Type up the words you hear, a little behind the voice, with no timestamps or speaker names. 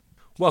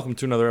Welcome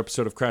to another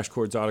episode of Crash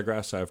Chords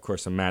Autographs. I, of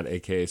course, am Matt,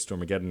 a.k.a.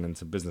 Stormageddon, and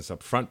some business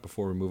up front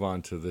before we move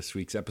on to this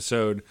week's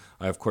episode.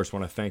 I, of course,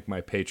 want to thank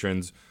my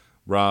patrons,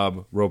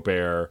 Rob,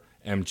 Robert,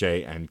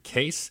 MJ, and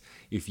Case.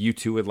 If you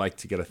too would like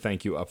to get a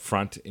thank you up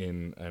front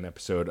in an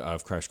episode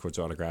of Crash Chords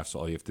Autographs,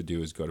 all you have to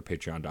do is go to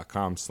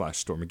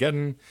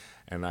patreon.com/Stormageddon,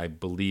 and I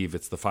believe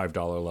it's the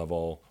 $5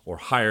 level or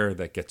higher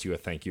that gets you a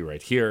thank you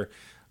right here.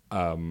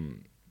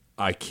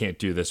 I can't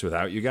do this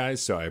without you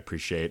guys, so I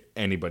appreciate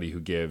anybody who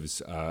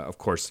gives. Of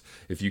course,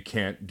 if you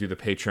can't do the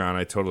Patreon,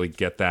 I totally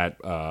get that.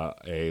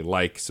 A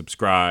like,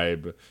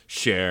 subscribe,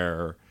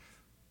 share,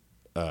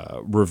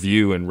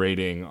 review, and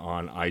rating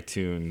on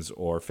iTunes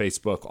or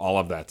Facebook, all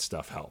of that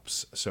stuff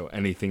helps. So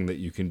anything that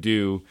you can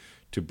do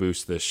to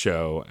boost this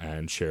show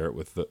and share it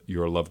with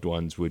your loved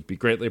ones would be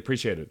greatly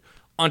appreciated.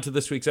 On to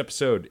this week's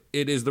episode.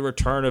 It is the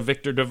return of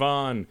Viktor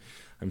Devonne.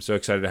 I'm so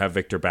excited to have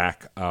Viktor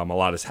back. A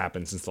lot has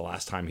happened since the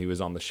last time he was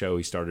on the show.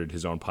 He started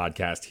his own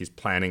podcast. He's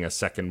planning a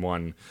second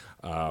one.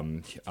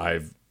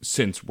 I've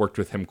since worked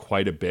with him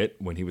quite a bit.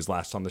 When he was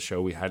last on the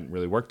show, we hadn't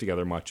really worked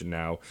together much, and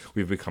now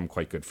we've become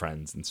quite good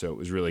friends. And so it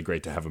was really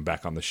great to have him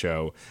back on the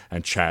show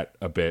and chat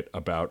a bit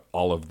about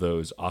all of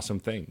those awesome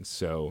things.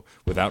 So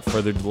without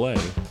further delay,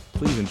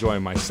 please enjoy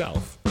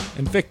myself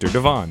and Viktor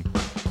Devonne.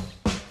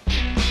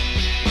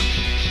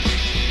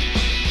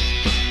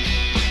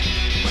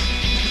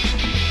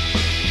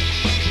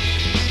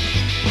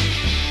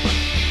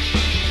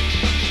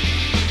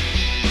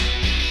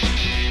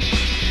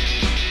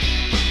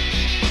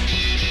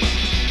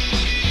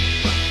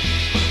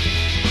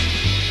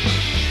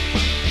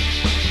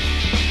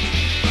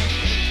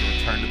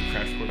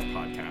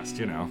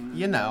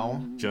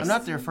 I'm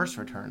not their first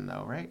return,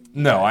 though, right?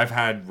 No, I've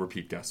had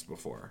repeat guests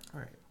before. All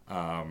right.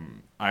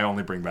 I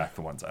only bring back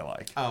the ones I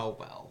like. Oh,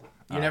 well.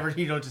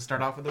 You don't just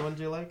start off with the ones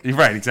you like?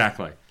 Right,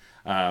 exactly.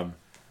 Well,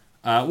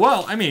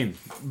 I mean,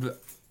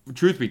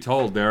 truth be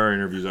told, there are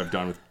interviews I've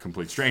done with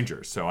complete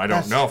strangers, so I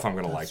don't know if I'm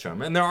going to like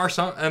them. And there are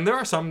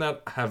some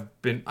that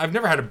have been. I've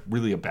never had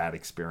a bad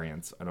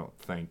experience. I don't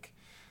think.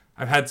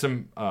 I've had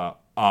some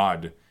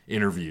odd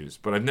interviews,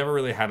 but I've never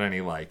really had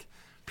any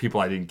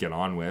people I didn't get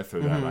on with or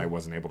that I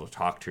wasn't able to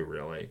talk to,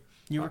 really.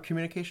 You were a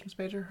communications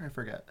major? I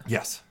forget.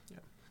 Yes. Yeah.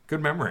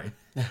 Good memory.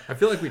 I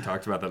feel like we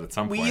talked about that at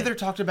some point. We either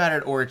talked about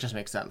it or it just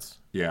makes sense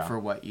for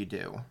what you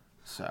do.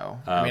 So,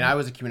 I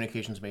was a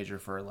communications major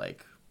for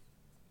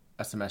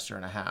a semester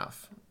and a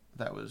half.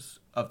 That was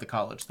of the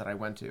college that I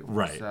went to.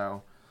 Right.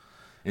 So,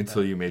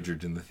 until you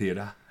majored in the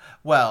theater.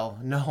 Well,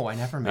 no, I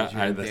never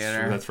majored in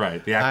theater. That's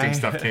right. The acting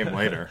stuff came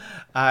later.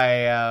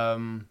 But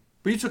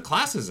you took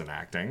classes in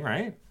acting,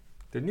 right?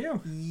 Didn't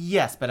you?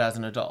 Yes, but as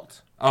an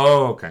adult.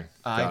 Oh, okay.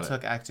 I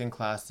took acting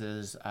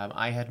classes.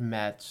 I had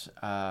met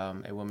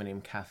a woman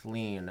named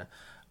Kathleen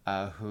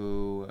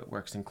who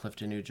works in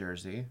Clifton, New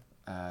Jersey,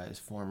 is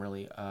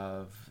formerly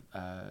of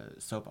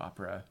soap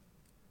opera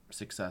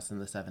success in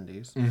the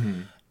 70s.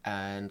 Mm-hmm.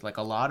 And like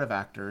a lot of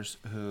actors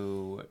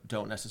who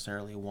don't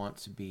necessarily want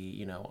to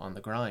be, on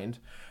the grind,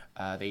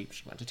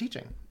 she went to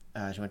teaching.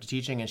 She went to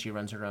teaching and she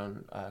runs her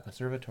own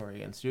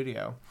conservatory and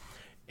studio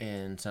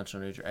in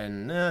central New Jersey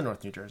and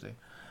North New Jersey,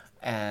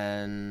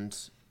 and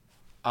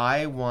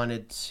I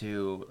wanted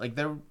to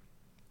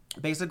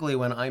basically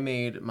when I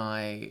made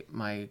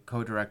my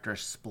co-director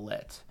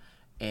split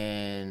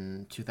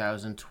in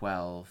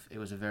 2012, it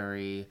was a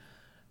very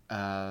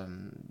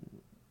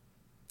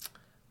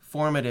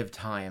formative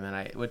time,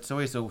 and what's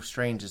always so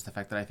strange is the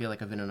fact that I feel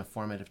like I've been in a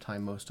formative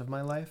time most of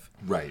my life,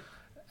 right?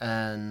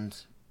 And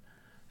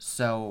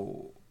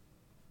so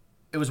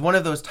it was one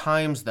of those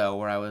times, though,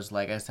 where I was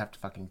like, I just have to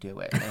fucking do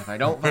it. And if I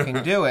don't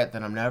fucking do it,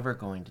 then I'm never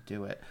going to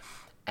do it.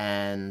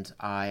 And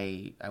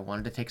I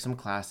wanted to take some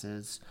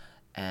classes,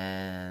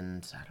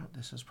 and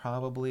this was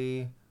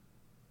probably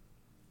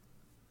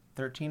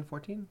 14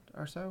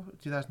 or so,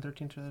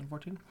 2013,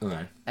 2014.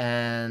 Okay.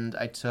 And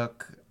I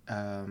took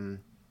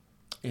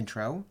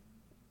intro,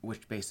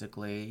 which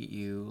basically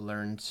you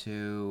learn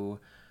to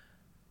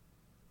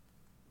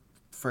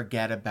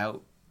forget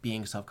about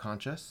being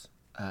self-conscious.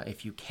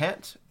 If you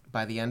can't,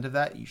 by the end of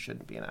that, you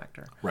shouldn't be an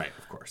actor. Right,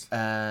 of course.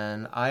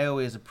 And I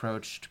always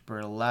approached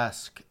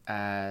burlesque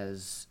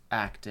as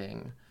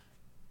acting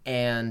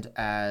and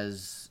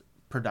as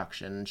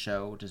production,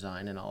 show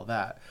design, and all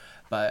that.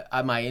 But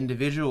my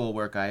individual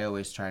work, I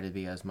always try to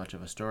be as much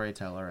of a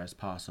storyteller as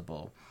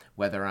possible,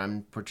 whether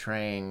I'm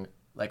portraying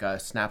like a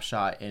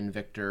snapshot in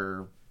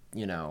Viktor,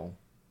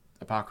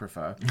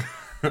 Apocrypha,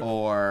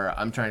 or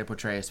I'm trying to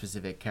portray a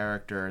specific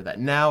character that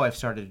now I've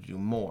started to do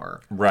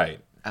more. Right.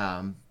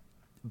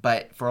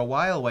 But for a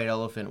while, White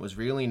Elephant was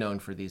really known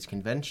for these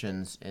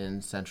conventions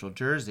in Central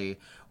Jersey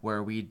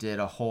where we did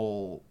a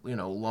whole,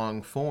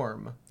 long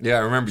form Yeah, I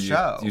remember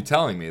show. You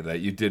telling me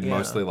that you did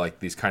mostly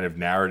these kind of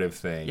narrative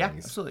things. Yeah,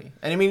 absolutely.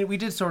 And we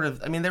did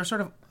they're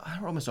sort of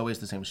almost always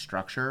the same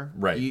structure.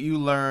 Right. You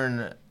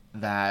learn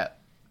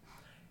that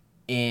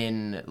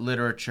in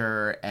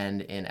literature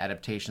and in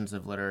adaptations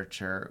of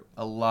literature,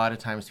 a lot of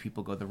times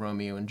people go the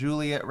Romeo and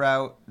Juliet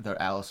route,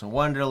 the Alice in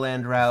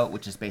Wonderland route,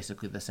 which is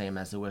basically the same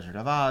as the Wizard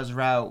of Oz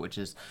route, which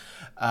is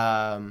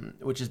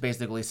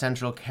basically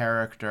central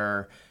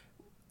character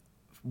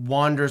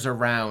wanders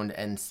around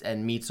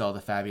and meets all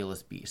the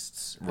fabulous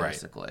beasts,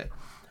 basically.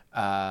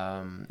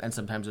 Right. And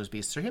sometimes those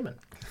beasts are human.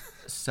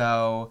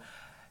 So,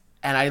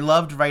 and I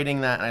loved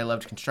writing that, and I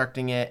loved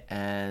constructing it,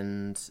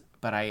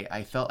 but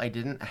I felt I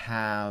didn't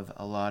have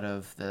a lot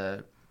of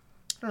the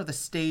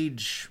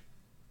stage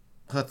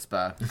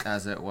chutzpah,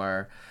 as it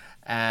were.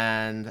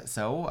 And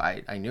so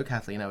I knew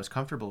Kathleen. I was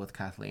comfortable with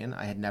Kathleen.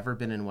 I had never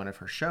been in one of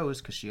her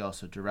shows because she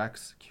also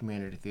directs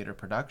community theater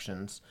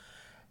productions.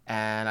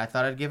 And I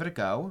thought I'd give it a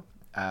go,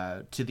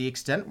 to the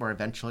extent where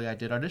eventually I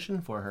did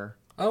audition for her.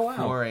 Oh, wow.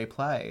 For a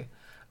play,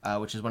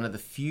 which is one of the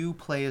few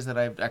plays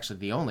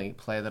the only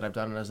play that I've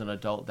done as an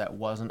adult that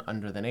wasn't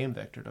under the name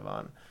Viktor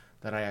Devonne.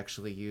 That I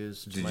actually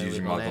used. Did you use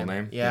your model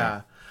name?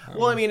 Yeah.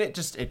 Well, I mean, it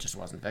just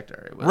wasn't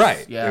Viktor. It was,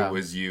 right. Yeah. It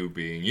was you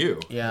being you.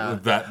 Yeah.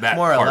 That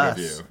more part or less,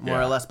 of you.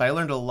 More or less. But I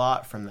learned a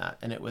lot from that,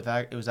 and it was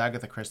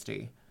Agatha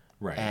Christie.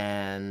 Right.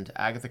 And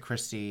Agatha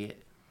Christie,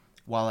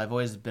 while I've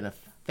always been a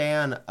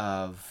fan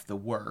of the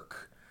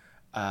work,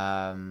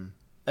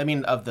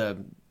 of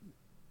the,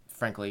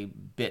 frankly,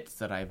 bits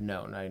that I've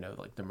known. I know,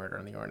 like, The Murder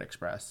on the Orient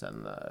Express,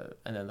 and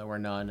then There Were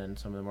None, and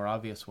some of the more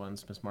obvious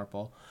ones, Miss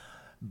Marple.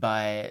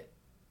 But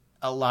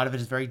a lot of it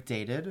is very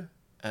dated,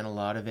 and a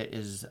lot of it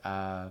is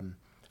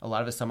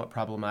somewhat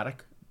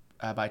problematic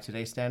by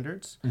today's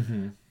standards.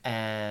 Mm-hmm.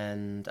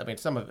 And I mean,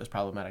 some of it is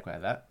problematic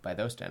by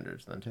those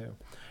standards then too.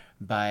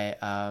 But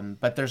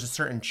there's a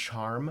certain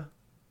charm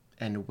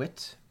and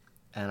wit,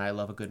 and I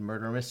love a good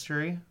murder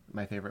mystery.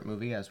 My favorite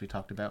movie, as we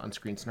talked about on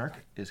Screen Snark,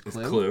 is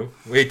Clue. It's Clue.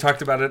 We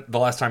talked about it the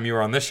last time you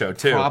were on this show,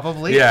 too.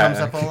 Probably. Yeah. It comes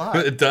up a lot.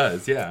 It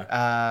does, yeah.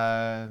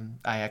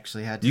 I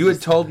actually had to... You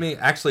had told me...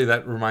 Actually,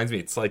 that reminds me.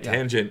 It's like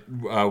tangent.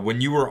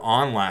 When you were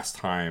on last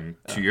time,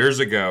 2 years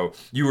ago,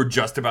 you were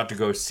just about to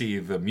go see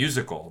the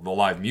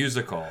live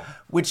musical.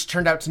 Which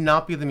turned out to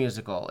not be the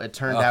musical. It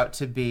turned out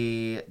to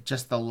be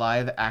just the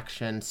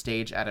live-action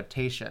stage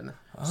adaptation.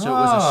 So it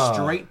was a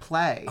straight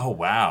play. Oh,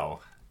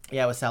 wow.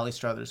 Yeah, with Sally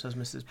Struthers as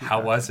Mrs. Peacock.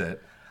 How was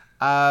it?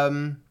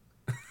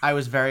 I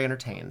was very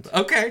entertained.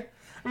 Okay.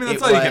 I mean,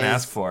 that's all you can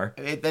ask for.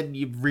 The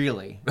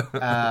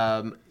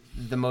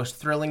most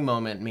thrilling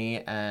moment, me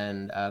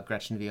and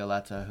Gretchen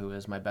Violetta, who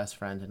is my best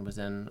friend and was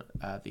in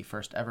the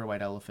first ever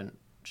White Elephant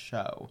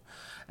show,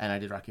 and I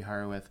did Rocky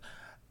Horror with,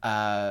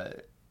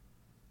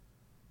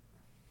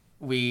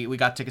 we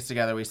got tickets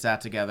together, we sat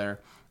together.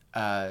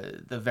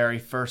 The very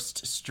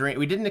first string,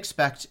 we didn't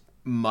expect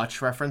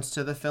much reference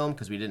to the film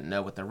because we didn't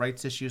know what the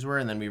rights issues were,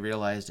 and then we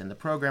realized in the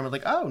program, we're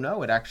like, oh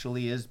no, it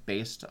actually is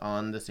based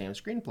on the same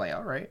screenplay.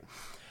 All right.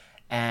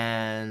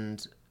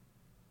 And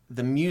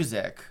the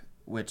music,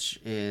 which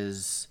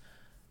is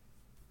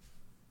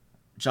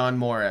John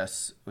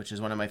Morris, which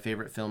is one of my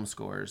favorite film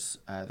scores,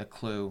 the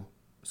Clue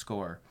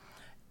score,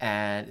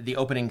 and the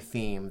opening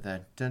theme,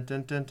 the dun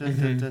dun dun dun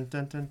dun dun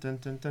dun dun dun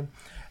dun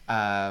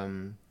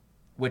dun,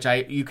 which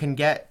you can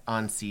get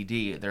on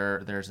CD.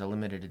 There's a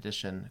limited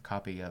edition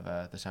copy of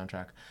the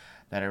soundtrack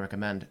that I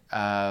recommend.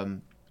 That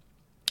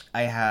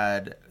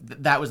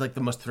was like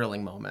the most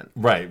thrilling moment.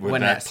 Right,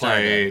 when that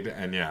played,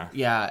 and yeah.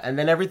 Yeah, and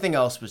then everything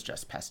else was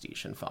just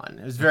pastiche and fun.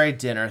 It was very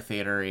dinner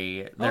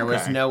theatery. There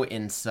was no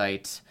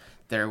insight.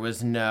 There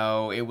was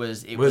no...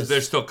 Was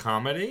there still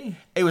comedy?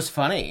 It was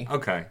funny.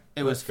 Okay.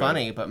 It was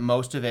funny, but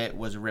most of it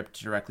was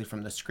ripped directly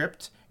from the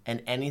script.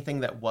 And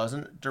anything that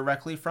wasn't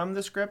directly from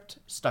the script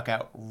stuck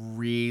out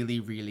really,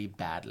 really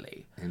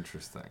badly.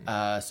 Interesting.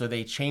 So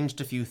they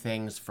changed a few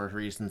things for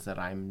reasons that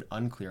I'm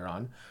unclear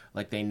on.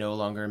 Like, they no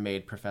longer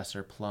made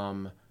Professor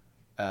Plum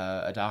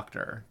a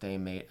doctor. They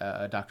made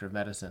a doctor of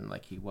medicine,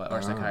 like he was, or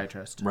a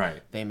psychiatrist.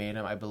 Right. They made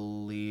him, I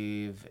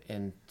believe,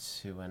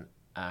 into an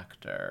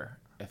actor,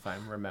 if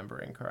I'm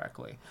remembering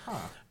correctly.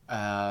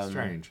 Huh.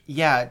 Strange.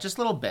 Yeah, just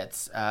little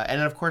bits.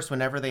 And of course,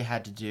 whenever they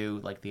had to do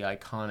like the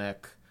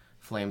iconic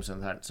flames on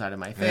the side of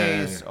my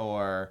face,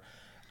 or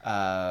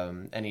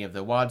any of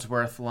the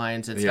Wadsworth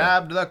lines, it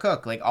stabbed the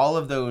cook, like all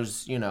of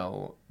those,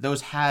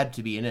 those had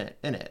to be in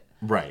it.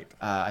 Right.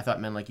 I thought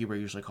Men Like You were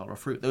usually called a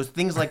fruit. Those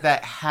things like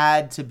that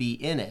had to be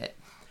in it.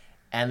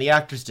 And the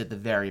actors did the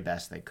very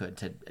best they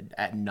could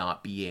at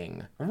not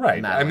being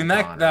right. Madeline I mean,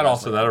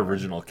 that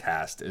original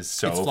cast is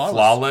so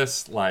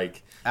flawless.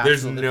 Like, absolutely,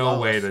 there's no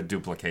flawless way to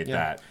duplicate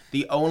that.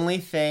 The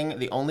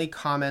only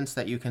comments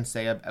that you can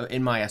say,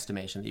 in my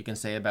estimation, that you can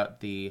say about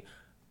the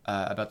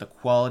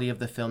quality of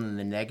the film in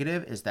the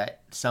negative is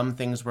that some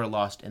things were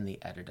lost in the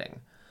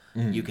editing.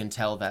 Mm. You can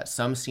tell that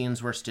some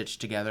scenes were stitched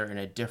together in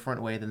a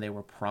different way than they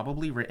were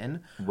probably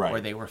written,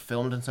 or they were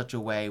filmed in such a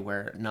way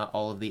where not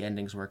all of the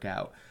endings work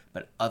out.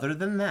 But other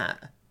than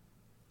that,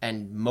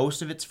 and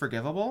most of it's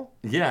forgivable.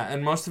 Yeah,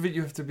 and most of it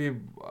you have to be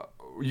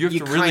you have You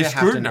to really kinda have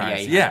to know.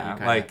 scrutinize. Yeah, you Yeah,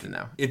 kinda like have to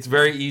know. it's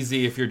very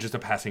easy if you're just a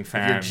passing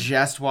fan. If you're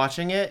just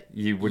watching it,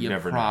 You would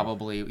never know.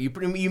 probably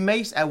you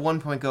may at one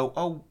point go,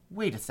 oh,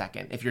 wait a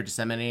second, if you're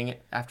disseminating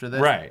it after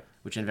this, Right.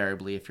 Which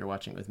invariably, if you're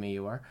watching it with me,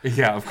 you are.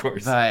 Yeah, of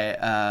course. But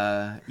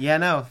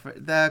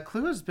the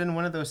Clue has been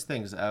one of those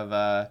things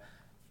of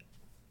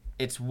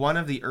it's one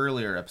of the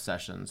earlier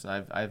obsessions.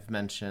 I've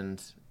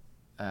mentioned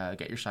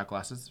get your shot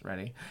glasses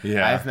ready.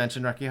 Yeah. I've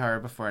mentioned Rocky Horror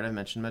before, and I've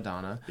mentioned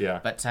Madonna. Yeah.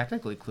 But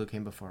technically, Clue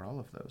came before all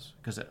of those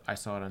because I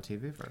saw it on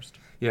TV first.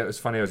 Yeah, it was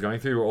funny. I was going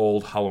through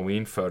old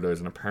Halloween photos,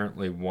 and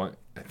apparently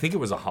I think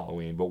it was a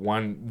Halloween, but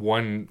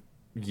one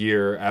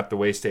year at the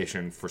way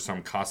station for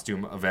some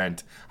costume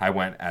event, I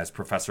went as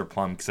Professor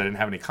Plum because I didn't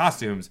have any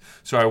costumes,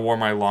 so I wore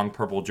my long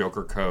purple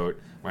Joker coat,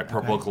 my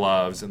purple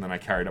gloves, and then I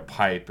carried a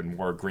pipe and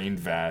wore a green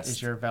vest.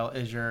 Is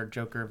your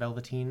Joker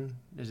velveteen?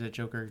 Is it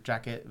Joker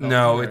jacket?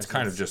 No, it's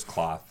kind of just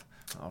cloth.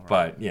 Right.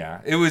 But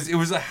yeah, it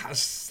was a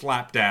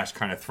slapdash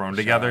kind of thrown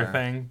together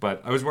thing.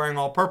 But I was wearing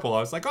all purple.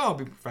 I was like, oh, I'll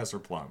be Professor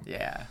Plum.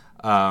 Yeah.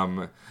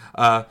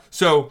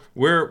 So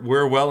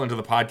we're well into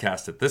the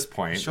podcast at this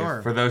point.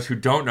 Sure. For those who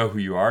don't know who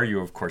you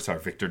of course are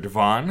Viktor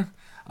Devonne.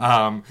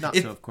 Not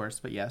so, of course,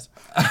 but yes.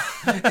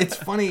 It's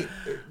funny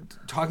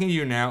talking to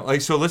you now.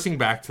 Like, so listening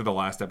back to the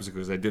last episode,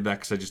 because I did that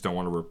because I just don't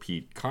want to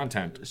repeat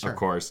content, of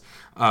course.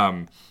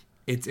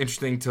 It's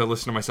interesting to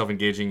listen to myself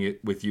engaging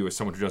it with you as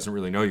someone who doesn't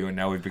really know you, and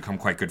now we've become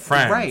quite good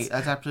friends. Right.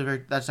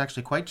 That's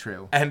actually quite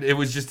true. And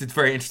it's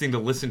very interesting to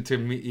listen to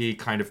me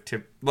kind of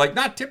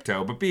not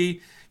tiptoe, but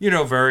be,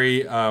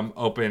 very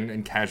open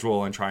and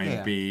casual and try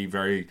and be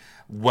very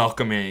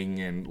welcoming.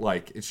 And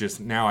like, it's just,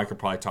 now I could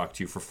probably talk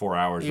to you for 4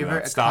 hours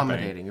without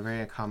stopping. You're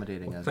very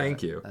accommodating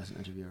Thank you. As an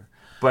interviewer.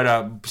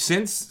 But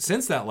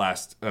since that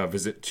last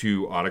visit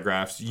to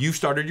Autographs, you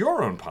started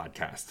your own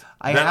podcast.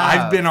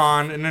 I've been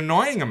on an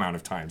annoying amount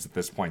of times at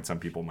this point, some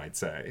people might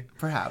say.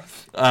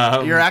 Perhaps.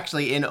 You're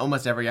actually in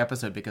almost every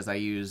episode because I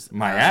use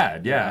my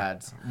ad,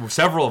 ads.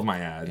 Several of my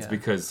ads,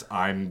 because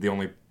I'm the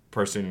only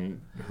person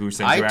who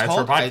sends you ads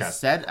for podcasts. I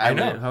said I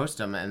would host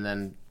them, and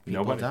then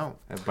people don't.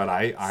 But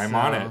I'm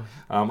on it.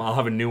 I'll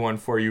have a new one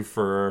for you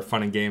for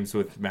Fun and Games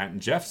with Matt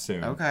and Jeff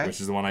soon. Okay. Which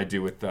is the one I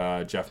do with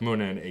Jeff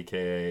Moonen,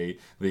 a.k.a.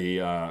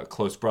 the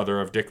close brother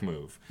of Dick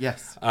Move.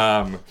 Yes.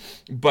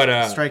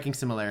 But striking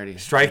similarity.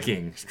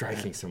 Striking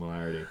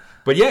similarity.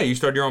 But yeah, you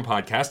started your own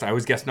podcast. I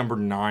was guest number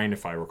 9,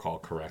 if I recall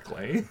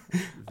correctly.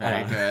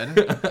 Very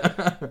good.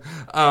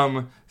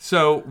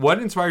 So what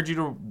inspired you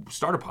to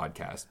start a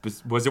podcast?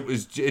 Was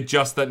it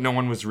just that no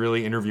one was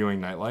really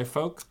interviewing nightlife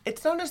folks?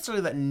 It's not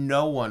necessarily that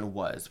no one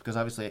was, because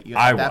obviously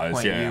at that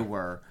point you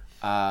were.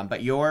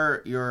 But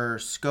your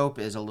scope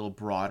is a little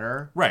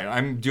broader. Right.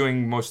 I'm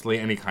doing mostly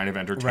any kind of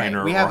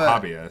entertainer or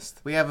hobbyist.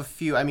 We have a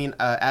few. I mean,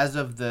 as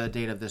of the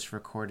date of this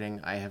recording,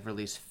 I have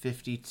released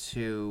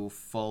 52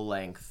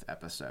 full-length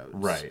episodes.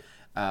 Right.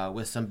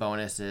 With some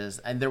bonuses.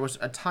 And there was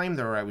a time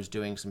there where I was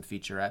doing some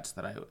featurettes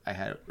that I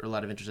had a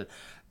lot of interest in.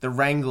 The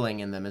wrangling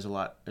in them is a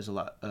lot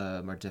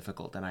more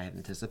difficult than I had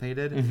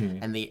anticipated.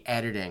 Mm-hmm. And the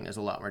editing is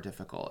a lot more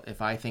difficult.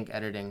 If I think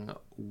editing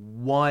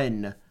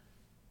one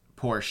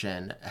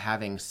portion,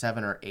 having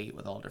 7 or 8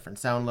 with all different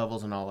sound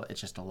levels and all,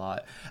 it's just a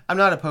lot. I'm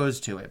not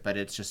opposed to it, but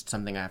it's just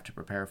something I have to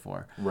prepare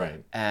for.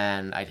 Right.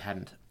 And I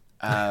hadn't.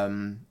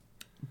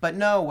 But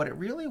no, what it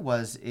really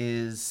was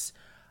is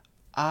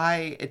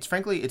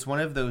it's one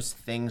of those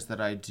things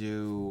that I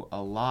do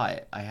a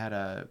lot. I had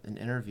an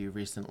interview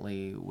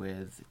recently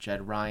with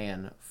Jed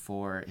Ryan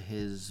for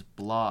his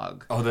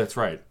blog. Oh, that's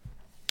right.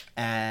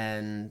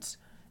 And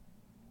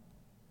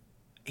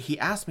he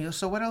asked me,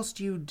 so what else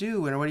do you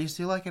do? And what do you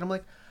see like? And I'm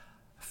like,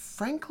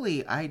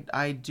 frankly,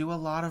 I do a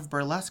lot of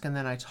burlesque and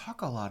then I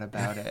talk a lot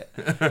about it.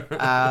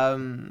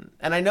 And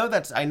I know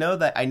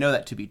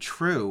that to be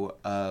true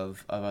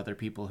of other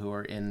people who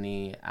are in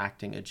the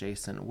acting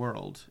adjacent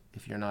world.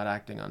 If you're not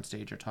acting on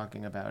stage, you're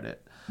talking about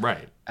it.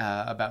 Right.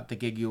 About the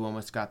gig you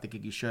almost got, the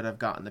gig you should have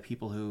gotten, the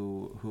people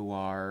who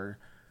are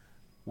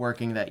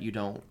working that you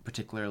don't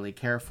particularly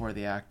care for,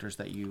 the actors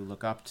that you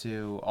look up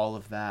to, all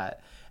of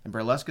that. And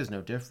burlesque is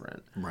no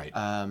different. Right.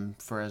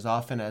 For as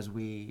often as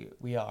we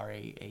are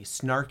a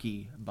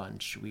snarky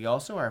bunch, we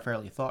also are a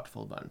fairly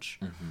thoughtful bunch.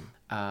 Mm-hmm.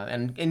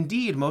 And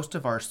indeed, most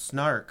of our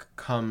snark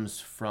comes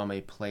from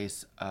a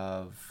place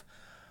of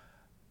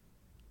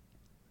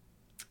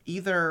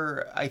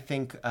either, I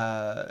think,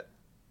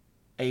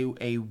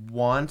 a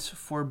want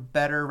for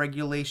better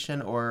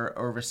regulation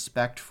or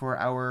respect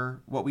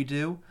for what we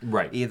do.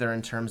 Right. Either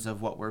in terms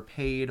of what we're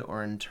paid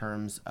or in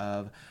terms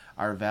of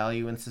our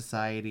value in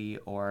society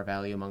or our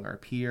value among our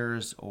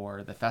peers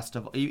or the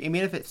festival. I mean,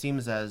 if it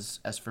seems as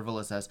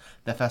frivolous as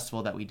the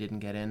festival that we didn't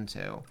get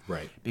into.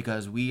 Right.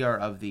 Because we are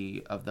of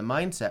the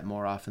mindset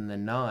more often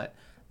than not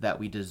that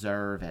we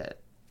deserve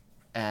it.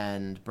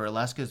 And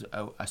burlesque is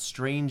a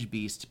strange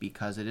beast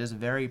because it is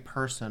very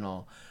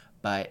personal,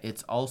 but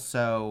it's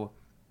also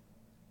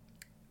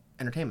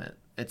entertainment.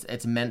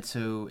 It's meant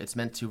to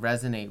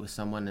resonate with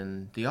someone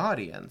in the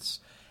audience,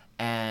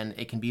 and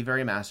it can be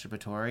very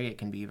masturbatory. It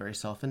can be very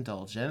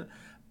self-indulgent,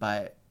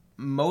 but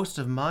most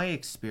of my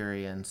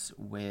experience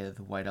with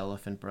White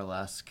Elephant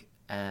Burlesque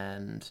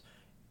and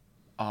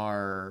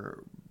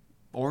our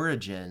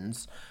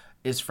origins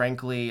is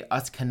frankly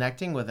us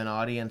connecting with an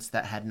audience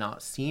that had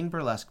not seen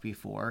burlesque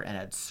before and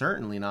had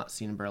certainly not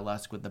seen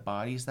burlesque with the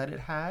bodies that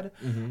it had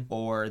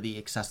or the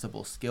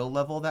accessible skill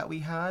level that we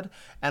had.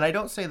 And I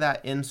don't say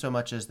that in so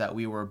much as that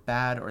we were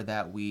bad or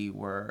that we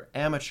were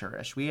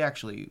amateurish. We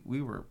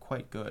were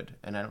quite good,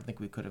 and I don't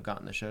think we could have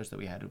gotten the shows that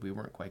we had if we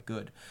weren't quite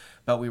good.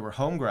 But we were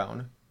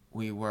homegrown,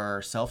 we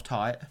were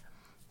self-taught,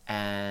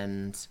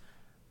 and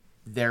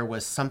there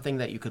was something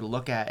that you could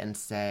look at and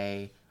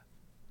say,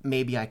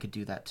 maybe I could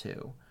do that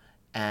too.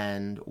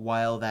 And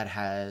while that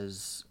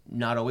has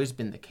not always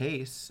been the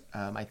case,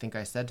 I think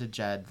I said to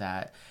Jed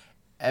that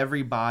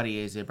every body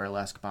is a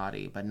burlesque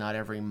body, but not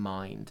every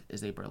mind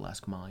is a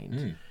burlesque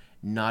mind.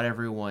 Not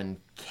everyone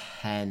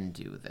can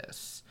do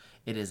this.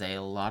 It is a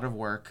lot of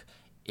work.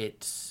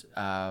 It's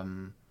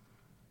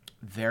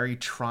very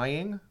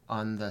trying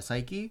on the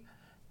psyche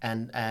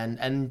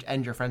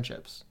and your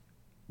friendships.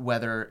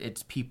 Whether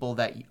it's people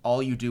that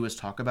all you do is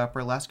talk about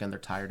burlesque and they're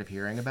tired of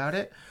hearing about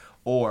it,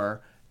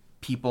 or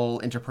people,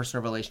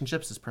 interpersonal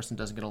relationships, this person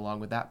doesn't get along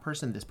with that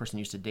person, this person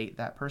used to date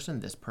that person,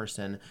 this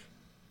person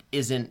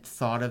isn't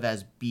thought of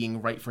as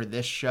being right for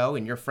this show,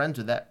 and you're friends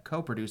with that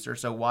co-producer,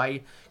 so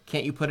why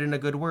can't you put in a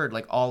good word?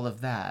 Like all of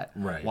that.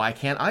 Right. Why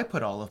can't I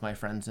put all of my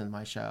friends in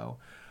my show?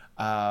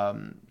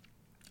 I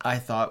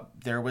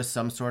thought there was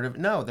some sort of,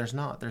 no, there's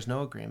not. There's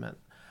no agreement.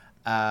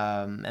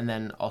 And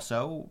then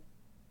also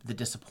the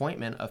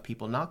disappointment of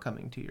people not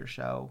coming to your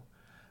show,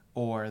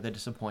 or the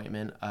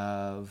disappointment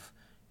of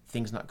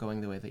things not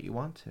going the way that you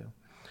want to.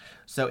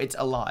 So it's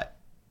a lot.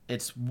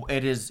 It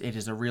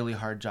is a really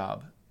hard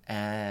job,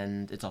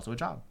 and it's also a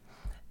job.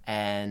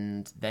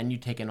 And then you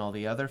take in all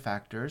the other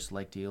factors,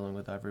 like dealing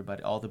with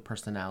everybody, all the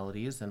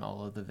personalities and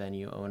all of the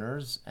venue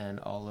owners and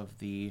all of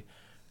the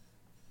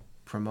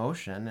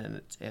promotion,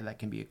 and that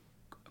can be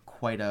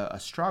quite a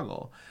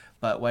struggle.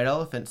 But White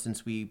Elephant,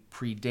 since we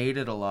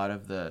predated a lot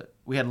of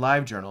we had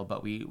LiveJournal,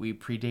 but we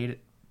predated,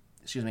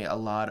 a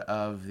lot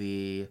of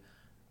the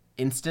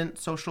instant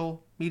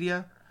social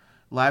media.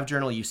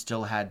 LiveJournal, you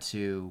still had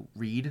to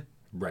read.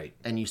 Right.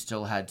 And you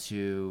still had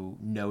to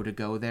know to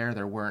go there.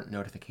 There weren't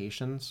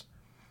notifications.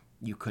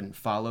 You couldn't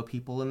follow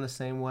people in the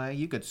same way.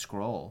 You could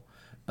scroll,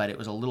 but it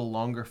was a little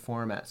longer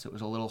format, so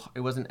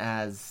it wasn't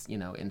as,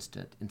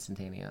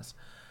 instantaneous.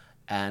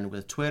 And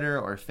with Twitter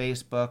or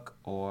Facebook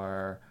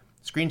or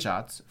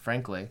screenshots,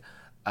 frankly,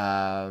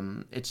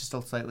 it's just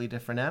a slightly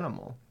different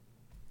animal.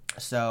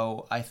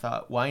 So I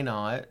thought, why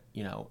not,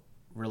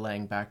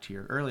 relaying back to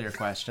your earlier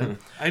question.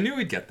 I knew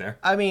we'd get there.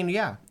 I mean,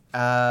 yeah.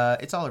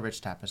 It's all a rich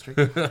tapestry.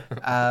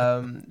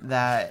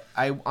 That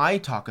I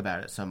talk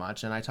about it so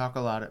much, and I talk a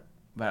lot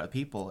about it with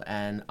people,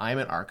 and I'm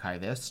an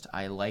archivist.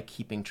 I like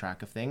keeping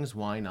track of things.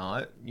 Why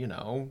not,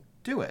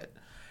 do it?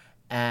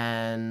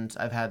 And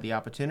I've had the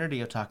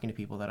opportunity of talking to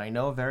people that I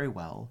know very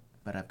well,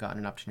 but I've gotten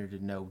an opportunity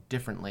to know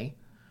differently.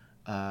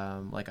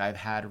 Like I've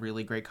had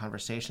really great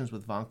conversations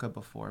with Vanka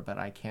before, but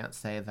I can't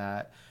say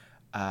that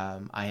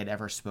I had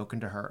ever spoken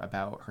to her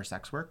about her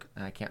sex work,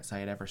 and I can't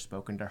say I'd ever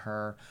spoken to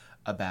her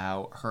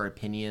about her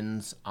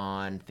opinions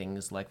on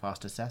things like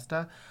Fosta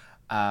Sesta.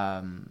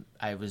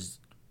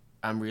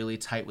 I'm really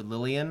tight with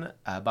Lillian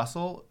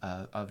Bussell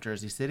of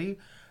Jersey City.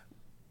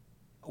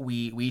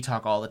 We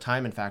talk all the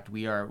time. In fact,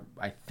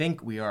 I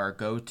think we are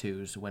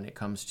go-tos when it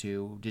comes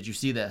to, did you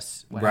see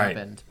this? What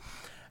happened?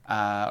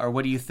 Or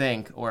what do you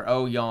think? Or,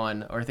 oh,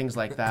 yawn, or things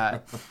like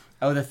that.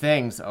 Oh, the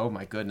things. Oh,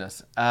 my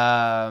goodness.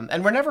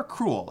 And we're never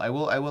cruel. I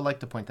will like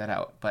to point that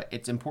out. But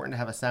it's important to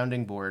have a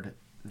sounding board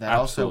that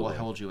also will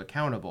hold you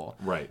accountable.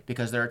 Right.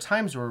 Because there are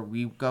times where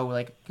we go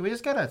like, can we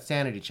just get a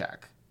sanity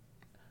check?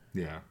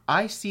 Yeah.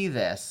 I see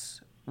this.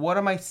 What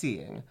am I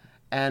seeing?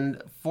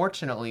 And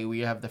fortunately, we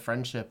have the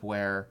friendship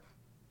where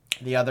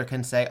the other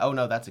can say, oh,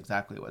 no, that's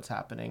exactly what's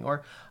happening.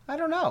 Or, I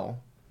don't know.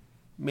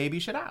 Maybe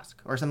you should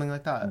ask. Or something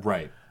like that.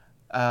 Right.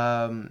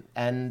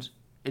 And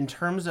in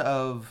terms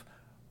of...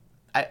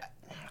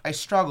 I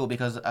struggle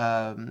because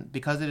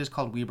it is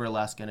called We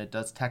Burlesque, and it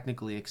does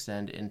technically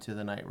extend into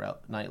the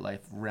nightlife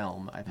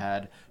realm. I've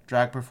had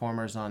drag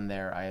performers on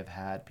there. I have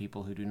had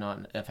people who do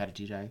not. I've had a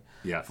DJ,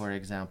 yes, for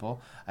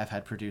example. I've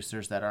had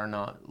producers that are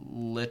not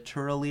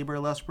literally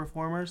burlesque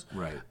performers.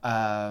 Right.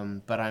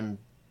 But I'm,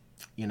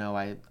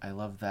 I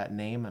love that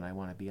name, and I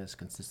want to be as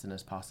consistent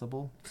as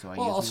possible. So I use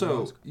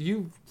also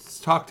you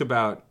talked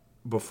about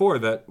before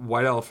that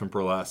White Elephant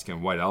Burlesque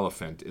and White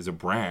Elephant is a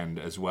brand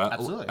as well.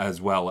 Absolutely. As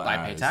well I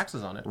as pay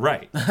taxes on it.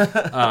 Right. And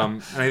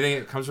I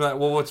think it comes from that.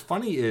 Well, what's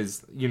funny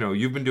is,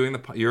 you've been doing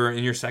you're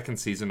in your second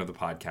season of the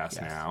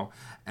podcast now,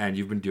 and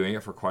you've been doing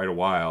it for quite a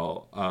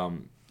while.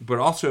 But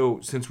also,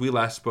 since we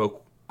last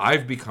spoke,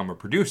 I've become a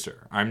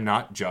producer. I'm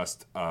not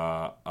just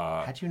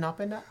Had you not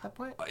been at that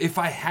point? If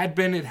I had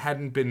been, it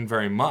hadn't been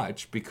very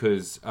much,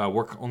 because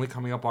we're only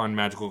coming up on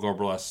Magical Girl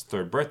Burlesque's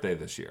 3rd birthday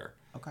this year.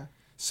 Okay.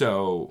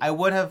 So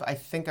I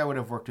think I would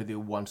have worked with you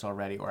once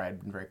already, or I'd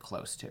been very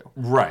close to.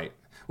 Right.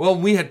 Well,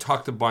 we had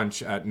talked a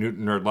bunch at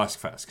Nerdlesque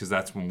Fest because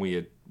that's when we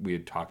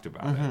had talked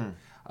about it.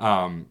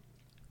 And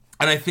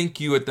I think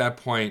you at that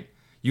point,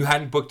 you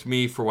hadn't booked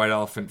me for White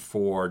Elephant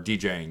for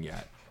DJing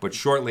yet, but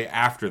shortly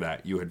after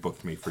that, you had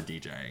booked me for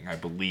DJing, I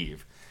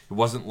believe. It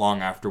wasn't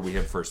long after we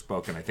had first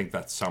spoken. I think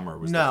that summer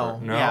was the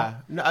first. No? Yeah.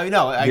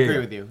 No, I agree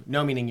with you.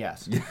 No meaning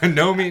yes.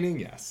 No meaning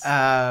yes.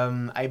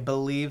 I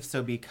believe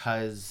so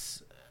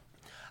because,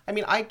 I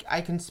mean,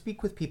 I can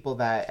speak with people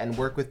that and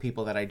work with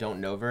people that I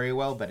don't know very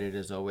well, but it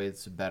is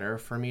always better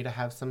for me to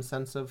have some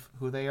sense of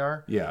who they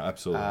are. Yeah,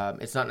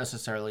 absolutely. It's not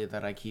necessarily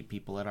that I keep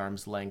people at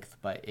arm's length,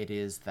 but it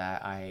is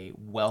that I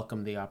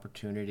welcome the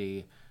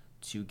opportunity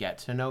to get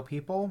to know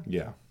people.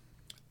 Yeah.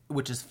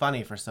 Which is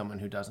funny for someone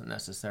who doesn't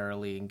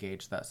necessarily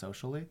engage that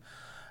socially.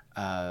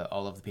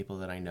 All of the people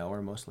that I know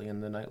are mostly in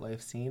the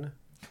nightlife scene.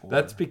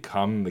 That's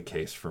become the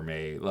case for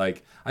me.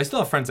 Like, I still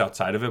have friends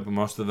outside of it, but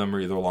most of them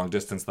are either long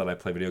distance that I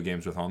play video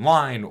games with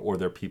online, or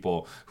they're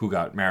people who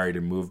got married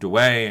and moved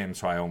away, and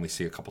so I only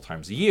see a couple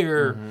times a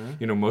year. Mm-hmm.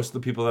 You know, most of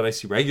the people that I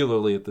see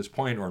regularly at this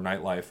point are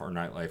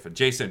nightlife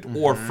adjacent,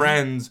 or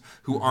friends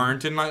who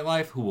aren't in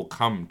nightlife who will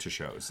come to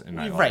shows in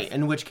nightlife. Right,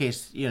 in which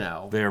case, you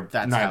know, they're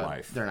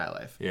nightlife. They're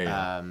nightlife.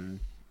 Yeah.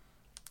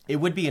 It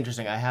would be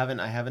interesting. I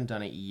haven't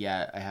done it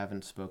yet. I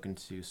haven't spoken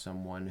to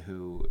someone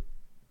who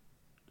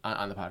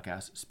on the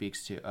podcast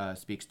speaks to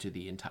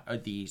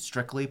the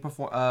strictly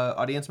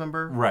audience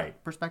member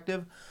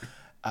perspective,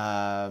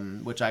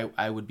 which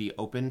I would be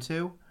open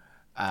to.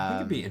 I think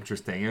it'd be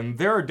interesting, and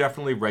there are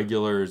definitely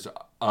regulars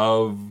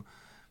of.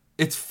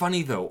 It's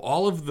funny though,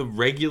 all of the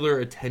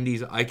regular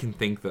attendees I can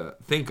think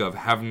of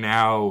have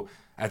now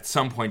at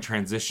some point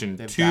transitioned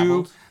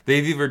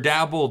they've either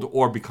dabbled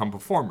or become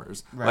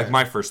performers. Right. Like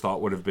my first thought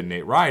would have been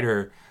Nate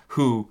Ryder,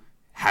 who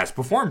has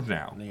performed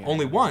now,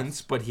 only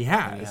once, but he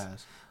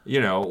has. You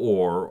know,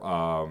 or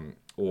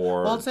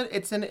well,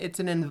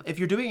 if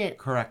you're doing it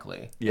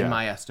correctly, in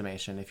my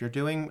estimation, if you're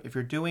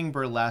doing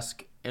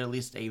burlesque, at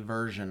least a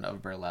version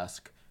of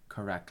burlesque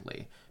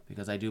correctly,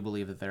 because I do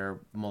believe that there are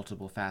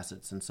multiple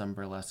facets, and some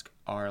burlesque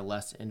are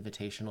less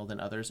invitational than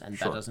others, and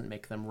that doesn't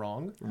make them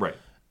wrong. Right.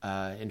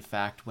 In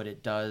fact, what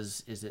it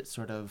does is it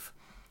sort of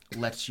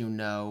lets you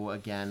know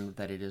again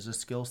that it is a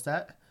skill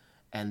set,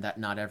 and that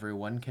not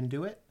everyone can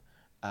do it.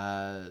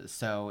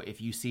 So if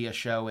you see a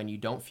show and you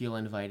don't feel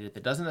invited,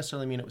 that doesn't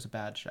necessarily mean it was a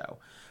bad show.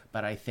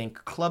 But I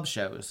think club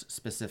shows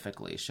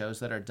specifically, shows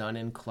that are done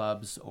in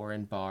clubs or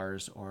in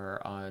bars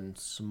or on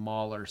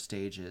smaller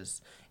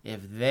stages,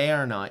 if they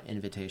are not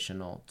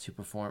invitational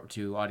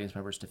to audience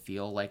members to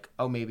feel like,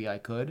 oh, maybe I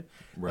could,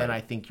 then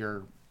I think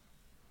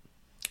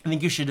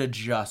you should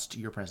adjust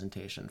your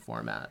presentation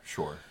format.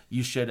 Sure.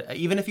 You should,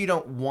 even if you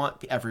don't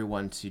want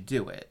everyone to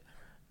do it.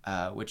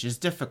 Which is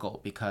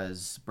difficult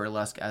because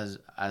burlesque, as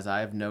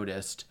I've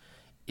noticed,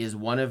 is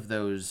one of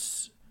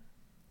those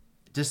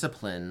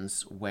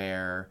disciplines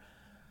where,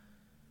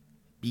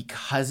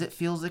 because it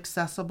feels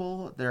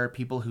accessible, there are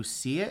people who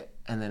see it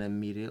and then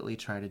immediately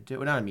try to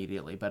do it. Not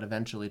immediately, but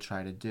eventually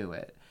try to do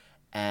it.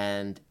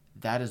 And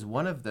that is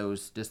one of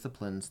those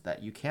disciplines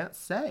that you can't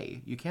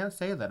say. You can't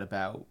say that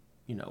about,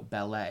 you know,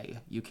 ballet.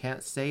 You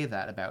can't say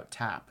that about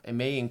tap. It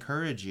may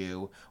encourage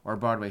you, or a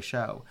Broadway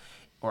show,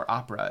 or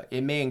opera,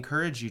 it may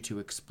encourage you to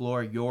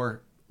explore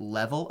your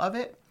level of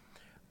it,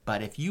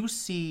 but if you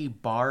see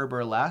bar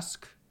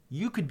burlesque,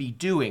 you could be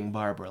doing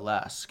bar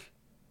burlesque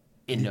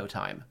in no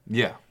time.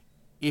 Yeah.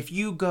 If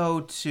you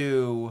go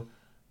to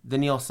the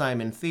Neil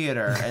Simon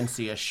Theater and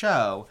see a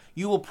show,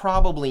 you will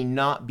probably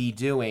not be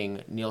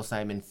doing Neil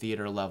Simon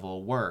Theater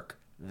level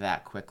work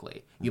that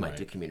quickly. You might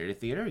do community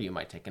theater, you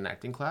might take an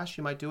acting class,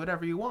 you might do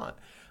whatever you want.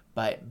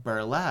 But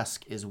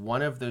burlesque is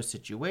one of those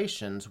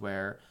situations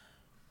where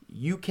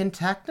you can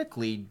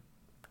technically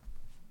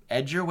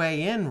edge your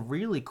way in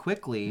really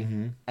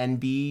quickly and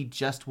be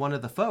just one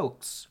of the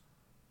folks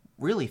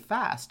really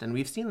fast. And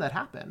we've seen that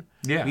happen.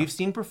 Yeah. We've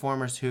seen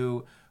performers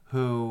who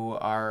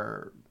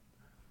are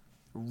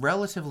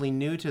relatively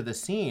new to the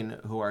scene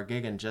who are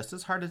gigging just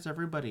as hard as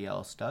everybody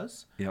else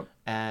does. Yep.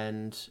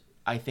 And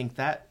I think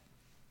that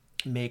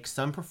makes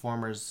some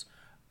performers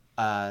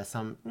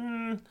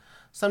sometimes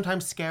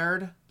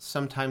scared,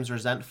 sometimes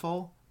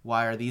resentful.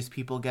 Why are these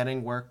people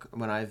getting work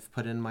when I've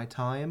put in my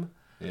time?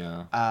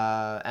 Yeah.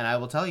 And I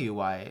will tell you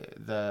why.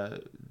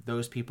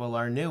 Those people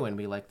are new, and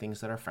we like things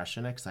that are fresh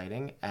and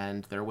exciting.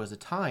 And there was a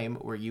time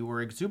where you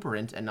were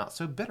exuberant and not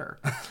so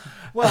bitter.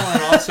 Well,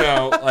 and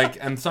also,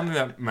 and something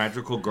that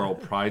Magical Girl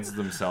prides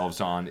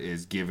themselves on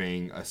is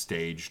giving a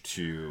stage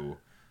to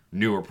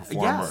newer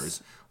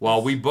performers. Yes.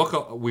 While we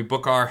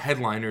book our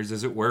headliners,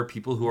 as it were,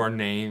 people who are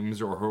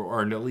names or who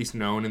are at least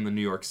known in the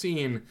New York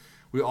scene,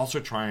 we also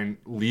try and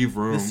leave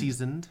room. The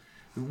seasoned.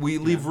 We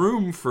leave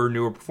room for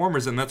newer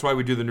performers, and that's why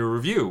we do the new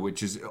review,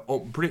 which is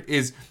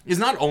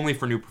not only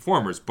for new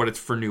performers, but it's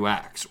for new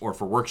acts or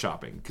for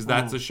workshopping. Because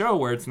that's a show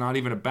where it's not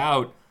even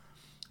about,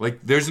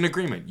 there's an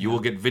agreement. You will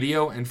get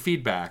video and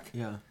feedback.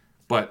 Yeah.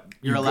 But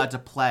you're allowed to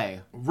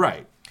play.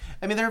 Right.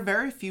 I mean, there are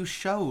very few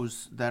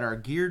shows that are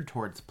geared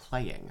towards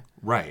playing.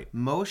 Right.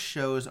 Most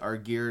shows are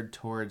geared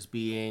towards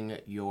being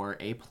your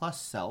A+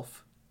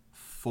 self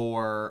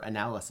for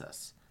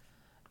analysis.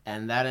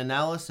 And that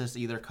analysis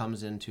either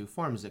comes in two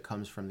forms. It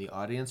comes from the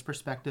audience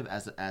perspective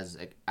as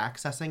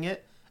accessing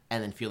it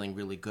and then feeling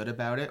really good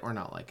about it, or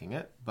not liking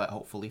it, but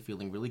hopefully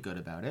feeling really good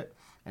about it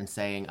and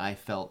saying, I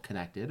felt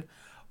connected.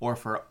 Or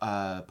for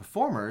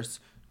performers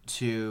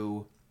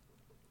to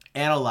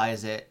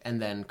analyze it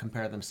and then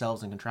compare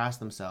themselves and contrast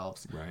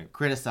themselves, right.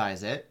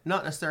 criticize it,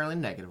 not necessarily in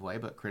a negative way,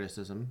 but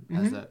criticism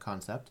as a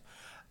concept,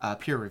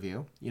 peer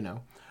review,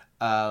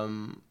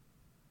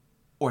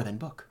 or then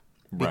book.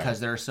 Because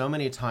there are so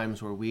many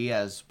times where we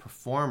as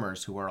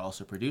performers who are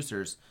also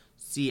producers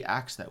see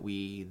acts that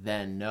we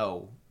then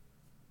know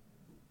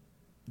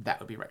that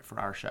would be right for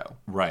our show.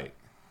 Right.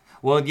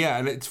 Well, yeah,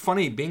 and it's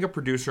funny, being a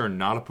producer and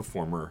not a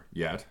performer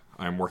yet,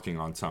 I'm working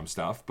on some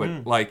stuff,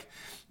 but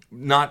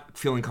not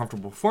feeling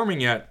comfortable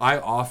performing yet, I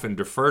often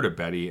defer to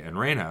Betty and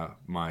Raina,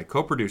 my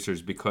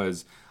co-producers,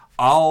 because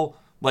for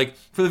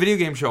the video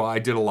game show, I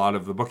did a lot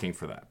of the booking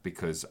for that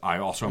because I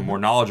also am more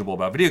knowledgeable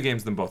about video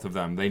games than both of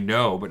them. They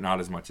know, but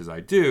not as much as I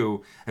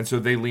do. And so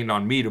they leaned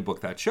on me to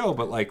book that show.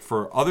 But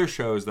for other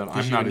shows that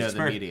I'm not experienced,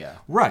 the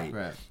media.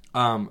 Right.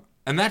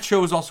 And that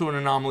show was also an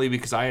anomaly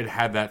because I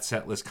had that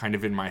set list kind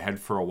of in my head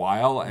for a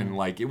while. And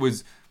it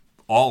was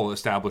all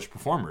established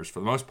performers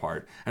for the most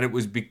part. And it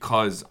was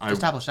because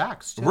established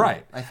acts, too.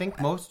 Right. I think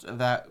most of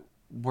that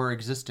were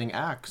existing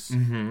acts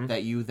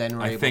that you then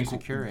were able to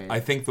curate. I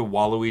think the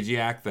Waluigi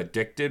act that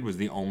Dick did was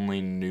the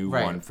only new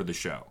one for the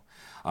show.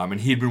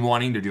 And he'd been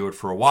wanting to do it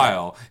for a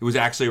while. It was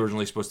actually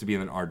originally supposed to be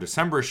in our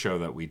December show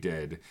that we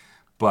did,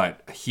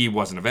 but he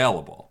wasn't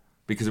available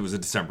because it was a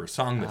December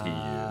song that he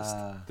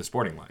used, The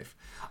Sporting Life.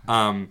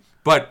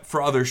 But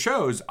for other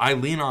shows, I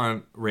lean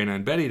on Raina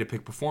and Betty to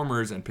pick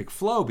performers and pick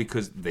flow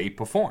because they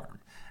perform.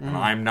 And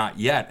I'm not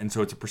yet, and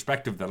so it's a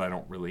perspective that I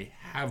don't really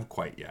have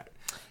quite yet.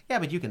 Yeah,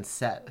 but you can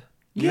set.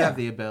 You have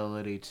the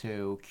ability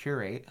to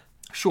curate.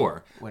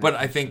 Sure. But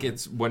I think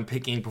it's when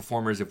picking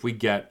performers, if we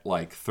get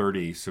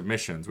 30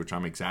 submissions, which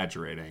I'm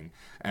exaggerating,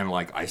 and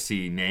I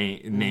see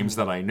names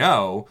that I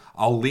know,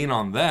 I'll lean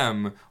on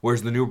them,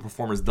 whereas the newer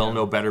performers, they'll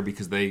know better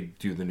because they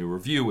do the new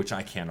review, which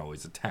I can't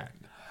always attend.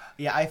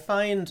 Yeah,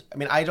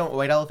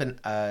 White Elephant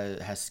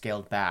has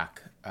scaled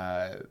back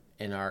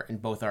in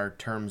both our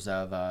terms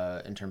of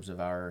our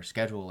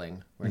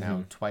scheduling. We're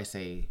now twice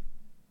a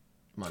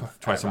month.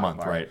 Twice a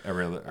month, right?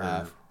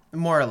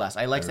 More or less.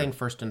 I like saying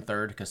first and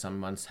third because some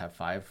months have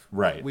 5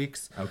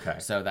 weeks. Okay.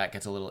 So that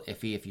gets a little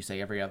iffy if you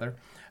say every other.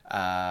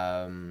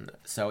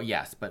 So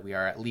yes, but we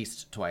are at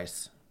least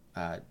twice.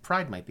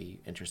 Pride might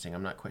be interesting.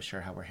 I'm not quite sure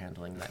how we're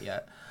handling that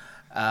yet.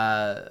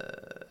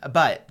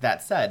 But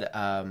that said,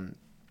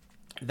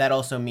 that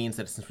also means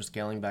that since we're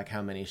scaling back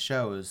how many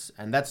shows,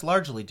 and that's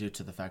largely due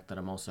to the fact that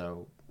I'm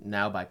also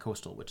now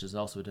bi-coastal, which is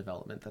also a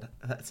development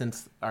that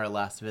since our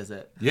last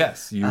visit.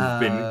 Yes, you've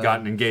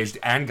gotten engaged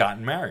and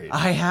gotten married.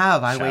 I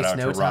have. I waste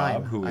no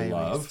time. Rob, who we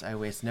love. I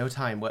waste no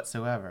time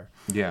whatsoever.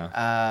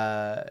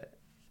 Yeah.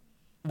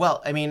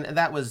 Well, I mean,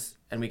 that was,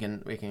 and we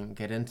can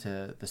get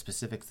into the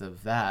specifics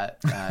of that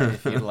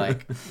if you'd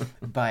like,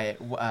 but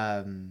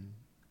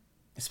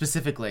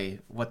specifically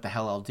what the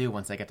hell I'll do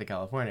once I get to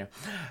California.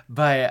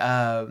 But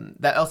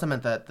that also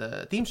meant that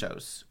the theme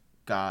shows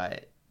got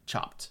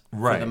chopped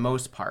for the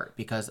most part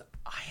because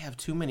I have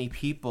too many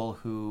people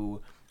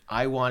who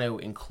I want to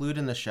include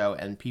in the show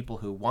and people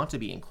who want to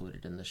be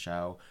included in the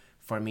show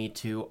for me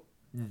to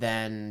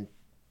then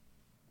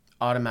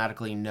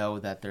automatically know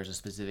that there's a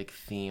specific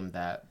theme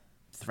that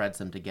threads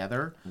them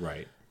together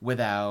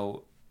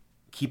without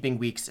keeping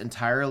weeks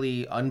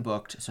entirely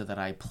unbooked so that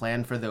I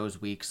plan for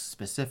those weeks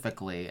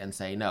specifically and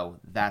say, no,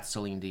 that's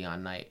Celine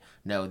Dion night.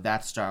 No,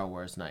 that's Star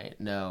Wars night.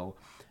 No,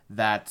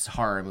 that's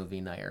horror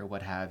movie night or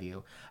what have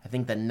you. I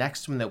think the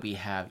next one that we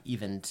have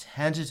even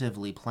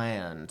tentatively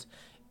planned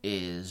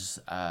is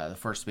the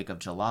first week of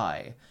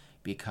July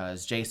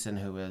because Jason,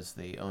 who is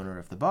the owner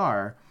of the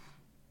bar,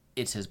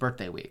 it's his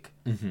birthday week.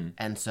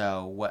 And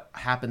so what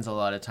happens a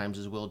lot of times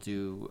is we'll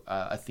do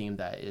a theme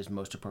that is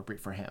most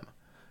appropriate for him.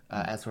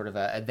 As sort of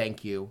a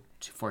thank you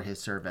for his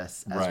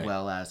service, as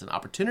well as an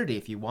opportunity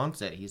if he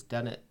wants it. He's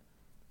done it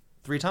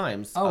 3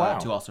 times to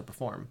also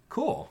perform.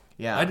 Cool.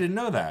 Yeah. I didn't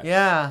know that.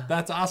 Yeah.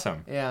 That's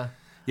awesome. Yeah.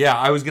 Yeah,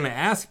 I was going to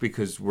ask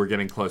because we're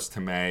getting close to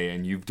May,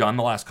 and you've done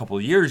the last couple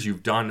of years,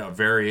 you've done a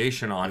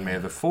variation on May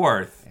the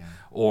 4th,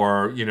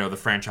 or, the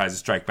franchises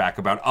strike back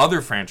about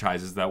other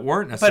franchises that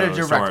weren't necessarily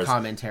but a direct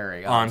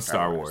commentary on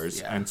Star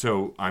Wars. Yeah. And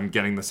so I'm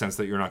getting the sense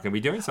that you're not going to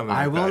be doing something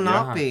like that.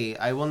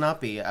 I will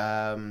not be.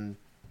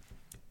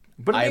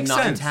 But I'm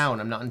not in town.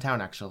 I'm not in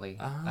town, actually.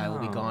 Oh. I will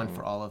be gone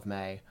for all of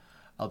May.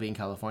 I'll be in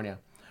California.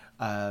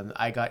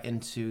 I got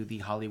into the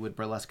Hollywood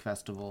Burlesque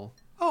Festival.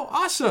 Oh,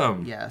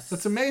 awesome. Yes.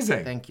 That's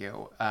amazing. Thank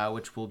you.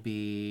 Which will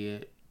be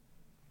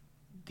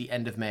the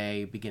end of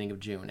May, beginning of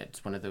June.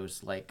 It's one of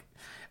those,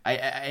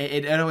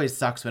 It always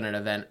sucks when an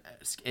event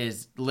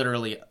is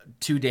literally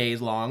 2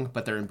 days long,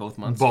 but they're in both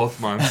months. Both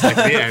months, like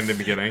the end and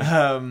beginning.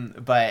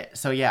 But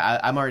so yeah,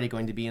 I'm already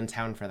going to be in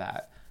town for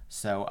that.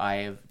 So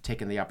I've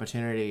taken the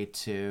opportunity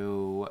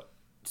to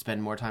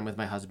spend more time with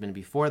my husband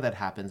before that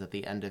happens at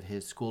the end of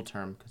his school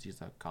term, because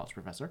he's a college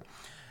professor,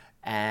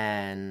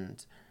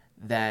 and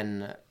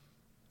then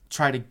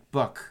try to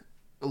book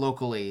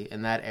locally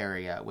in that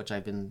area, which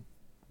I mean,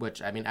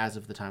 as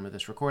of the time of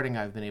this recording,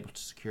 I've been able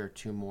to secure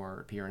 2 more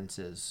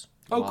appearances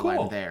while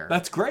I'm there.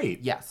 That's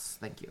great. Yes,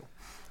 thank you.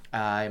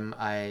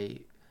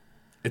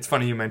 It's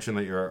funny you mentioned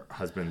that your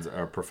husband's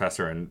a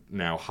professor and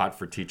now Hot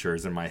for Teacher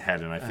is in my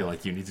head, and I feel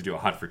like you need to do a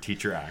Hot for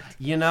Teacher act.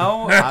 You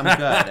know,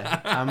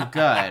 I'm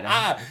good.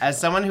 As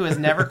someone who has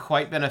never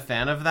quite been a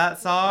fan of that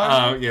song.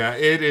 Oh, yeah,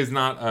 it is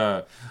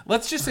not...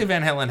 let's just say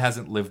Van Halen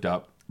hasn't lived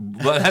up.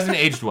 Well, it hasn't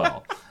aged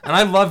well. And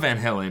I love Van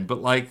Halen,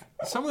 but like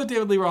some of the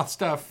David Lee Roth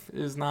stuff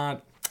is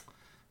not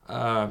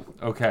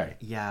okay.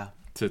 Yeah.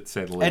 To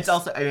say the least. It's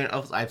also, I mean,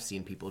 I've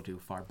seen people do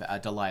far better.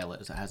 Delilah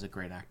has a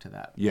great act to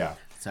that. Yeah.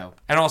 So,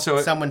 and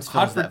also, someone's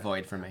fills that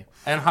void for me.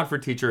 And Hot for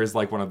Teacher is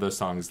like one of those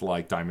songs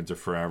like Diamonds Are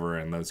Forever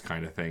and those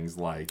kind of things.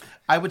 Like,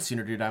 I would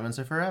sooner do Diamonds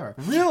Are Forever.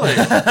 Really?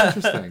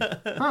 Interesting.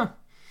 Huh.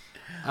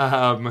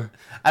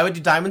 I would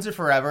do Diamonds Are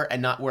Forever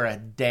and not wear a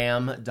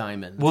damn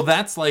diamond. Well,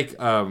 that's like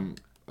Nasty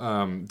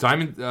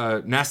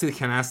the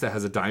Canasta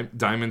has a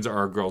Diamonds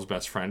Are a Girl's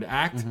Best Friend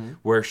act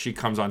where she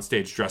comes on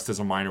stage dressed as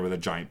a miner with a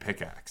giant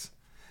pickaxe.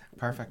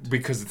 Perfect.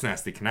 Because it's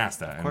Nasty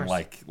Canasta. And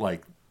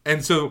like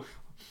and so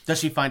does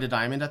she find a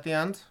diamond at the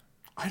end?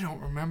 I don't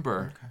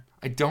remember. Okay.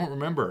 I don't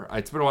remember.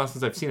 It's been a while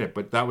since I've seen it,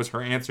 but that was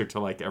her answer to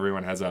like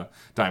everyone has a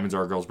Diamonds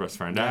Are a Girl's Best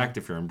Friend act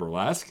if you're in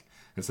burlesque.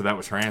 And so that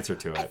was her answer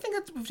to it. I think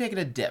we've taken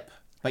a dip.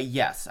 But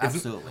yes,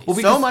 absolutely. Well,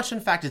 so much, in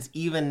fact, it's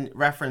even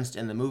referenced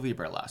in the movie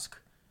Burlesque.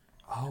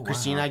 Oh, wow.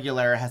 Christina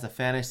Aguilera has a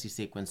fantasy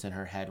sequence in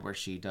her head where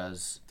she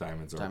does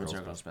Diamonds Are a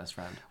Girl's Best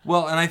Friend.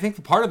 Well, and I think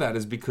the part of that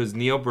is because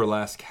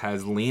neo-burlesque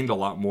has leaned a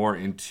lot more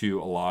into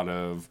a lot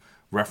of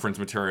reference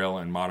material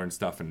and modern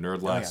stuff and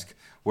nerdlesque,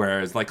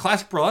 whereas like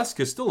classic burlesque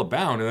is still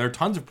abound, and there are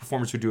tons of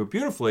performers who do it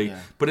beautifully,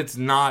 but it's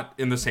not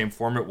in the same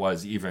form it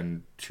was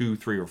even 2,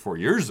 3, or 4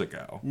 years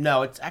ago.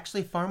 No, it's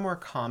actually far more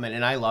common,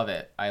 and I love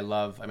it. I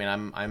mean,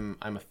 I'm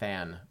a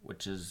fan,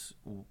 which is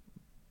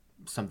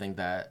something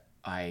that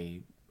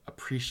I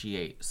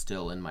appreciate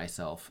still in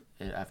myself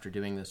after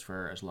doing this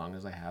for as long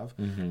as I have.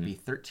 It'll be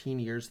 13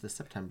 years this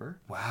September.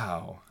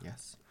 Wow.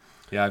 Yes.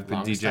 Yeah, I've been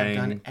Longest DJing. I've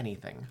done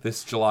anything.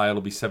 This July,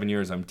 it'll be 7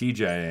 years I'm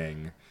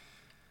DJing.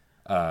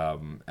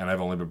 And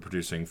I've only been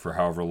producing for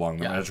however long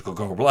the Magical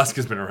Go Burlesque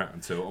has been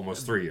around, so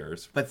almost 3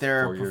 years. But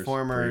there are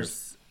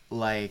performers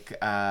like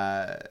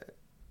Hita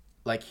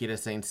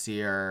St.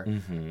 Cyr,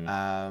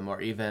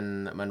 or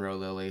even Monroe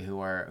Lilly, who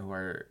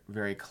are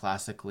very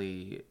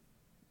classically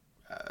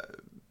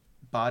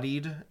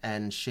bodied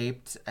and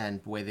shaped,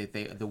 and the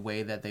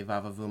way that they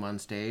va-va-voom on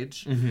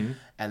stage,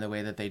 and the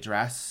way that they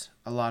dress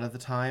a lot of the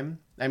time.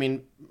 I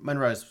mean,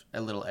 Monroe's a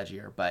little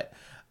edgier, but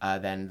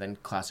than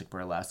classic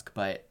burlesque,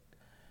 but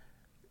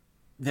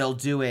they'll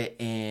do it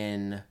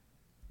in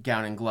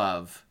gown and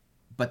glove,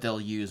 but they'll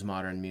use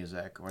modern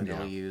music, or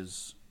they'll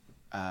use.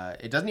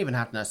 It doesn't even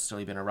have to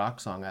necessarily be in a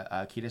rock song.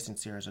 Hita St.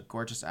 Cyr has a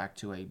gorgeous act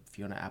to a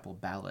Fiona Apple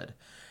ballad.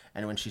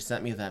 And when she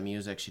sent me that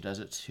music, she does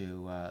it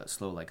to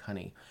Slow Like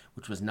Honey,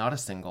 which was not a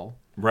single.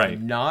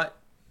 Right. Not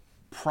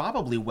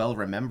probably well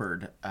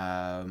remembered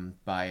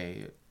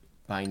by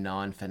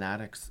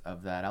non-fanatics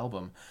of that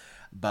album.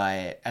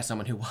 But as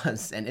someone who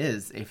was and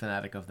is a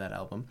fanatic of that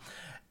album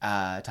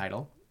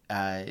title,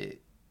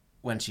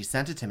 when she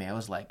sent it to me, I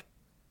was like,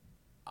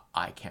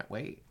 I can't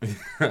wait.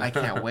 I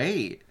can't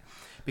wait.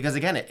 Because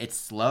again, it's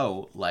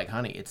slow like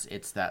honey.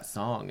 It's that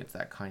song. It's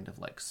that kind of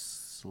like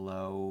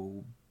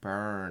slow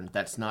burn.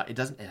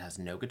 It has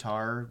no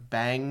guitar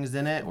bangs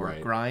in it or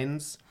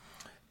grinds.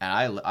 And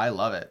I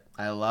love it.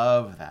 I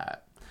love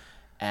that.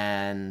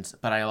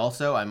 But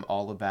I'm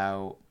all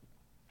about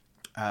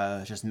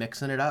just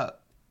mixing it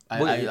up.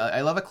 I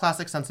love a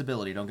classic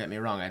sensibility, don't get me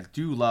wrong. I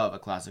do love a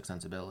classic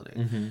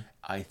sensibility.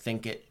 I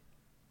think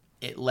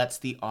it lets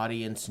the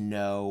audience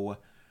know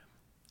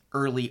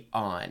early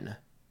on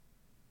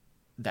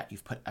that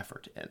you've put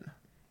effort in.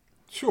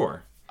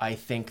 Sure. I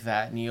think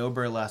that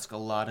neo-burlesque, a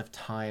lot of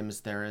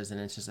times there is an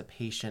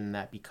anticipation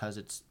that because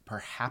it's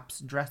perhaps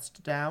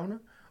dressed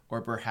down,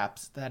 or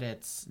perhaps that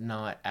it's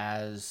not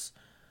as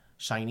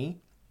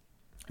shiny,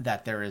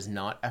 that there is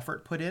not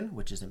effort put in,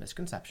 which is a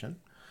misconception.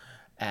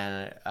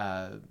 And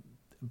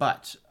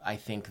but I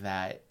think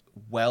that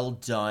well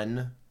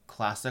done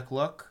classic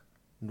look,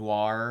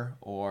 noir,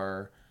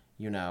 or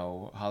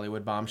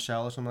Hollywood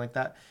bombshell or something like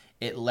that,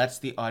 it lets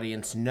the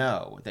audience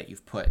know that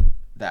you've put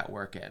that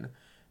work in.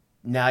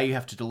 Now you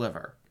have to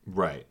deliver.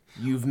 Right.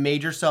 You've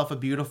made yourself a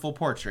beautiful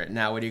portrait.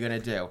 Now what are you going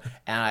to do?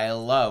 And I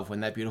love when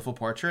that beautiful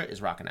portrait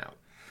is rocking out.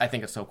 I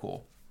think it's so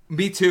cool.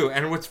 Me too.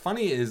 And what's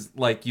funny is,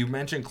 like, you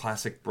mentioned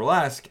classic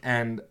burlesque,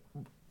 and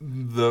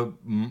the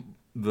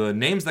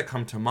names that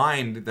come to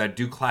mind that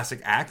do classic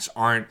acts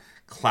aren't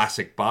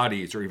classic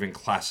bodies or even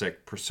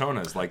classic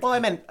personas. Like, well, I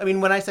mean,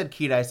 when I said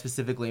Keita, I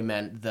specifically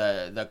meant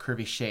the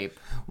curvy shape,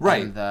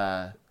 right? And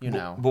the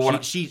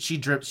but she's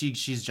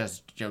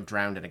just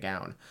drowned in a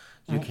gown.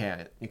 You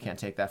can't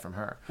take that from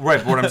her. Right,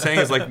 but what I'm saying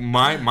is like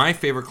my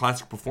favorite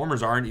classic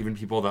performers aren't even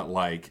people that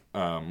like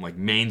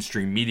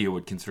mainstream media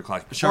would consider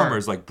classic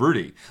performers, like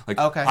Broody. Like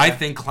I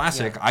think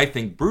classic, I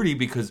think Broody,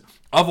 because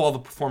of all the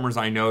performers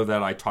I know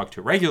that I talk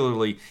to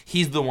regularly,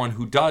 he's the one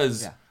who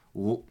does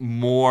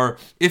more.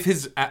 If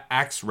his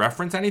acts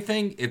reference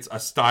anything, it's a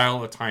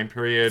style, a time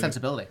period,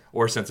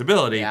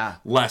 sensibility,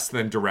 less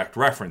than direct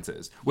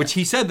references. Which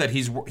he said that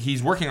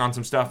he's working on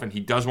some stuff and he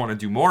does want to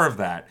do more of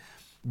that,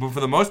 but for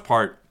the most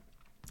part.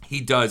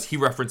 He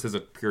references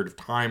a period of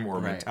time or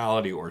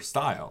mentality or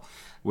style,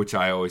 which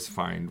I always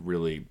find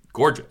really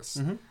gorgeous.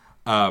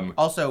 Mm-hmm.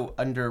 Also,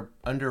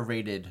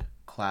 underrated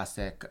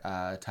classic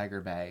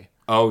Tiger Bay.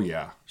 Oh,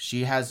 yeah.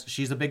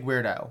 She's a big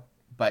weirdo,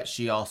 but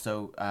she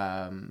also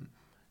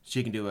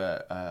she can do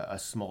a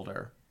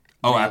smolder.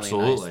 Oh, really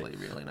absolutely.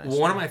 Really nicely.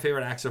 One of my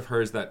favorite acts of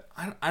hers that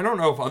I don't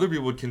know if other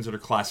people would consider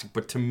classic,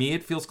 but to me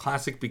it feels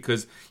classic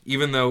because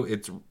even though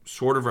it's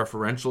sort of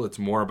referential, it's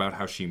more about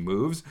how she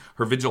moves.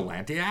 Her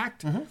Vigilante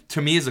act,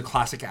 to me, is a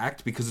classic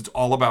act because it's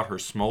all about her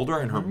smolder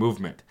and her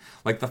movement.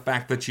 Like the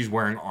fact that she's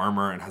wearing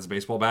armor and has a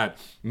baseball bat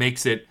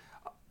makes it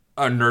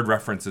a nerd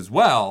reference as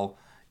well.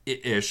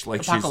 Ish,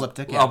 like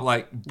apocalyptic, she's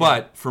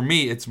but for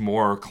me it's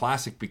more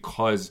classic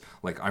because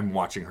like I'm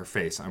watching her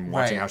face, I'm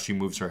watching how she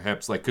moves her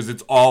hips, like because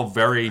it's all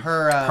very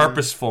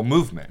purposeful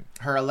movement.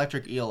 Her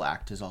Electric Eel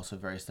act is also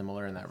very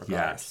similar in that regard.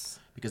 Yes,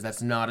 because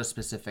that's not a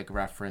specific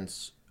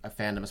reference, a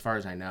fandom, as far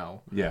as I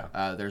know.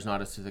 Yeah, there's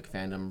not a specific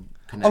fandom.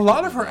 A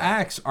lot of her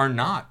acts are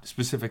not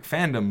specific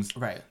fandoms.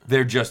 Right,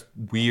 they're just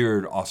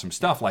weird, awesome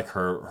stuff. Like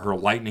her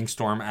Lightning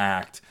Storm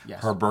act,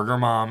 her Burger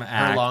Mom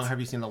act. Have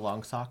you seen the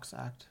Long Socks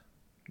act?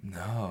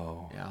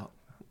 No. Yeah,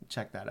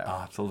 check that out. I'll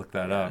have to look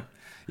that up.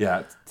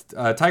 Yeah,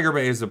 Tiger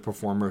Bay is a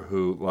performer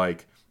who,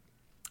 like,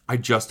 I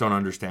just don't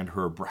understand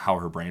how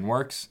her brain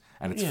works,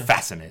 and it's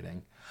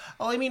fascinating.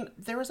 Well, I mean,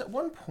 there was at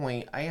one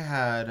point I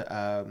had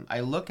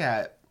I look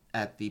at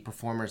the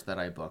performers that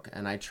I book,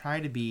 and I try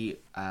to be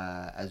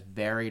as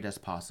varied as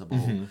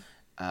possible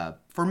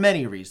for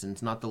many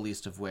reasons, not the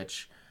least of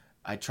which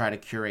I try to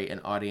curate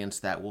an audience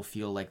that will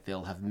feel like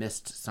they'll have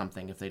missed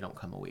something if they don't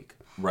come a week.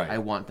 Right. I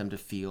want them to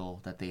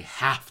feel that they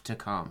have to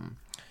come,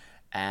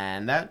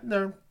 and that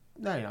you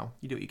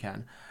do what you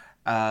can.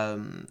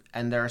 And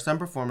there are some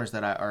performers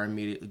that I are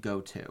immediately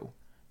go to,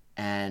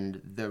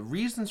 and the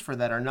reasons for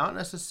that are not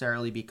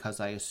necessarily because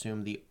I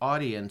assume the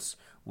audience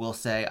will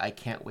say I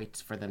can't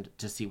wait for them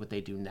to see what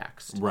they do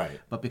next. Right.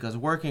 But because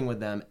working with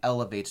them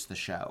elevates the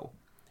show.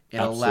 It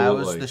Absolutely.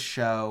 allows the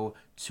show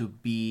to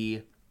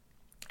be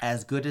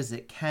as good as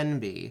it can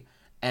be,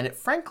 and it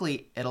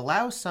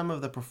allows some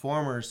of the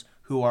performers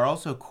who are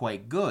also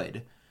quite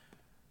good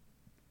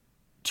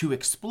to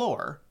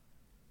explore,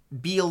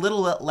 be a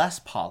little less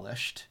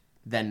polished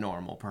than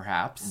normal,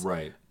 perhaps,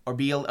 right? Or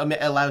it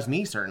allows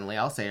me, certainly,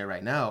 I'll say it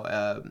right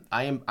now.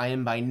 I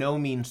am by no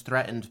means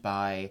threatened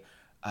by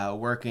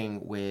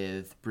working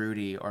with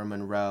Broody or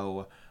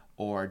Monroe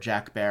or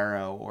Jack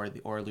Barrow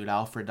or Lute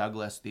Alfred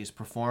Douglas, these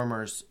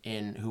performers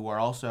who are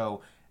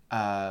also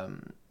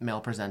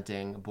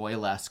male-presenting,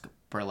 burlesque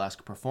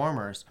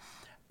performers.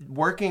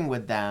 Working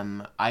with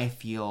them, I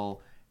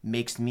feel,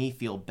 makes me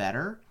feel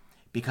better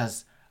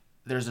because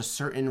there's a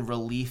certain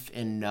relief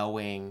in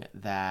knowing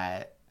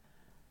that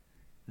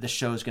the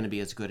show's going to be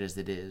as good as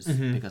it is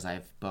because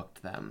I've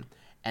booked them.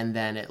 And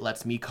then it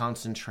lets me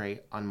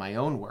concentrate on my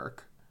own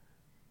work,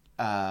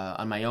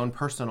 on my own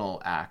personal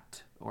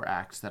act or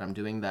acts that I'm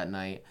doing that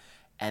night,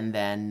 and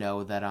then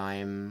know that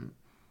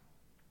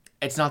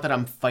it's not that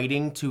I'm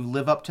fighting to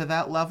live up to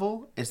that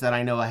level. It's that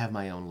I know I have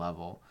my own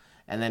level.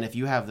 And then if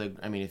you have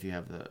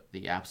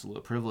the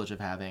absolute privilege of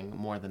having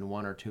more than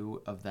one or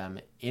two of them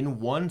in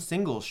one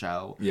single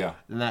show, then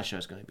that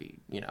show's going to be,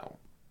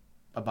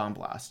 a bomb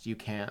blast. You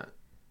can't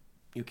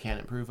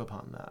improve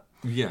upon that.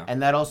 Yeah.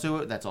 And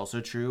that's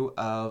also true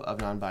of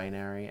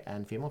non-binary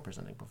and female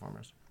presenting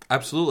performers.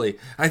 Absolutely.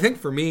 I think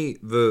for me,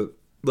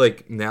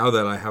 now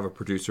that I have a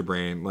producer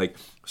brain,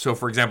 so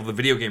for example, the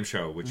video game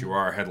show, which you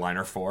are a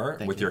headliner for,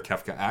 your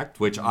Kefka act,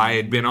 which I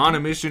had been on a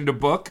mission to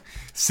book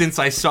since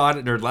I saw it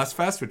at Nerdless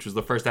Fest, which was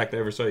the first act I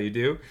ever saw you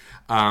do.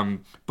 Ever,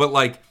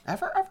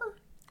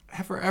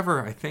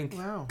 I think.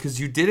 Wow. Because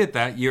you did it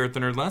that year at the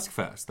Nerdless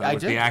Fest. That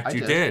was the act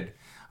you did.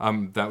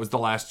 That was the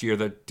last year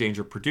that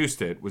Danger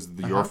produced it, was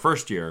your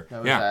first year.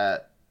 That was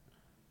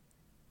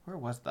where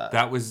was that?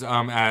 That was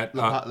at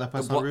La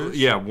Poisson Rouge?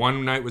 Yeah,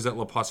 one night was at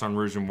La Poisson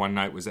Rouge and one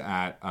night was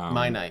at...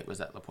 my night was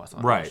at La Poisson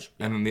Rouge. Right,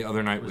 yeah. And then the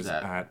other night was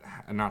at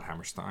not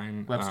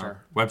Hammerstein.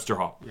 Webster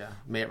Hall. Yeah,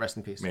 may it rest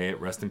in peace. May it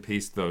rest in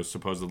peace, though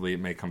supposedly it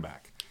may come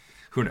back.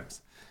 Who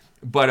knows?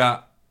 But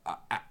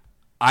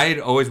I had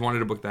always wanted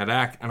to book that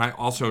act, and I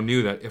also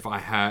knew that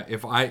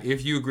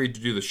if you agreed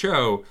to do the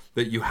show,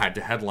 that you had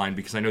to headline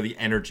because I know the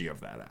energy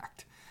of that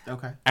act.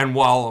 Okay. And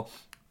while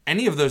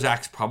any of those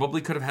acts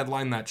probably could have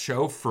headlined that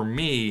show, for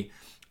me,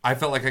 I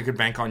felt like I could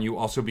bank on you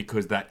also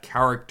because that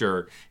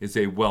character is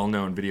a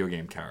well-known video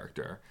game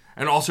character.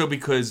 And also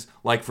because,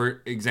 like,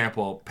 for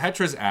example,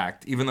 Petra's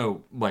act, even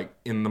though, like,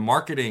 in the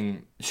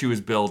marketing, she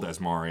was billed as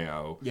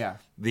Mario,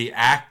 the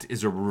act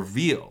is a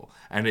reveal.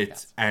 And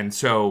and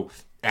so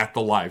at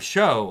the live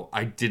show,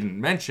 I didn't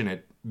mention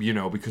it,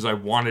 because I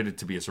wanted it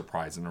to be a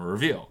surprise and a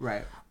reveal.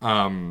 Right.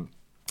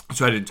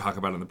 So I didn't talk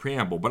about it in the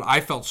preamble. But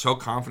I felt so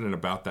confident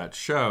about that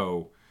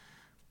show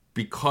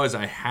because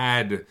I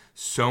had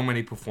so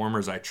many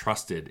performers I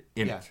trusted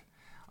in it.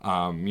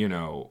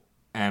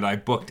 And I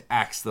booked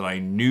acts that I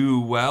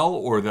knew well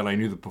or that I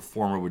knew the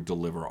performer would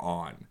deliver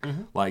on.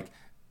 Mm-hmm. Like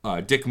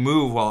Dick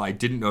Move, while I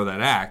didn't know that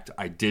act,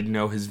 I did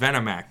know his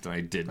Venom act, and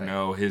I did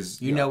know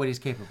his... You know what he's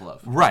capable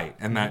of. Right,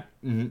 and that,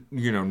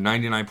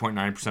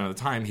 99.9% of the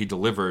time, he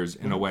delivers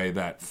in a way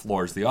that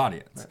floors the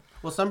audience. Right.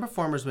 Well, some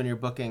performers, when you're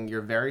booking,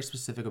 you're very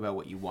specific about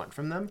what you want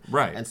from them.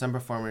 Right. And some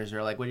performers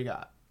are like, what do you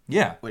got?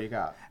 Yeah. What do you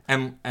got?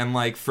 And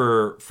like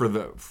for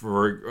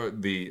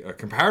the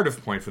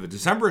comparative point for the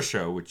December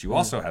show, which you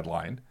also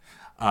headlined...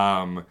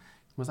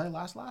 was I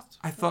last?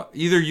 I thought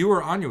either you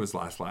or Anya was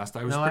last.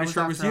 I was pretty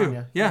sure it was you.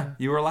 Anya. Yeah,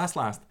 you were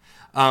last.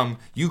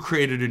 You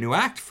created a new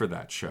act for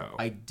that show.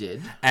 I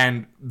did.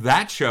 And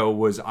that show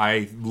was,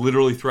 I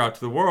literally threw out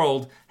to the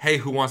world, hey,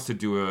 who wants to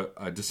do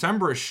a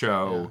December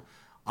show?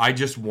 Yeah. I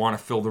just want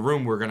to fill the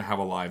room. We're going to have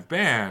a live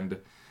band.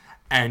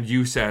 And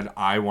you said,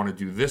 I want to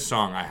do this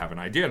song. I have an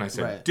idea. And I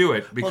said, do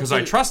it, because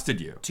I trusted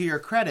you. To your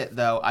credit,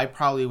 though, I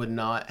probably would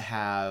not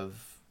have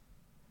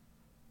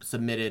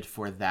submitted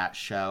for that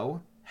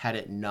show had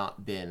it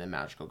not been a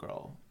Magical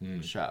Girl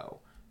show.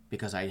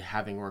 Because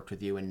having worked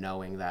with you and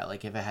knowing that,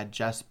 like, if it had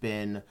just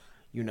been,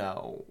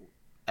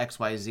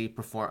 XYZ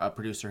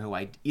producer who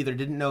I either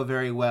didn't know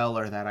very well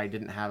or that I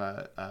didn't have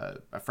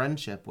a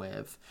friendship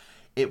with,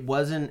 it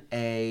wasn't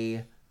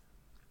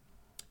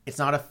it's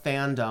not a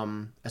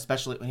fandom,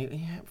 especially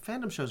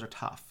fandom shows are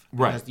tough.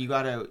 Right. Because you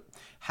gotta,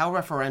 how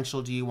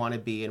referential do you want to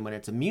be? And when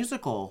it's a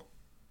musical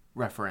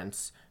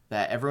reference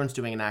that everyone's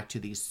doing an act to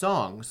these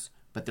songs,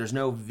 but there's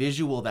no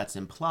visual that's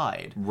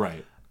implied.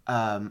 Right.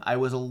 I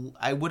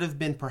would have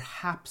been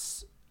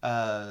perhaps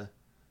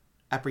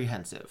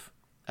apprehensive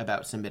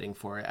about submitting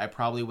for it. I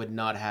probably would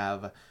not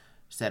have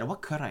said,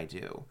 what could I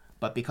do?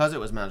 But because it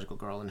was Magical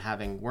Girl and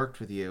having worked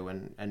with you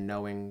and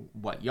knowing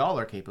what y'all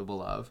are capable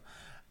of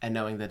and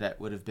knowing that it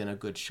would have been a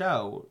good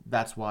show,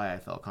 that's why I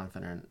felt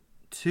confident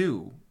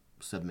to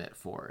submit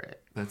for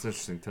it. That's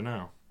interesting to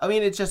know. I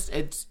mean,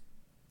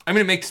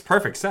 it makes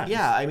perfect sense.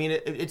 Yeah, I mean,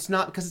 it's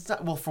not, because it's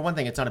not, well, for one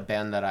thing, it's not a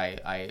band that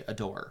I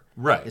adore.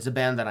 Right. It's a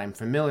band that I'm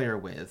familiar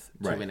with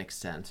to an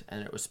extent,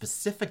 and it was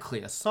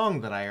specifically a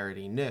song that I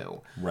already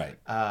knew. Right.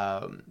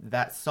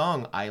 That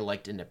song I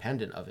liked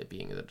independent of it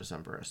being the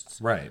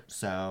Decemberists. Right.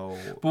 So...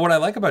 But what I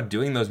like about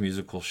doing those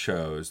musical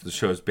shows, the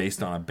shows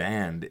based on a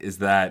band, is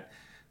that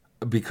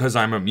because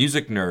I'm a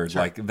music nerd,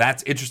 like,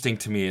 that's interesting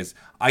to me is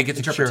I get to...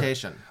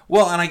 Interpretation.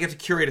 And I get to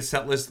curate a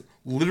set list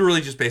literally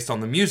just based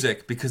on the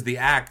music because the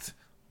act...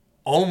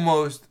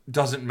 almost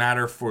doesn't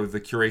matter for the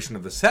curation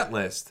of the set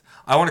list.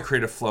 I want to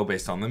create a flow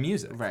based on the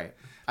music. Right.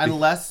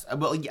 Unless,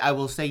 I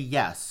will say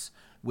yes,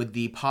 with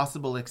the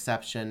possible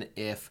exception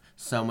if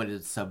someone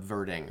is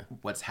subverting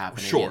what's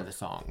happening in the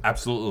song.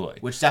 Absolutely.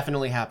 Which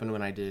definitely happened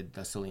when I did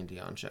the Celine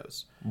Dion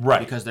shows. Right.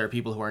 Because there are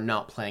people who are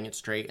not playing it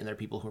straight and there are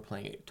people who are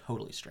playing it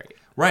totally straight.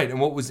 Right. And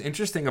what was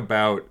interesting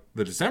about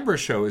the December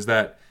show is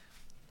that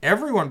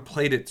everyone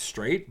played it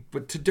straight,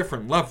 but to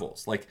different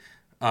levels. Like,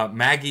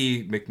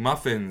 Maggie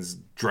McMuffin's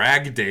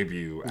drag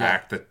debut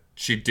act that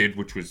she did,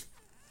 which was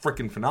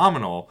freaking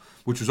phenomenal,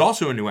 which was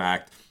also a new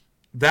act,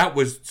 that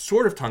was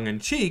sort of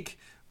tongue-in-cheek,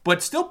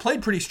 but still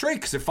played pretty straight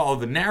because it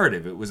followed the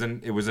narrative. It was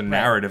a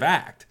narrative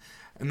act.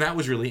 And that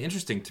was really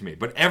interesting to me.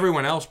 But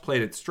everyone else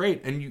played it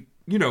straight. And,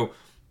 the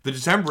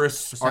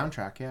Decemberists... The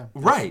soundtrack, yeah.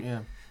 Right. Yeah.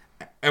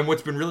 And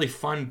what's been really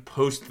fun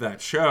post that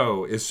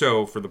show is,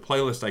 so for the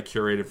playlist I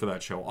curated for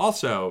that show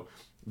also...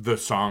 the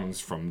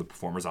songs from the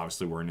performers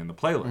obviously weren't in the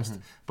playlist.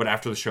 Mm-hmm. But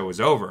after the show was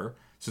over,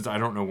 since I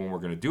don't know when we're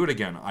going to do it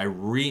again, I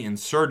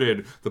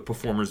reinserted the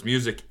performers'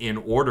 music in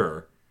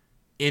order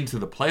into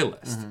the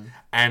playlist. Mm-hmm.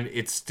 And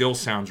it still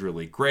sounds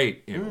really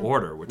great in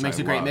order, which makes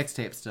I a great love.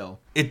 Mixtape still.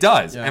 It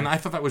does. Yeah. And I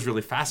thought that was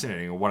really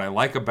fascinating. What I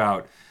like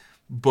about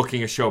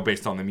booking a show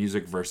based on the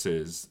music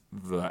versus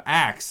the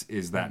acts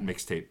is that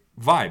mixtape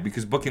vibe.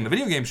 Because booking the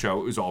video game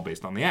show is all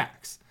based on the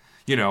acts.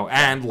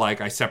 And like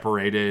I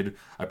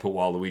put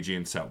Waluigi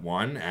in set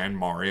 1 and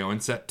Mario in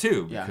set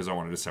 2 because I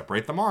wanted to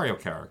separate the Mario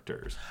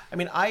characters. I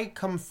mean, I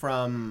come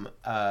from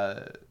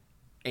a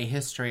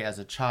history as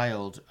a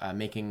child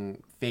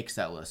making fake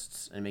set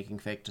lists and making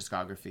fake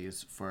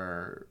discographies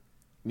for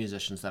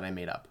musicians that I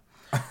made up.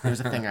 It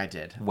was a thing I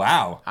did.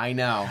 Wow. I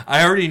know.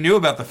 I already knew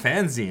about the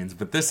fanzines,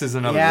 but this is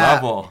another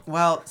level.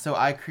 Well, so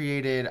I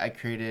created I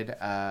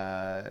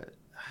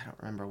don't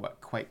remember what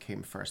quite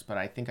came first, but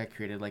I think I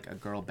created like a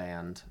girl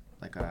band.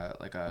 Like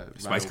a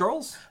Spice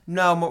Girls?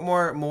 No,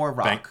 more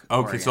rock.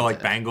 Okay, so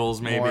like Bangles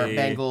maybe. More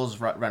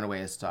Bangles,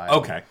 Runaways style.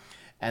 Okay.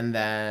 And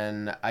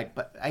then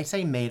I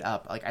say made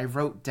up. Like I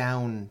wrote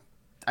down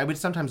I would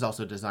sometimes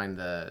also design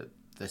the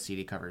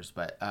CD covers,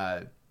 but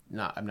I'm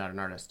not an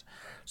artist.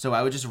 So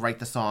I would just write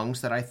the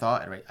songs that I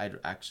thought. I'd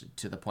actually,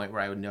 to the point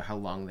where I would know how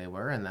long they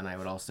were, and then I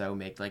would also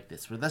make like,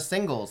 this were the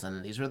singles,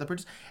 and these were the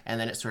producers, and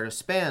then it sort of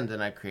spanned,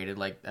 and I created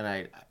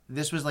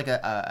this was like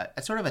a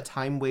sort of a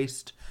time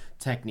waste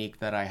technique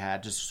that I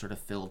had just to sort of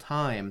fill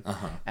time.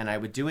 And I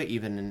would do it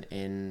even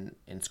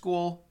in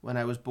school when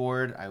I was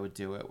bored. I would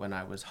do it when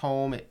I was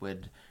home.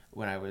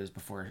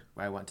 Before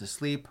I went to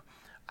sleep.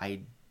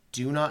 I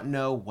do not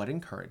know what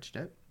encouraged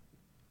it.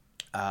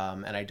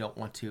 And I don't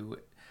want to,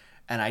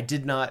 and I do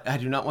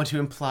not want to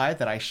imply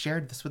that I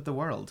shared this with the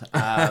world.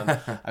 I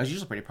was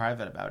usually pretty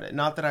private about it.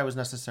 Not that I was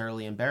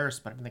necessarily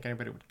embarrassed, but I didn't think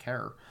anybody would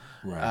care.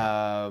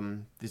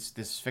 Right.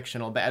 This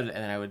fictional band,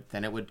 and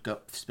then it would go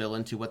spill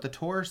into what the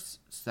tour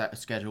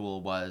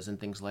schedule was and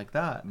things like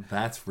that.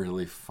 That's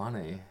really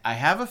funny. I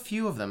have a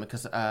few of them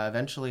because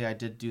eventually I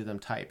did do them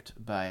typed,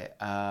 but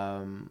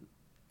I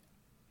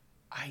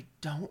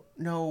don't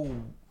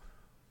know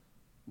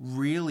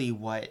really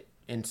what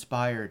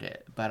inspired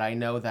it, but I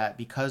know that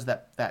because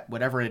that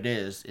whatever it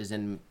is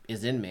in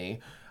me,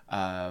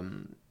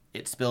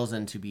 it spills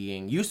into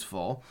being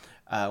useful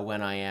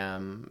when I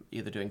am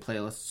either doing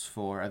playlists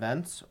for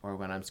events or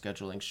when I'm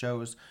scheduling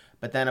shows.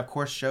 But then, of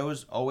course,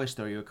 shows always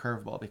throw you a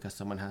curveball because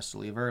someone has to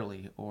leave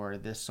early, or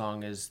this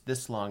song is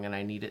this long and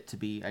I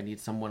need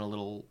someone a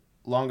little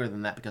longer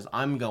than that because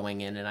I'm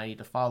going in and I need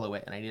to follow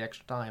it and I need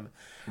extra time.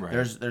 Right.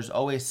 There's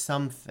always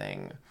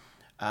something.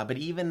 But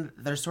even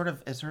it's sort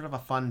of a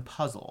fun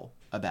puzzle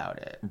about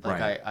it. Like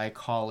right. I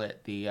call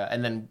it the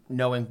and then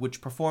knowing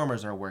which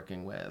performers are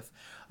working with,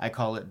 I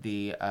call it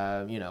the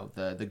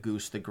the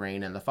goose, the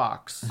grain, and the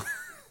fox.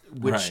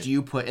 Which right. do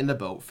you put in the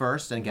boat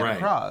first and get right.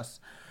 across?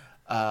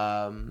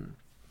 And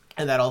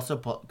that also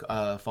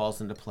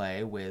falls into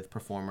play with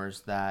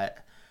performers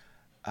that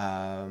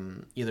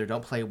either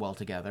don't play well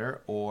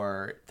together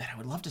or that I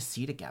would love to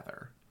see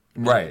together.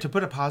 Right. To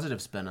put a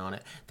positive spin on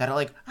it. That are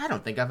like, I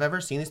don't think I've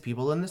ever seen these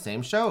people in the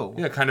same show.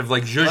 Yeah, kind of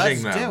like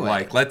zhuzhing them.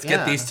 Like, let's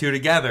get these two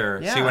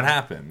together, see what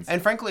happens.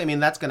 And frankly, I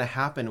mean, that's going to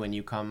happen when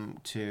you come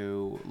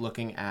to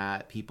looking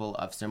at people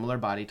of similar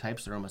body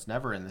types. They're almost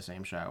never in the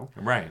same show.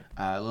 Right.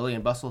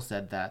 Lillian Bussell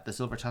said that the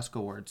Silver Tusk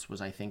Awards was,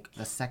 I think,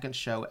 the second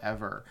show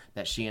ever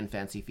that she and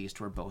Fancy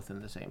Feast were both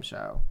in the same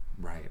show.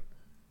 Right.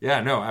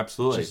 Yeah, no,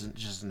 absolutely. It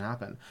just doesn't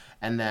happen.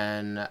 And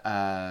then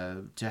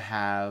to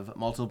have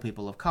multiple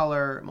people of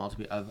color,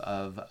 multiple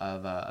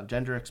of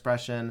gender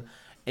expression,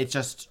 it's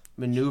just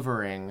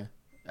maneuvering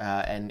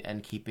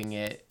and keeping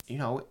it,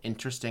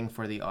 interesting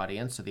for the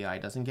audience so the eye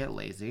doesn't get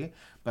lazy,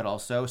 but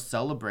also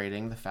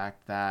celebrating the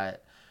fact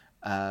that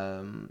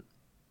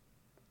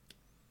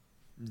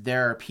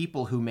there are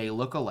people who may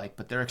look alike,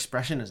 but their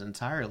expression is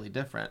entirely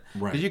different.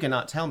 Right. Because you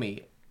cannot tell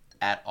me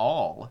at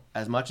all,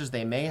 as much as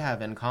they may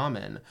have in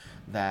common,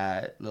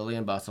 that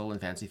Lillian Bussell and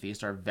Fancy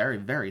Feast are very,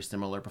 very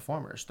similar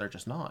performers. They're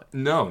just not.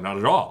 No, not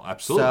at all.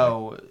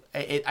 Absolutely.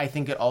 So I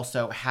think it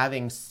also,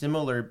 having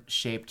similar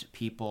shaped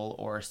people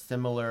or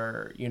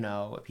similar,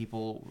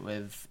 people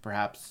with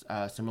perhaps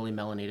similarly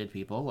melanated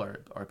people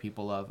or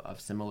people of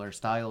similar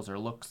styles or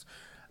looks,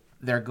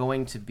 they're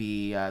going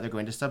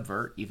to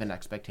subvert even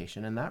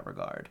expectation in that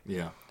regard.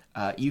 Yeah.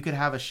 You could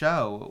have a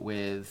show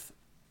with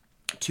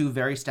two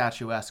very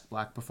statuesque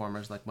black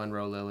performers like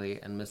Monroe Lily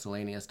and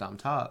Miscellaneous Dom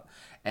Top,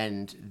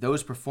 and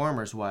those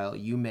performers, while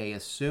you may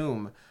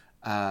assume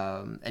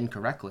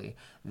incorrectly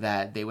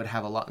that they would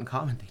have a lot in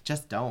common, they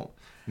just don't.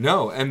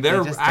 No, and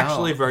they're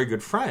actually very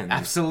good friends.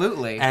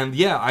 Absolutely. And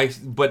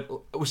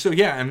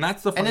and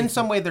that's the funny And in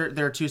some way,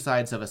 they're two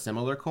sides of a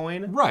similar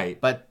coin.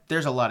 Right. But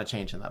there's a lot of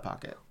change in that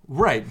pocket.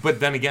 Right, but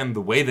then again,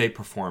 the way they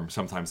perform,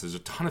 sometimes there's a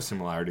ton of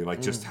similarity,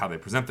 like just how they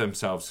present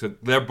themselves. So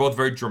they're both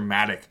very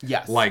dramatic,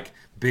 yes, like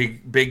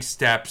big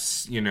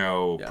steps,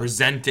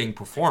 presenting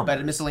performers.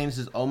 But Miscellaneous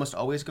is almost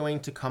always going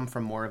to come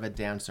from more of a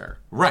dancer.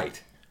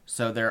 Right.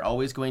 So there's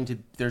always going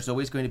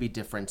to be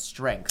different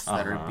strengths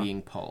that are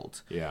being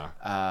pulled. Yeah.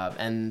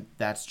 And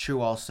that's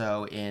true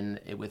also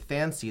with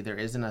Fancy. There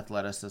is an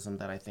athleticism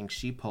that I think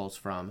she pulls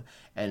from,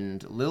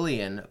 and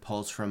Lillian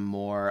pulls from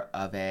more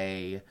of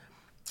a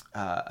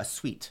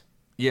sweet.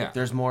 Yeah.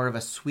 There's more of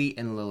a sweet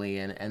in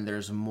Lillian, and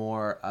there's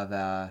more of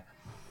a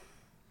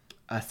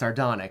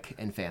sardonic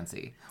in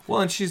Fancy.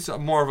 Well, and she's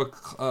more of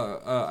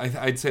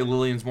I'd say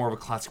Lillian's more of a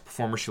classic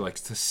performer. She likes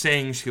to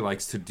sing. She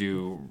likes to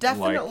do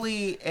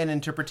definitely an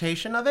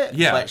interpretation of it.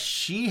 Yeah. But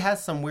she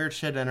has some weird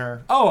shit in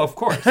her. Oh, of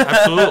course.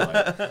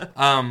 Absolutely.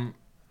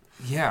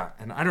 Yeah.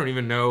 And I don't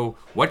even know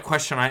what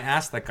question I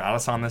asked that got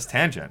us on this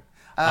tangent.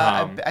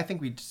 I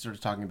think we just sort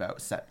of talking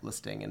about set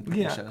listing and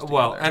putting shows together.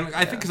 Well, and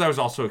I think because I was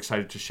also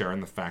excited to share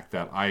in the fact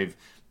that I've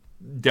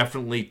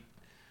definitely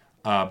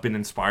been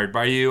inspired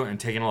by you and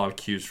taken a lot of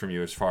cues from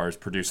you as far as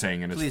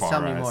producing and Please as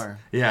far tell as... me more.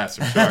 Yes,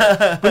 I'm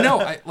sure. But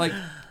no,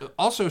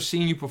 also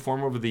seeing you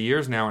perform over the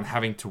years now and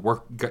having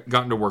to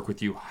gotten to work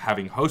with you,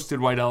 having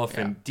hosted White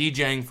Elephant,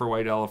 DJing for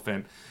White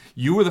Elephant,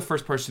 you were the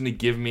first person to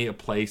give me a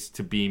place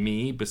to be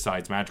me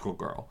besides Magical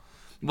Girl.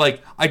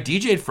 Like, I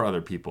DJ'd for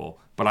other people,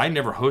 but I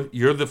never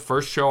you're the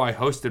first show I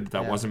hosted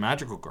that wasn't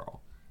Magical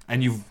Girl.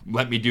 And you've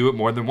let me do it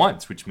more than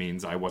once, which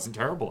means I wasn't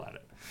terrible at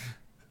it.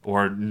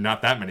 Or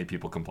not that many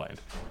people complained.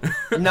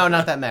 No,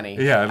 not that many.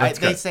 Yeah, that's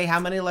good. They say how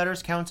many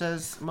letters counts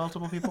as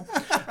multiple people?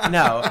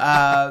 No.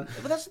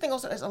 But that's the thing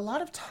also, is a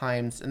lot of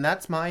times, and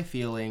that's my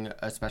feeling,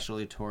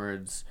 especially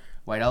towards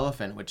White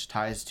Elephant, which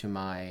ties to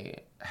my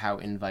how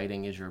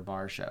inviting is your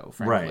bar show,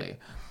 frankly.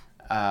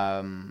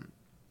 Right.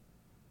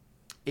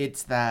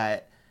 It's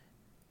that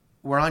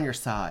we're on your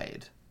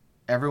side.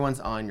 Everyone's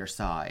on your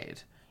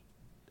side.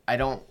 I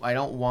don't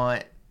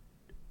want...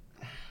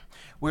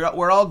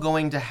 We're all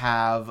going to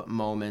have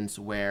moments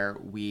where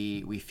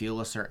we feel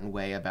a certain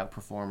way about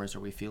performers, or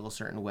we feel a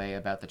certain way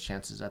about the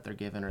chances that they're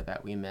given or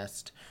that we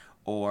missed,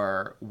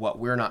 or what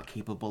we're not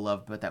capable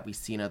of but that we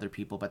see in other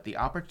people. But the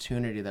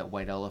opportunity that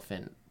White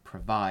Elephant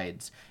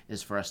provides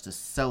is for us to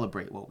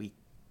celebrate what we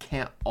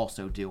can't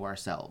also do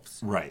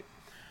ourselves. Right.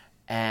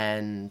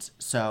 And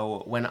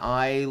so when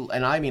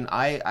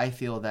I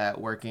feel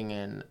that working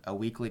in a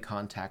weekly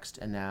context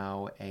and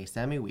now a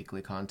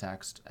semi-weekly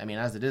context, I mean,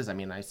 as it is, I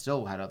mean, I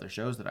still had other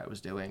shows that I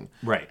was doing,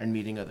 right, and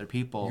meeting other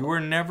people. You were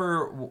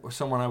never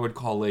someone I would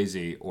call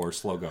lazy or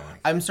slow going.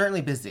 I'm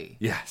certainly busy.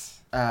 Yes.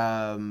 There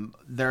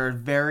are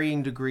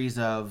varying degrees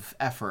of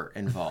effort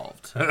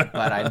involved, but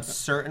I'm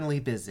certainly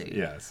busy.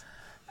 Yes.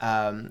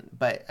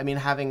 But I mean,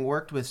 having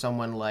worked with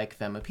someone like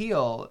Femme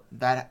Appeal,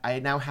 that I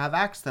now have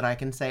acts that I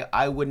can say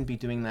I wouldn't be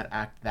doing that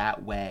act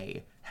that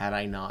way had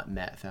I not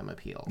met Femme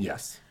Appeal.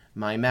 Yes.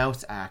 My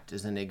Mouse act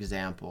is an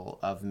example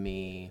of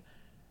me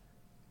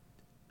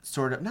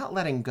sort of not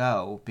letting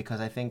go, because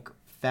I think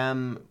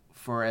Femme,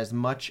 for as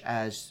much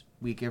as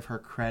we give her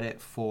credit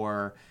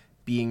for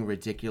being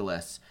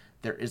ridiculous,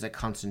 there is a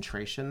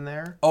concentration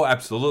there. Oh,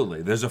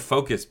 absolutely. There's a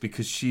focus,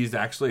 because she's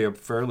actually a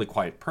fairly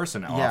quiet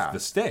person off the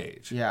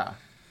stage. Yeah.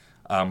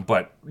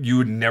 But you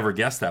would never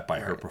guess that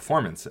by her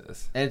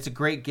performances. And it's a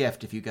great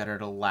gift if you get her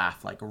to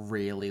laugh, like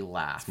really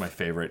laugh. It's my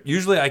favorite.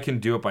 Usually I can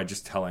do it by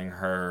just telling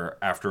her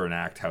after an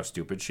act how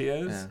stupid she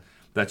is. Yeah.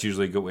 That's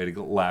usually a good way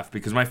to laugh,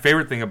 because my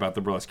favorite thing about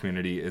the burlesque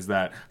community is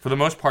that, for the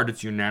most part,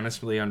 it's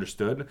unanimously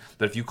understood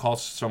that if you call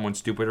someone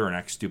stupid or an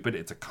act stupid,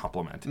 it's a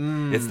compliment.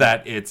 It's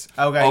that it's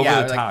over the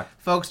top. Like,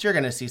 folks, you're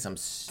going to see some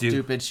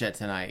stupid shit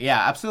tonight.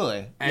 Yeah,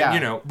 absolutely.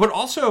 And, but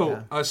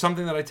also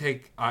something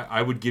that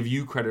I would give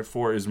you credit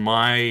for is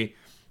my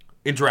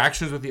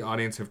interactions with the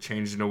audience have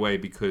changed in a way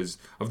because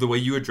of the way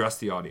you address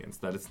the audience,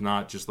 that it's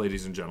not just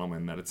ladies and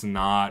gentlemen, that it's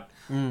not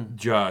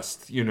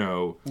just,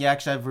 Yeah,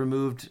 actually, I've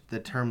removed the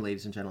term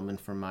ladies and gentlemen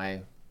from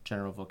my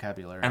general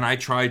vocabulary. And I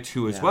try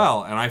to as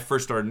well. And I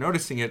first started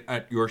noticing it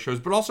at your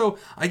shows. But also,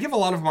 I give a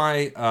lot of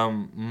my,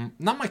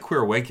 not my queer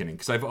awakening,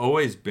 because I've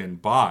always been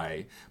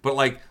bi, but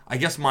I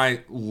guess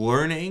my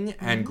learning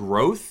and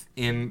growth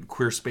in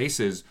queer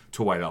spaces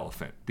to White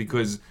Elephant.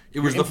 Because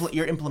it was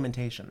your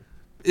implementation.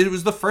 It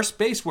was the first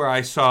space where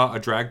I saw a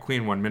drag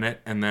queen 1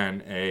 minute, and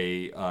then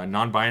a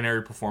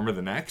non-binary performer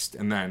the next,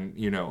 and then,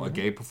 a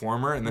gay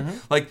performer, and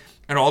then,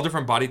 and all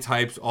different body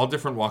types, all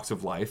different walks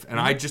of life. And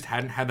I just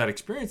hadn't had that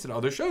experience at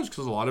other shows,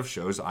 because a lot of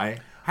shows I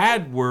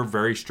had were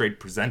very straight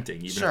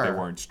presenting, even if they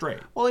weren't straight.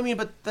 Well, I mean,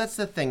 but that's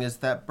the thing, is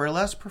that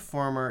burlesque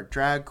performer,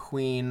 drag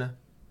queen,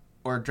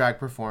 or drag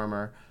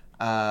performer,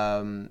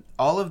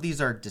 all of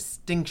these are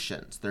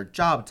distinctions. They're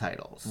job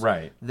titles.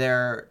 Right.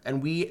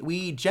 And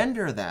we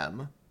gender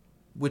them,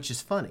 which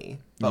is funny,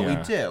 but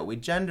we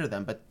gender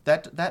them, but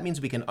that means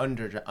we can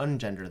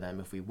ungender them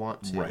if we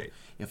want to,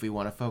 if we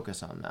want to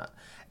focus on that.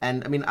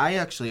 And I mean,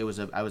 I was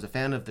a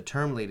fan of the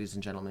term ladies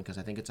and gentlemen, because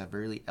I think it's a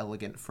really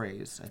elegant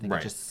phrase. I think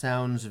it just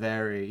sounds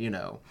very,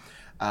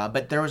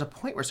 but there was a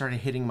point where it started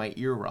hitting my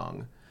ear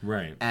wrong.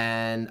 Right.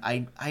 And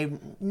I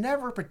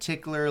never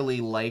particularly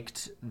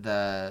liked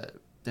the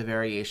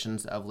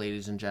variations of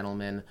ladies and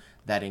gentlemen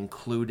that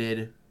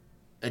included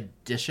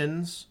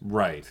additions.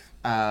 Right.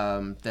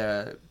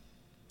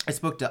 I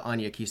spoke to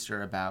Anya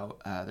Keister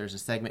about, there's a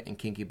segment in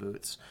Kinky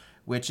Boots,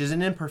 which is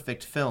an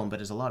imperfect film,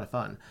 but is a lot of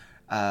fun,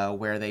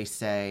 where they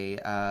say,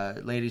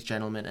 ladies,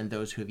 gentlemen, and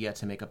those who have yet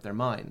to make up their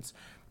minds.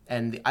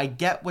 And I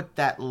get what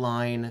that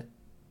line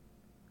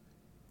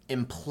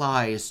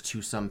implies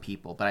to some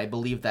people, but I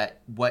believe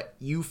that what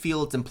you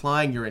feel it's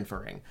implying, you're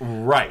inferring.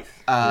 Right.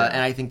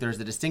 And I think there's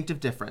a distinctive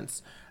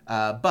difference.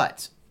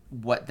 But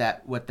what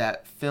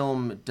that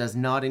film does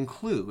not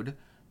include,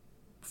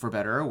 for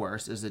better or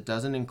worse, is it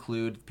doesn't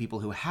include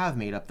people who have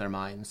made up their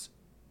minds,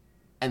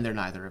 and they're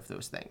neither of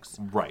those things.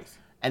 Right.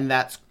 And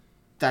that's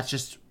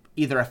just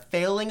either a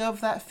failing of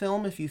that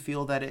film if you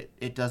feel that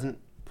it doesn't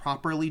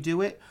properly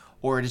do it,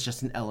 or it is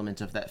just an element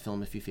of that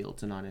film if you feel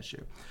it's a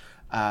non-issue.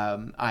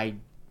 I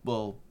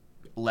will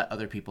let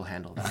other people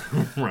handle that.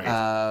 Right.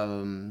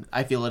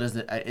 I feel it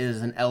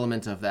is an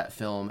element of that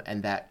film,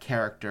 and that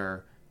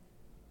character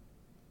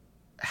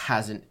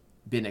hasn't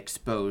been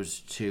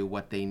exposed to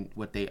what they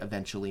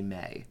eventually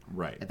may.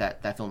 Right.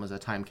 That film is a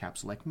time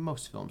capsule, like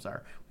most films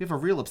are. We have a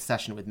real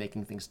obsession with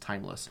making things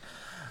timeless.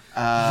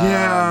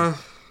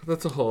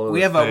 That's a whole other thing.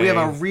 We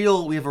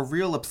have a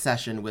real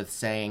obsession with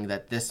saying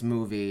that this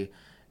movie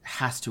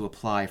has to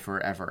apply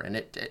forever, and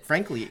it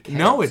frankly it can't.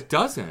 No, it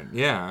doesn't.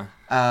 Yeah.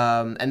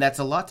 And that's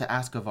a lot to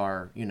ask of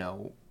our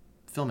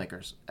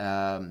filmmakers.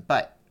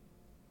 But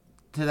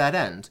to that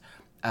end,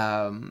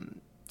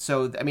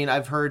 so I mean,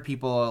 I've heard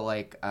people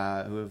like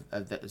who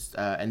have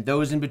and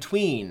those in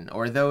between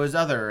or those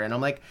other, and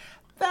I'm like,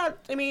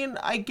 that. I mean,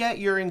 I get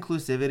your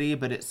inclusivity,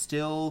 but it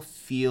still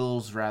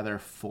feels rather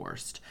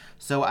forced.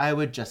 So I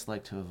would just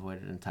like to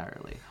avoid it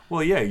entirely.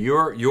 Well, yeah,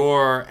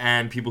 you're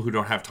and people who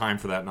don't have time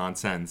for that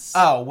nonsense.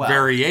 Oh, well,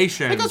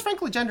 variation. Because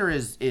frankly, gender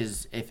is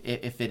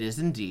if it is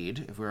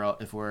indeed,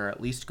 if we're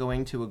at least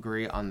going to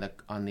agree on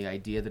the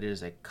idea that it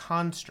is a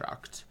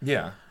construct.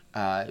 Yeah.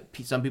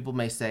 Some people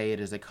may say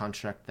it is a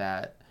construct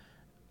that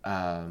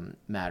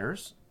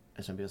matters,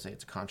 and some people say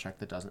it's a construct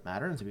that doesn't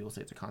matter, and some people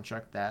say it's a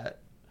construct that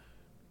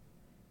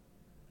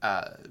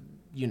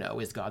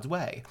is God's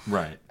way.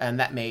 Right. And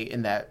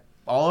that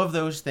all of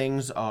those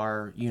things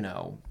are,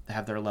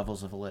 have their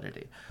levels of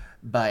validity.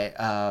 But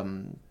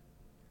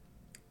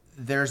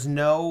there's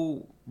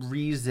no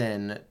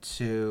reason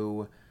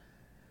to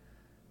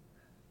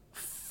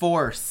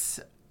force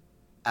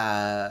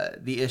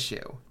the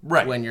issue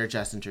when you're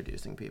just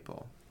introducing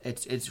people.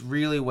 It's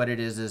really what it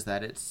is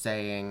that it's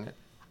saying,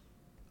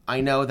 I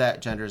know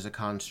that gender is a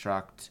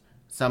construct.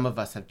 Some of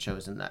us have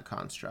chosen that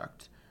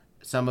construct.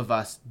 Some of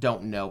us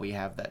don't know we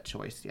have that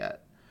choice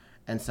yet.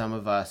 And some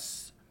of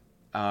us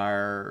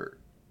are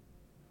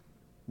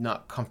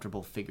not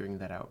comfortable figuring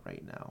that out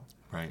right now.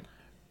 Right.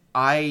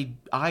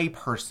 I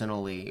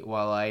personally,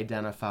 while I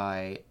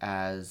identify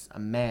as a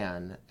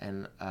man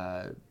and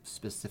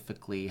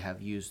specifically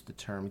have used the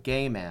term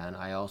gay man,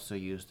 I also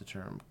use the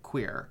term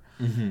queer.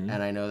 Mm-hmm.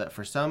 And I know that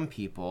for some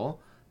people,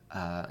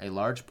 a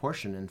large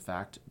portion, in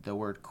fact, the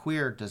word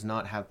queer does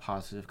not have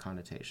positive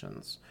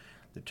connotations.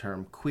 The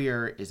term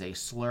queer is a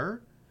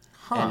slur,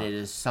 and it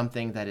is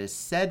something that is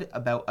said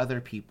about other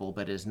people,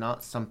 but is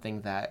not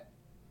something that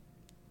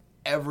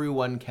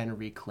everyone can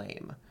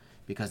reclaim,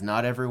 because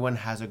not everyone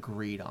has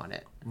agreed on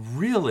it.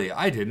 Really?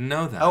 I didn't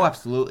know that. Oh,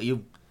 absolutely.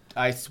 You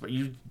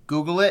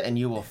Google it, and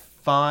you will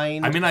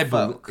find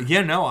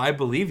I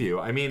believe you.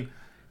 I mean...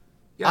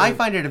 Yeah, I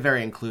find it a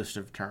very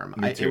inclusive term.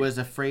 Me too. It was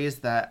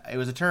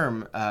a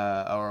term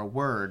or a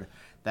word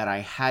that I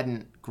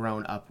hadn't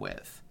grown up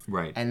with.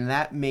 Right. And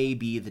that may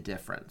be the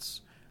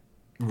difference.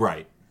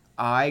 Right.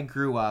 I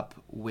grew up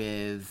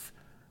with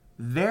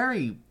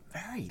very,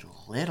 very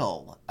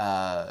little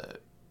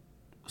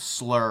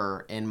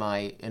slur in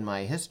my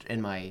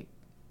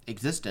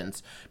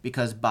existence,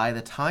 because by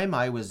the time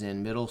I was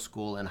in middle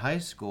school and high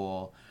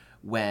school,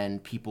 when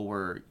people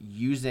were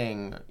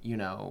using,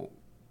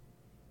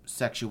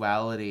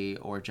 sexuality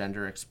or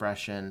gender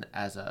expression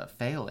as a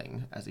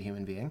failing as a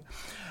human being,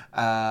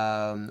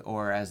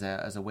 or as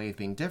a way of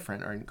being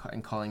different, or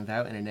in calling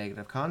that out in a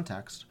negative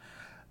context,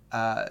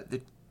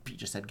 you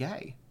just said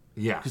gay.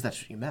 Yeah, because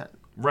that's what you meant.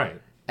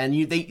 Right. And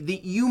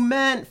you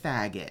meant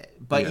faggot,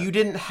 but you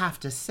didn't have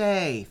to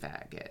say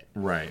faggot.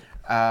 Right.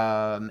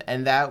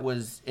 And that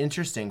was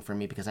interesting for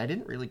me, because I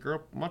didn't really grow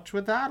up much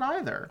with that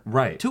either.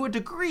 Right. To a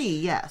degree,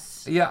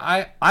 yes.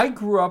 Yeah, I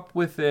grew up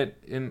with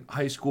it in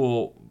high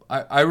school.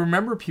 I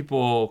remember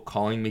people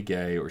calling me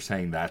gay or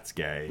saying that's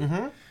gay.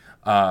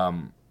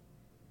 Mm-hmm.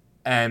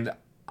 And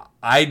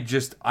I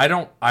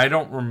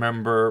don't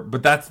remember,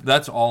 but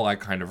that's all I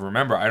kind of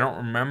remember. I don't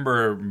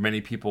remember many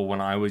people when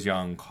I was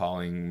young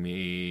calling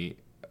me,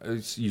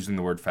 using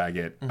the word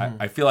faggot. Mm-hmm.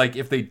 I feel like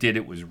if they did,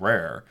 it was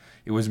rare.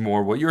 It was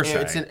more what you're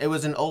saying. It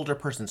was an older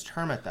person's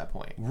term at that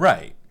point.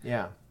 Right.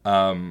 Yeah.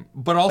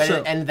 But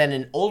also... and then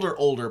an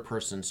older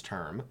person's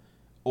term,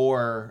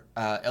 or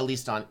at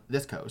least on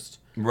this coast.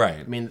 Right.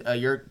 I mean,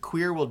 your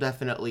queer will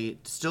definitely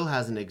still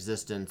has an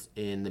existence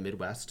in the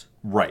Midwest.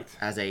 Right.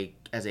 As a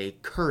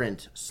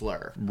current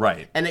slur.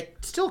 Right. And it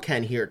still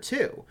can here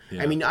too.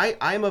 Yeah. I mean,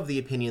 I'm of the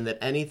opinion that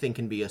anything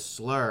can be a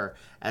slur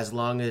as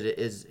long as it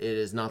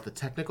is not the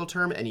technical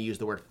term and you use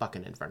the word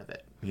fucking in front of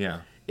it.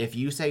 Yeah. If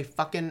you say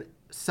fucking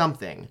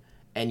something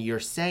and you're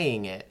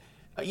saying it,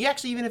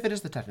 even if it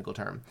is the technical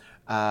term,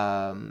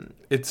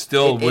 it's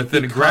still with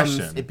an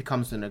aggression. It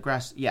becomes an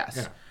aggression. Yes.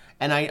 Yeah.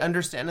 And I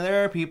understand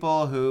there are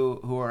people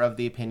who are of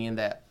the opinion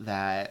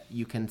that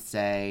you can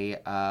say,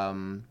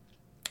 that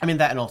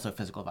and also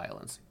physical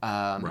violence.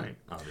 Right,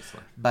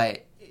 obviously.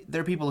 But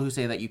there are people who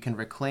say that you can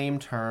reclaim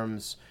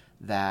terms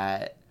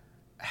that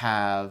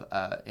have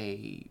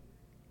a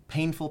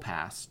painful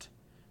past,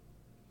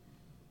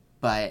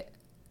 but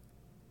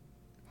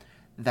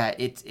that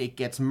it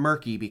gets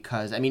murky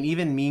because,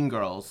 even Mean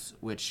Girls,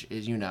 which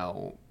is,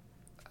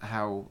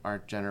 how our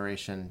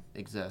generation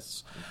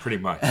exists. Pretty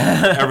much.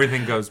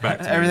 Everything goes back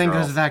to Everything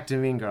goes back to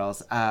Mean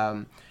Girls.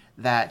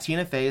 That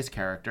Tina Fey's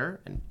character,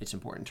 and it's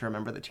important to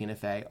remember that Tina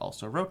Fey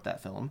also wrote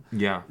that film.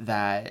 Yeah.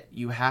 That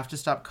you have to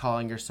stop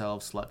calling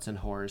yourselves sluts and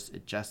whores.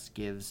 It just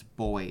gives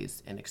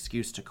boys an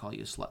excuse to call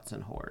you sluts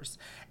and whores.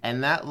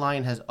 And that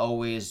line has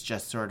always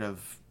just sort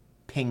of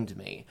pinged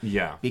me.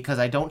 Yeah. Because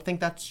I don't think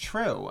that's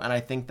true. And I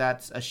think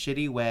that's a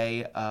shitty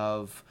way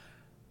of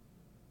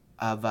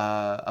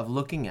of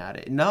looking at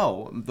it.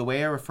 No, the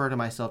way I refer to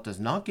myself does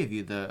not give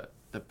you the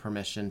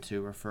permission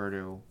to refer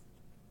to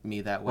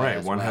me that way.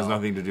 Right, one has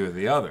nothing to do with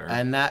the other.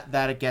 And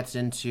that it gets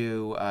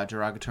into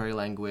derogatory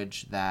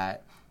language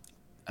that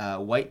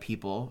white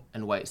people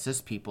and white cis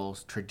people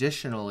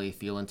traditionally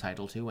feel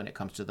entitled to when it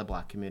comes to the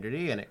black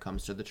community and it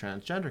comes to the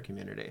transgender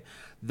community.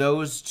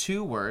 Those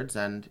two words,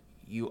 and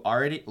you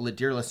already,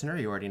 dear listener,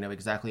 you already know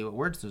exactly what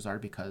words those are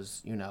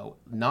because,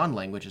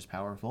 non-language is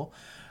powerful.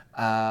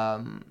 We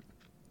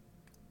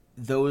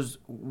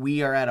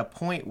are at a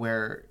point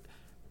where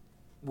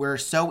we're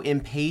so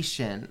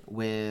impatient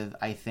with,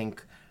 I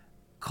think,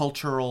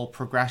 cultural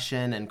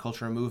progression and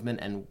cultural movement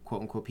and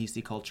quote unquote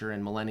PC culture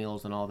and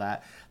millennials and all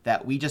that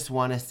we just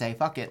want to say,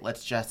 fuck it,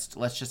 let's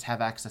just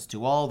have access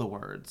to all the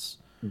words.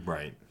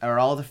 Right. Or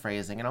all the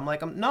phrasing. And I'm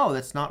like, no,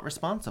 that's not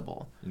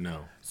responsible.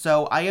 No.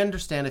 So I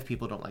understand if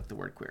people don't like the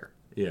word queer.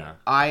 Yeah.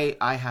 I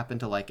happen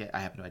to like it.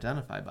 I happen to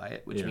identify by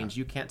it, which means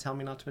you can't tell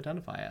me not to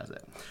identify as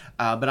it.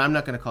 But I'm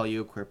not going to call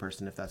you a queer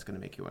person if that's going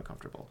to make you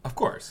uncomfortable. Of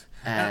course.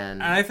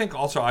 And I think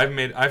also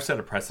I've set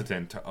a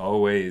precedent to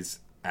always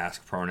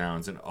ask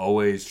pronouns and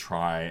always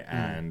try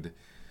and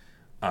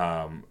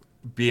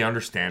be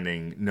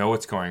understanding, know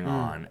what's going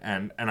on.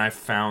 And I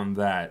found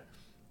that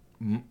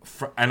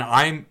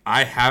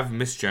I have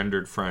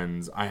misgendered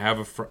friends. I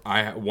have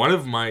one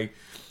of my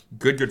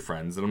good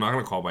friends that I'm not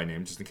going to call by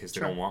name just in case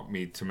they don't want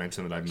me to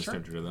mention that I've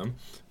misgendered them.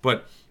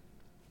 But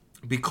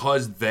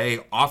because they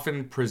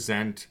often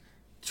present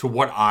to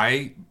what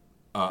I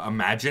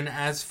imagine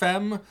as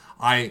femme,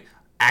 I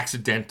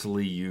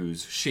accidentally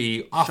use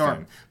she often.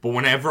 Sure. But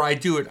whenever I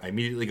do it, I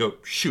immediately go,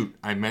 shoot,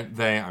 I meant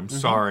they, I'm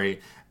sorry.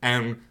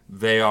 And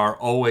they are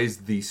always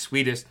the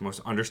sweetest,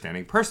 most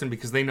understanding person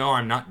because they know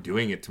I'm not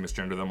doing it to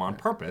misgender them on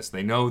purpose.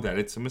 They know that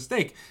it's a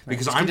mistake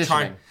because I'm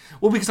trying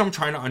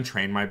to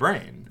untrain my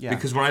brain. Yeah.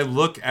 Because when I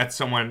look at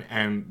someone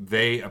and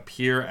they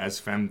appear as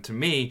femme to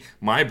me,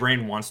 my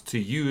brain wants to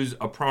use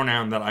a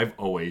pronoun that I've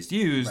always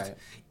used,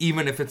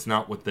 even if it's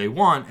not what they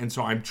want. And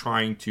so I'm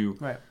trying to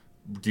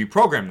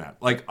deprogram that.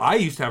 Like, I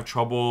used to have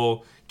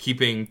trouble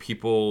keeping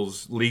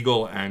people's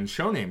legal and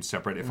show names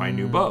separate if I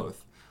knew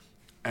both.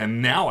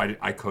 And now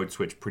I code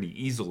switch pretty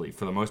easily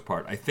for the most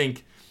part. I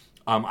think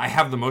I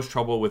have the most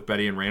trouble with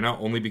Betty and Raina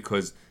only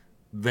because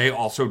they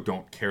also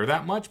don't care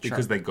that much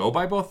because they go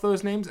by both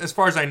those names, as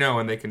far as I know,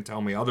 and they can tell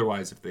me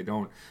otherwise if they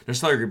don't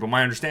necessarily agree. But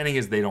my understanding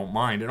is they don't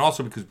mind, and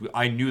also because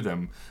I knew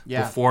them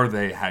before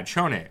they had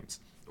show names,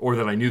 or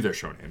that I knew their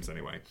show names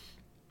anyway.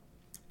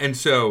 And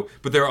so,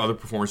 but there are other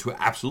performers who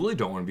absolutely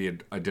don't want to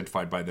be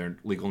identified by their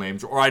legal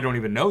names, or I don't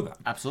even know them.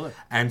 Absolutely.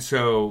 And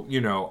so,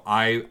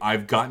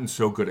 I've gotten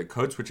so good at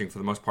code switching, for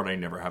the most part, I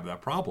never have that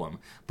problem.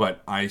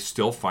 But I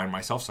still find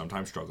myself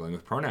sometimes struggling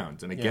with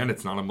pronouns. And again,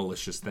 it's not a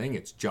malicious thing.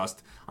 It's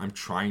just, I'm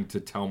trying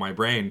to tell my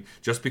brain,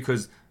 just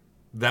because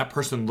that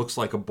person looks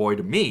like a boy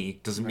to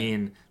me doesn't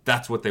mean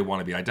that's what they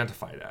want to be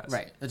identified as.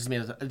 Right. It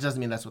doesn't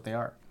mean that's what they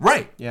are.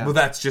 Right. Yeah. Well,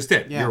 that's just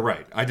it. Yeah. You're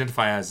right.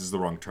 Identify as is the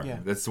wrong term. Yeah.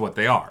 That's what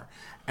they are.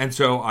 And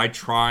so I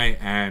try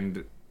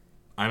and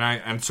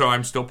so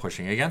I'm still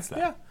pushing against that.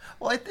 Yeah.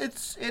 Well,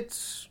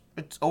 it's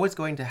always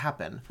going to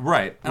happen.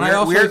 Right.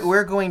 And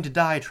we're going to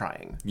die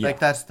trying. Yeah, like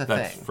that's the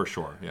that's thing. for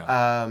sure.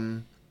 Yeah.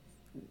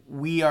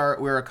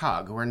 We're a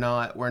cog. We're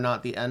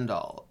not the end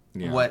all.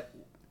 Yeah.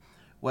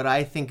 What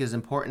I think is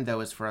important though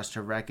is for us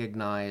to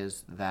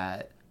recognize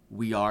that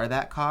we are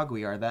that cog,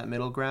 we are that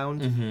middle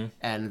ground,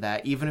 and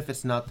that even if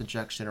it's not the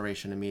next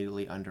generation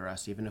immediately under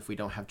us, even if we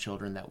don't have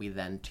children that we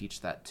then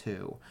teach that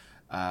to,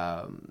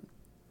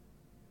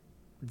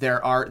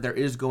 there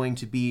is going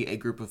to be a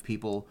group of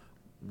people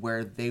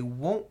where they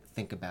won't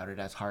think about it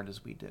as hard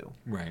as we do.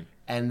 Right.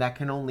 And that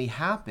can only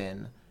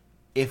happen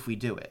if we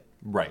do it.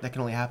 Right. That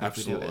can only happen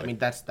Absolutely. if we do it. I mean,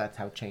 that's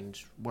how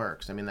change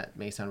works. I mean, that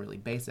may sound really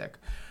basic,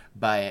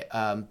 but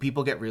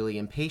people get really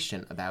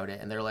impatient about it,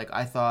 and they're like,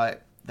 I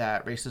thought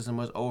that racism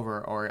was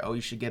over, or, oh,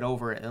 you should get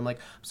over it. And I'm like,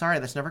 I'm sorry,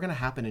 that's never going to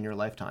happen in your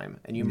lifetime,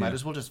 and you might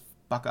as well just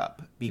fuck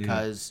up,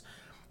 because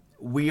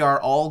we are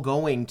all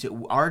going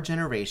to, our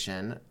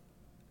generation,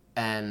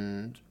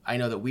 and I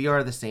know that we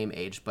are the same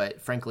age, but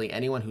frankly,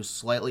 anyone who's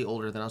slightly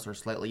older than us or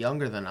slightly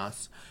younger than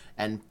us,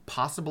 and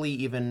possibly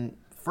even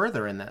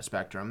further in that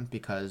spectrum,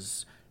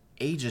 because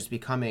age is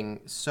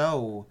becoming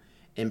so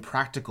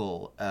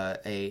impractical,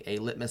 a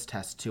litmus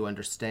test to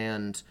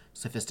understand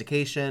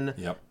sophistication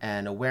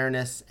and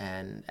awareness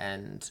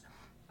and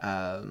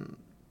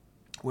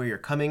where you're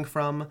coming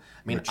from. I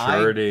mean,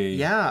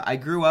 maturity. I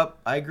grew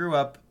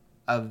up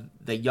of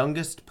the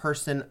youngest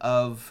person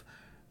of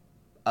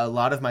a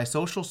lot of my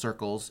social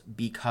circles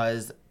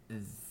because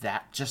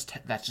that's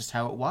just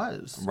how it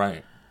was.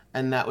 Right.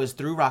 And that was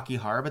through Rocky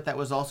Horror, but that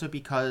was also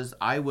because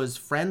I was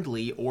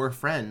friendly or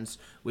friends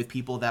with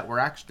people that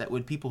were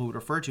people who would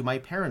refer to my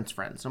parents'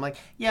 friends. So I'm like,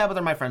 yeah, but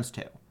they're my friends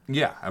too.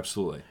 Yeah,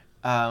 absolutely.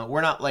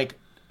 We're not like,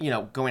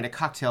 going to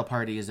cocktail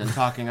parties and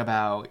talking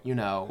about,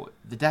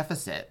 the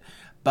deficit,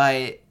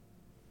 but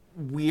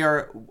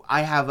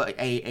I have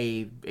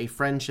a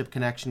friendship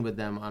connection with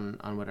them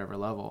on whatever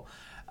level.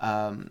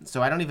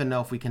 So I don't even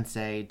know if we can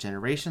say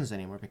generations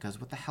anymore, because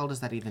what the hell does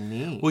that even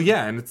mean? Well,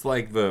 yeah, and it's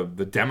like the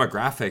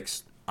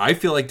demographics, I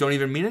feel like, don't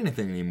even mean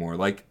anything anymore.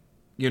 Like,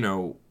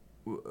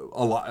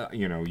 a lot,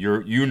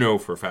 you know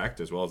for a fact,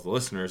 as well as the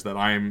listeners, that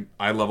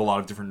I love a lot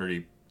of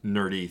different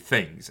nerdy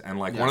things, and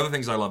like one of the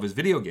things I love is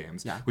video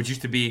games, which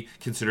used to be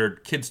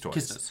considered kids'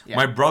 toys.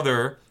 My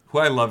brother, who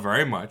I love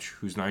very much,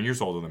 who's 9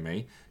 years older than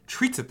me,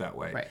 treats it that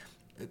way. Right.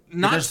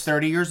 Because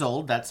 30 years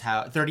old,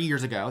 30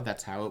 years ago,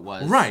 that's how it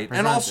was. Right.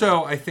 Presented. And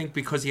also, I think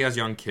because he has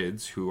young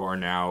kids who are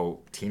now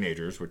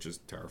teenagers, which is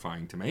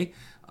terrifying to me,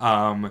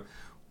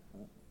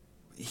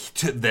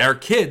 to their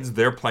kids,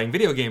 they're playing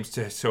video games,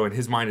 so in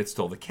his mind, it's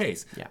still the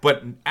case. Yeah.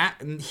 But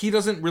he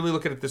doesn't really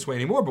look at it this way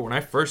anymore. But when I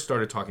first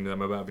started talking to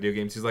them about video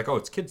games, he's like, oh,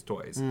 it's kids'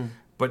 toys.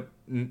 But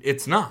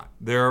it's not.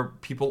 There are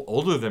people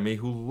older than me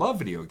who love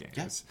video games.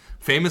 Yes.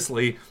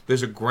 Famously,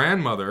 there's a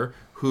grandmother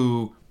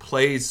who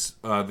plays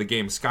the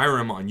game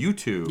Skyrim on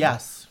YouTube.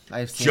 Yes,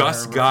 I've seen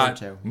just her got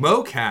to.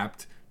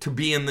 mocapped to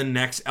be in the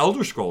next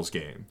Elder Scrolls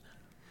game.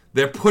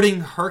 They're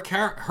putting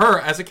her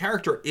as a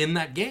character in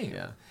that game.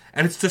 Yeah.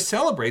 And it's to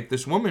celebrate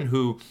this woman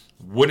who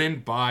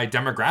wouldn't, by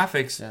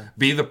demographics,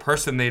 be the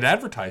person they'd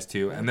advertise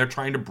to, and they're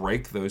trying to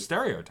break those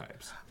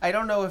stereotypes. I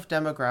don't know if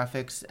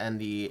demographics and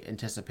the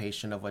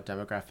anticipation of what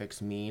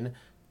demographics mean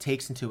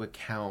takes into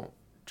account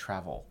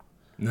travel.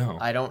 No.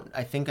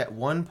 I think at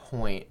one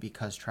point,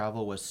 because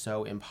travel was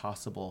so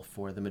impossible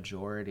for the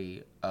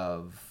majority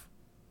of,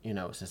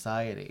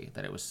 society,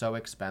 that it was so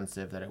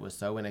expensive, that it was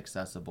so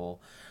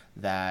inaccessible,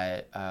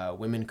 that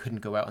women couldn't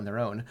go out on their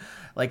own,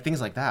 like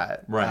things like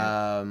that.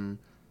 Right.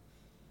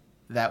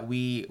 That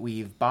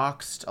we've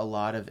boxed a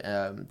lot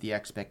of the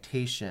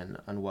expectation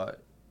on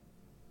what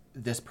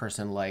this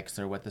person likes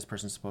or what this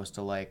person's supposed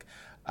to like.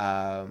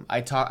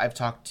 I've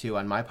talked to,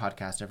 on my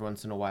podcast, every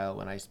once in a while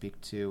when I speak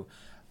to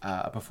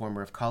a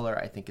performer of color,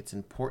 I think it's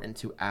important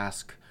to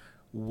ask,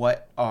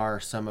 what are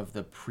some of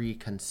the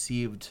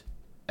preconceived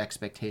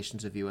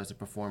expectations of you as a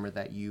performer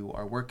that you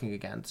are working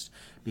against?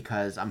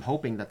 Because I'm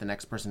hoping that the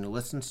next person who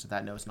listens to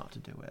that knows not to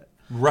do it.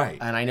 Right.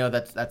 And I know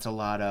that's a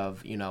lot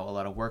of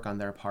work on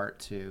their part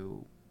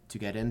to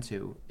get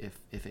into if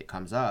it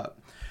comes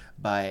up.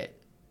 But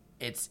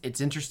it's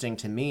interesting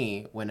to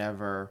me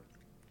whenever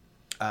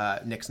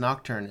Nick's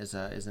Nocturne is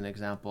an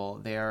example.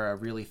 They are a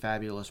really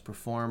fabulous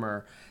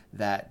performer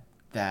that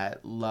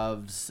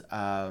loves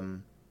that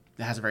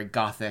has a very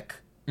gothic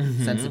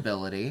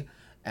sensibility.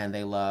 And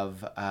they love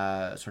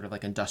sort of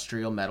like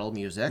industrial metal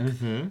music.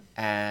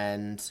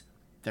 And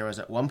there was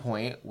at one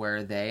point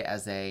where they,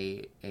 as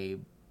a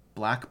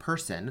black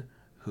person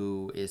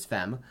who is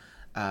femme,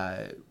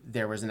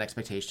 there was an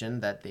expectation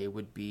that they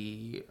would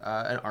be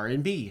an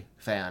R&B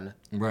fan.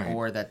 Right.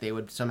 Or that they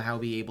would somehow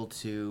be able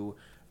to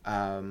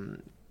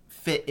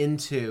fit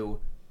into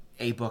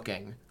a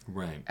booking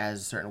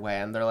as a certain way.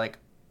 And they're like,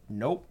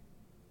 nope.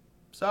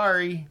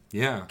 Sorry.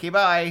 Yeah. Okay,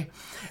 bye.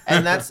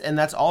 And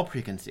that's all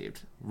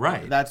preconceived.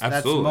 Right. That's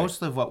Absolutely.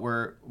 most of what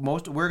we're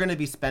going to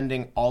be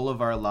spending all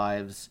of our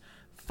lives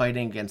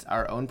fighting against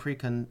our own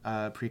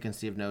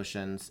preconceived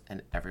notions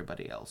and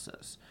everybody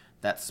else's.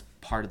 That's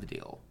part of the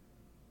deal.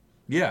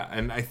 Yeah,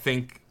 and I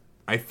think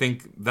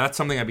that's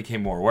something I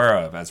became more aware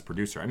of as a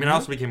producer. I mean, I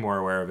also became more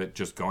aware of it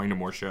just going to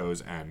more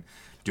shows and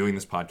doing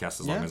this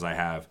podcast as long as I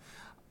have.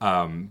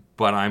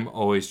 But I'm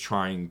always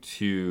trying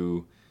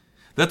to...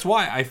 That's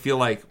why I feel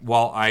like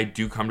while I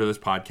do come to this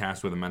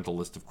podcast with a mental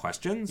list of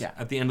questions,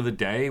 at the end of the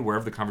day,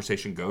 wherever the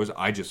conversation goes,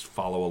 I just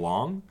follow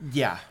along.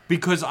 Yeah.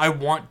 Because I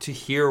want to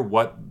hear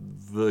what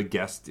the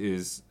guest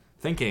is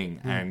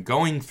thinking and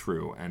going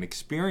through and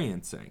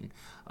experiencing.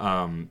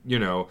 I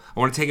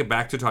want to take it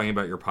back to talking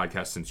about your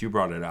podcast since you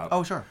brought it up.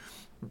 Oh, sure.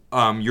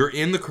 You're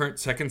in the current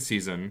second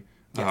season.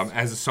 Yes.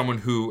 As someone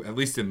who, at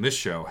least in this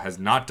show, has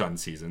not done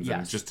seasons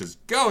and just is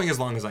going as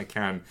long as I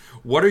can,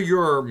 what are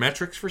your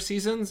metrics for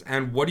seasons,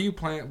 and what do you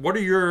plan? What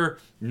are your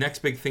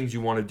next big things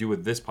you want to do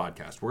with this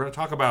podcast? We're going to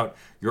talk about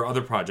your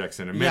other projects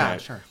in a minute. Yeah,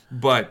 sure.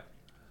 But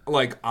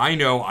like, I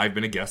know I've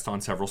been a guest on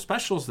several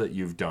specials that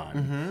you've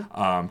done,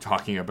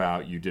 talking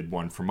about, you did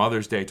one for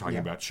Mother's Day, talking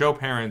about show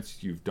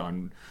parents. You've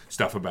done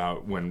stuff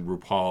about when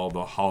RuPaul,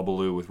 the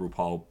hullabaloo with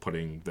RuPaul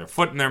putting their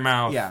foot in their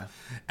mouth. Yeah.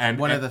 And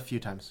one of the few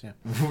times,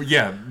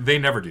 yeah, they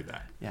never do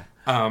that. Yeah.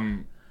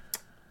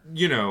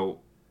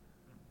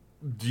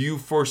 Do you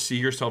foresee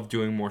yourself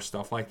doing more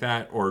stuff like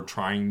that or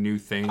trying new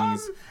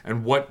things?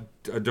 And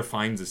what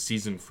defines a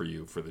season for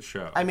you for the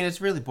show? I mean,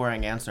 it's a really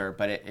boring answer,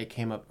 but it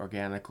came up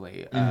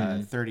organically.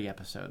 30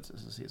 episodes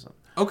is a season.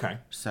 Okay.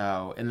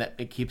 So, and that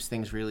it keeps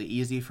things really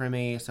easy for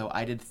me. So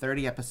I did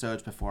 30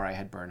 episodes before I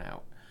had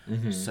burnout.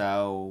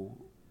 So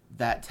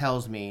that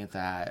tells me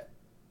that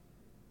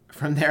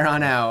from there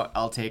on out,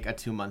 I'll take a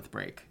 2-month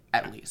break,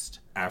 at least.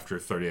 After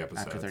 30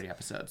 episodes. After 30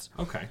 episodes.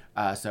 Okay.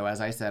 So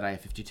as I said, I have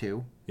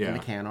 52 in the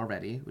can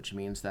already, which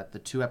means that the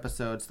 2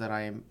 episodes that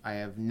I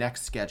have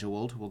next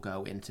scheduled will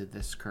go into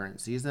this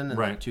current season, and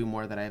the 2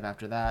 more that I have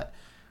after that,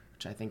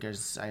 which I think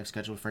I have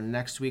scheduled for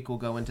next week, will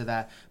go into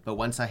that. But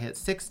once I hit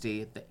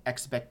 60, the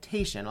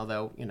expectation,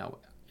 although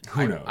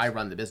Who knows? I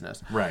run the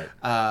business. Right.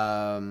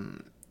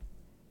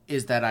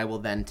 Is that I will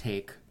then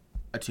take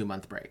a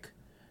 2-month break.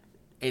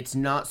 It's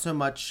not so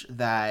much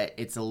that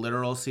it's a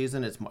literal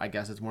season. I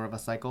guess it's more of a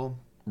cycle.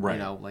 Right. You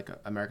know, like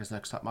America's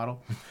Next Top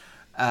Model.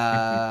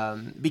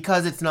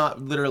 Because it's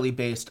not literally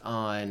based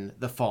on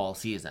the fall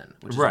season,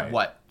 which is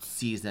what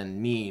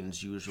season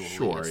means usually.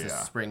 Sure, it's the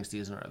spring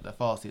season or the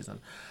fall season.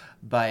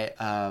 But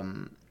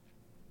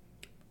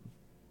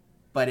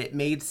it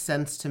made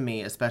sense to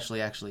me,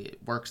 especially actually it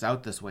works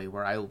out this way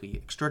where I will be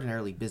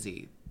extraordinarily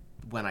busy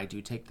when I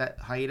do take that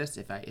hiatus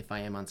if I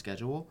am on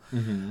schedule.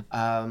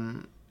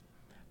 Mm-hmm.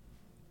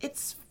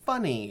 It's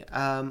funny.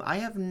 I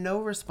have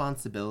no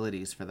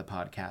responsibilities for the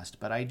podcast,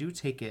 but I do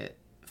take it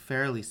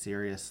fairly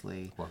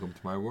seriously. Welcome to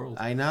my world.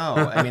 I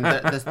know. I mean,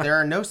 there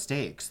are no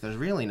stakes. There's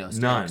really no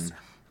stakes.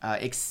 None.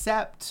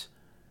 Except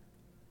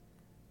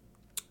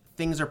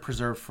things are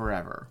preserved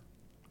forever.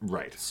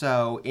 Right.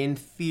 So, in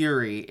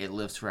theory, it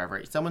lives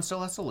forever. Someone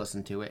still has to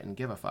listen to it and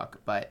give a fuck,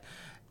 but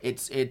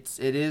it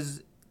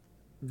is.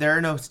 There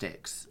are no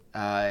stakes,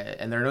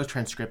 and there are no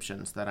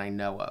transcriptions that I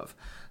know of.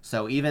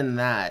 So even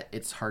that,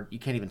 it's hard. You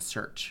can't even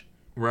search.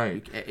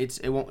 Right.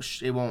 It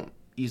won't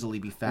easily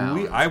be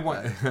found.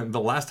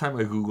 The last time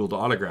I Googled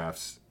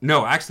autographs.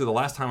 No, actually, the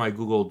last time I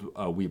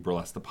Googled We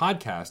Burlesque the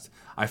podcast,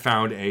 I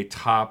found a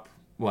top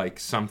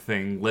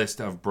something list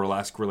of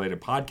burlesque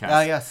related podcasts.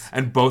 Oh, yes.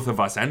 And both of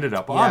us ended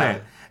up on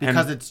it.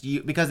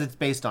 Because it's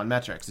based on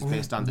metrics. It's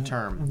based on the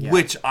term. Yeah.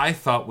 Which I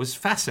thought was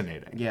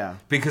fascinating. Yeah.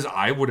 Because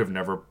I would have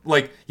never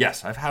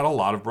yes, I've had a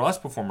lot of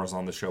burlesque performers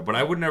on the show, but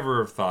I would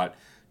never have thought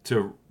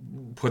to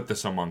put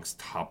this amongst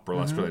top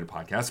burlesque related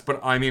podcasts. But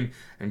I mean,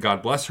 and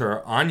God bless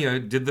her, Anya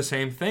did the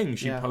same thing.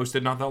 She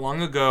posted not that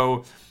long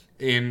ago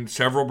in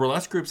several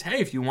burlesque groups,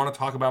 hey, if you want to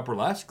talk about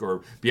burlesque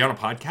or be on a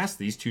podcast,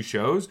 these two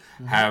shows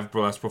have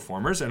burlesque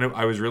performers. And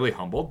I was really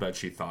humbled that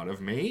she thought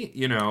of me,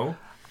 you know.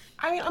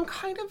 I mean, I'm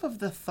kind of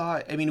the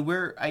thought. I mean,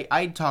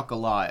 I talk a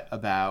lot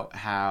about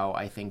how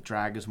I think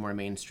drag is more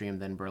mainstream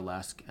than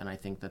burlesque, and I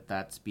think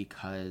that's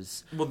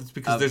because. Well, it's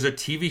because there's a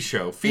TV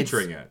show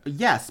featuring it.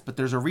 Yes, but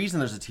there's a reason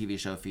there's a TV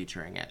show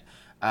featuring it.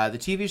 The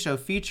TV show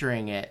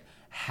featuring it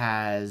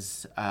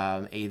has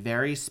a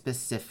very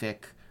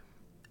specific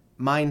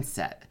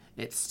mindset.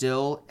 It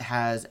still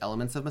has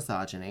elements of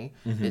misogyny.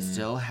 Mm-hmm. It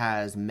still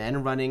has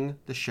men running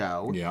the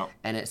show. Yeah.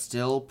 And it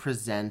still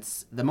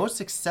presents the most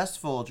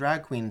successful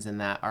drag queens in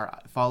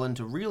that fall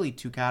into really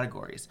two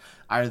categories.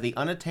 Either the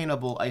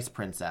unattainable ice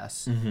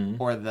princess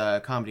or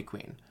the comedy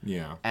queen.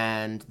 Yeah.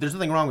 And there's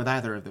nothing wrong with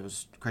either of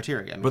those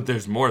criteria. I mean, but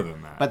there's more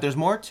than that. But there's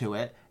more to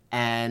it,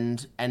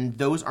 and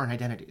those aren't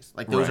identities.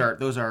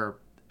 Those are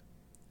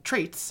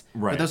traits,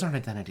 but those aren't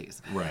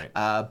identities. Right.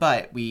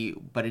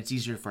 But it's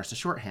easier for us to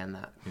shorthand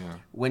that. Yeah.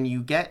 When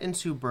you get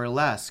into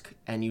burlesque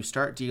and you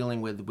start dealing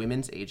with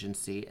women's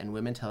agency and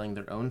women telling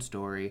their own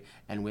story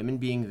and women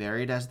being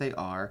varied as they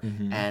are,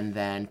 and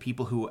then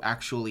people who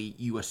actually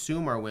you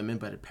assume are women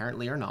but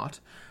apparently are not,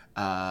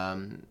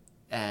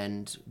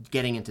 and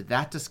getting into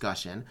that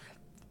discussion,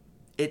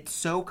 it's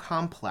so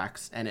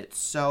complex and it's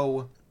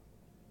so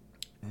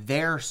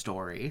their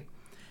story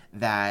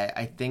that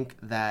I think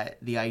that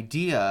the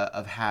idea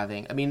of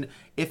having, I mean,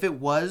 if it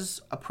was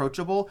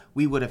approachable,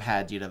 we would have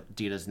had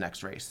Dita's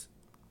Next Race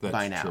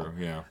by now. That's true,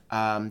 yeah.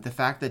 The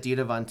fact that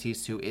Dita Von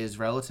Teese, who is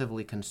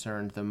relatively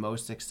concerned, the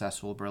most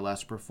successful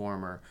burlesque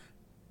performer,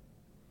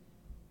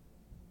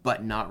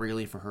 but not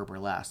really for her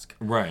burlesque,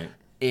 right,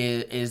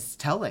 is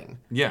telling.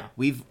 Yeah.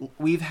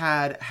 We've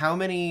had how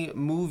many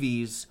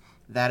movies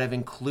that have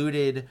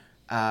included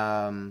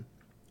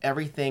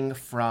everything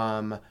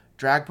from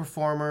drag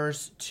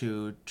performers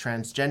to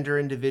transgender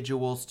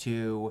individuals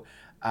to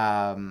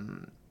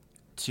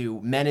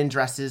men in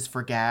dresses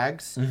for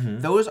gags.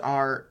 Those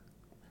are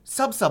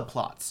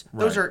subplots.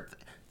 Right.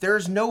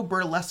 There's no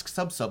burlesque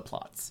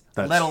subplots,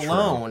 That's let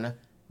alone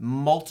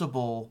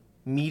multiple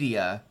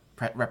media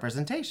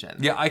representation.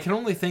 Yeah, I can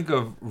only think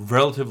of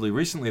relatively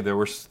recently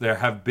there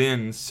have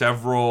been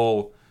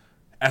several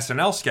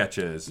SNL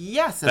sketches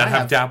that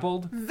have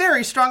dabbled.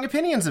 Very strong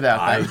opinions about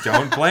them. I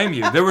don't blame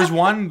you. There was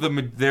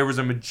there was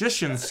a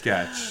magician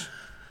sketch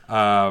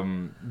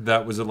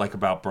that was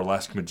about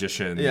burlesque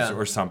magicians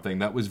or something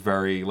that was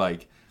very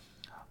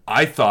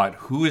I thought,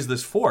 who is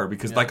this for?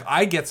 Because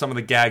I get some of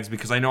the gags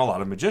because I know a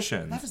lot of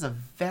magicians. That is a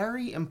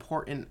very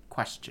important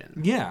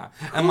question. Yeah.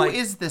 And who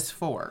is this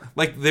for?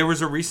 There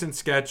was a recent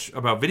sketch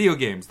about video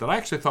games that I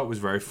actually thought was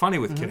very funny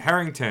with Kit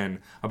Harington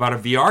about a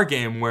VR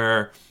game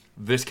where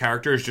this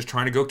character is just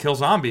trying to go kill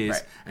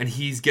zombies, and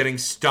he's getting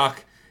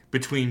stuck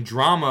between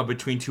drama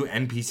between two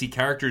NPC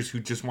characters who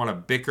just want to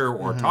bicker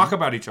or talk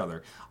about each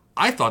other.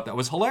 I thought that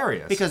was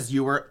hilarious. Because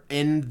you were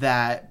in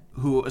that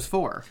who it was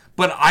for.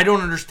 But I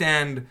don't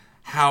understand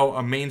how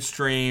a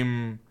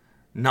mainstream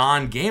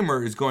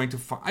non-gamer is going to...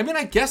 I mean,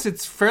 I guess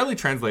it's fairly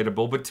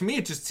translatable, but to me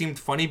it just seemed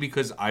funny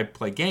because I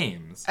play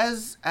games.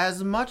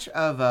 As much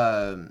of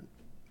a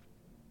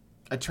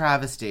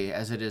travesty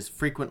as it is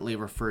frequently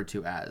referred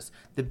to as,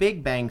 The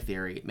Big Bang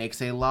Theory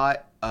makes a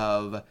lot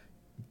of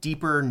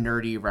deeper,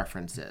 nerdy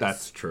references.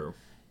 That's true.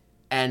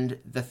 And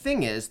the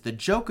thing is, the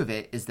joke of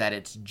it is that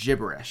it's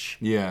gibberish.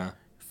 Yeah.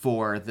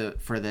 For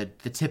the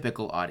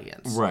typical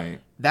audience. Right.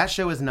 That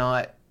show is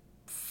not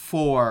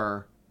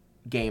for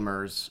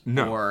gamers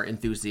or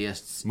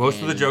enthusiasts.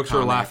 Most of the jokes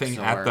are laughing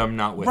at them,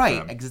 not with them.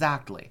 Right,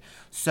 exactly.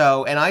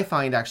 So, and I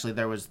find actually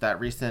there was that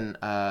recent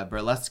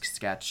burlesque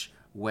sketch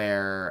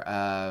where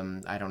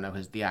I don't know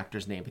the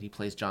actor's name, but he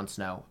plays Jon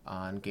Snow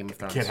on Game of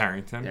Thrones. Kit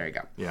Harington. There you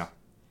go. Yeah.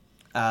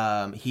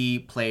 He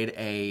played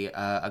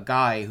a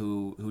guy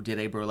who did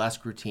a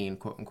burlesque routine,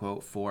 quote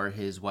unquote, for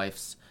his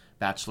wife's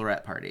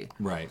bachelorette party.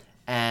 Right.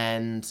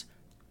 And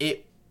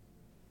it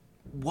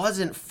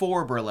wasn't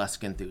for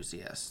burlesque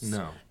enthusiasts.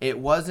 No. It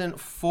wasn't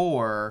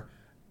for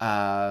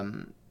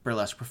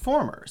burlesque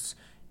performers.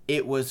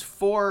 It was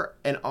for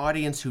an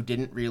audience who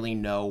didn't really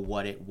know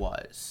what it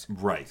was.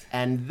 Right.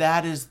 And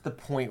that is the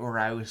point where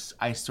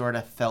I sort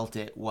of felt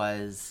it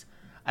was,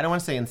 I don't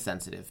want to say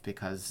insensitive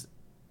because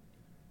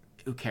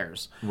who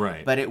cares?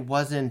 Right. But it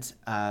wasn't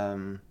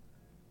right.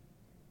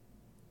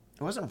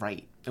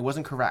 It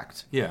wasn't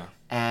correct. Yeah.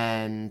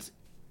 And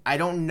I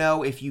don't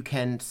know if you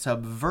can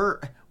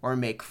subvert or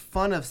make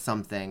fun of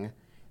something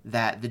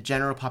that the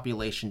general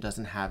population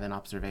doesn't have an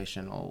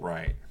observational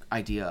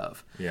idea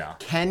of. Yeah.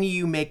 Can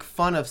you make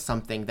fun of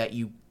something that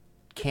you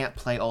can't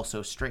play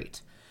also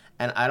straight?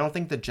 And I don't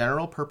think the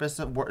general purpose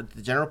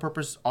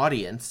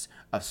audience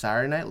of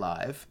Saturday Night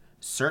Live,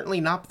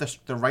 certainly not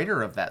the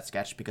writer of that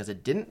sketch, because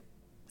it didn't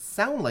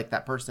sound like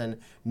that person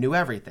knew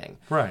everything.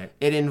 Right.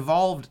 It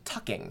involved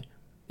tucking.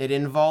 It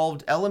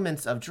involved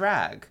elements of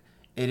drag.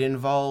 It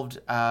involved...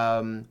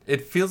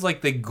 it feels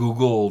like they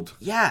Googled...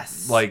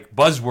 Yes. Like,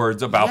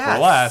 buzzwords about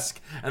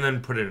burlesque and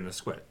then put it in a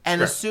script. And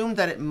assumed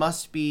that it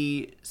must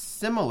be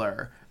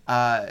similar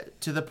to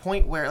the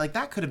point where, like,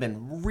 that could have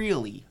been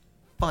really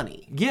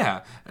funny.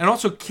 Yeah. And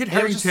also, Kit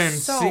Harington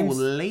seems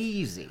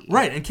lazy.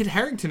 Right. And Kit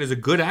Harington is a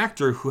good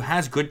actor who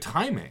has good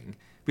timing.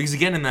 Because,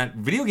 again, in that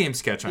video game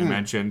sketch I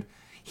mentioned,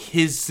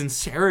 his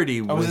sincerity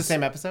was... Oh, was it the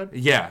same episode?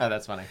 Yeah. Oh,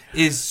 that's funny.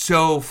 Is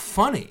so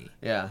funny.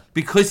 Yeah.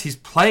 Because he's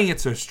playing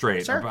it so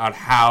straight about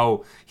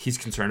how he's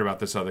concerned about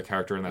this other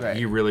character and that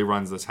he really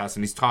runs this house.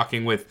 And he's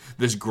talking with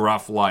this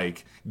gruff,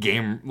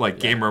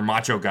 gamer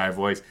macho guy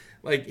voice.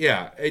 Like,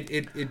 yeah,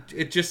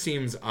 it just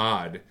seems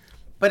odd.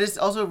 But it's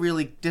also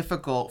really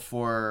difficult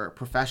for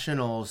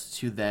professionals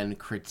to then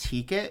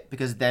critique it,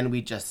 because then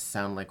we just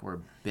sound like we're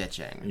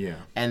bitching. Yeah.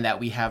 And that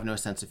we have no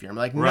sense of humor.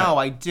 Like, no,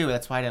 I do.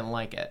 That's why I didn't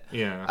like it.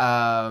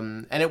 Yeah.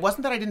 And it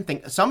wasn't that I didn't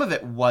think... Some of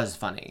it was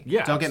funny.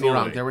 Yeah, Don't get me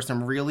wrong. There were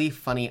some really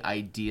funny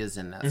ideas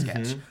in that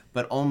sketch.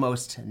 But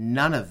almost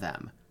none of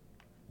them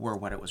were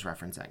what it was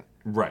referencing.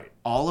 Right.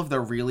 All of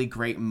the really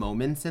great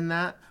moments in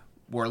that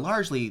were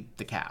largely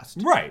the cast.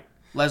 Right.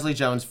 Leslie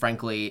Jones,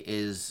 frankly,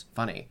 is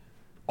funny.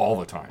 All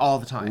the time. All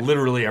the time.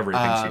 Literally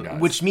everything she does.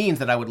 Which means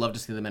that I would love to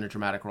see them in a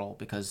dramatic role,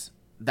 because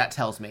that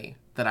tells me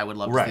that I would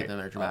love to see them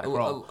in a dramatic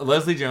role.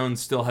 Leslie Jones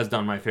still has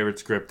done my favorite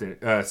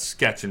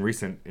sketch in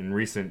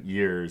recent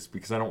years,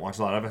 because I don't watch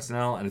a lot of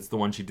SNL, and it's the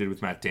one she did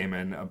with Matt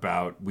Damon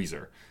about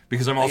Weezer.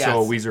 Because I'm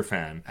also a Weezer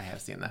fan. I have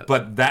seen that.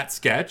 But that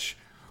sketch...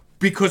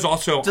 Because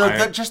also...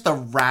 just the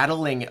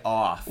rattling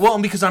off. Well,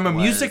 and because I'm a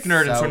music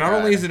nerd, and so not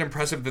only good. is it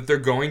impressive that they're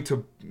going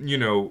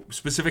to,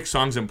 specific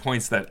songs and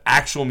points that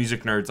actual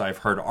music nerds I've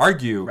heard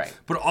argue,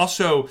 but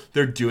also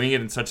they're doing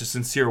it in such a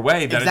sincere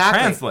way that it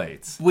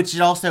translates. Which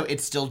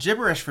it's still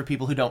gibberish for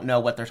people who don't know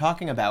what they're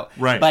talking about.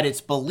 Right. But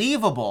it's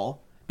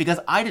believable,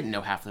 because I didn't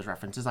know half those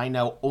references. I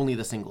know only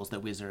the singles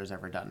that Weezer has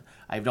ever done.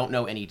 I don't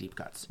know any deep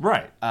cuts.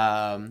 Right.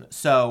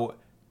 So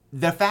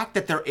the fact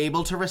that they're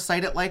able to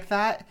recite it like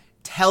that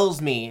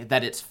tells me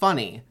that it's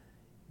funny,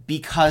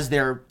 because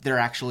they're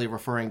actually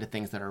referring to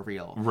things that are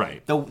real.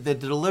 Right. The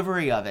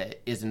delivery of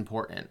it is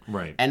important.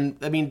 Right. And,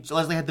 I mean,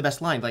 Leslie had the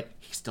best line, like,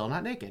 he's still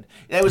not naked.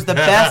 That was the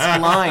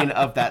best line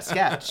of that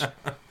sketch.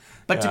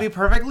 But to be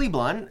perfectly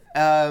blunt,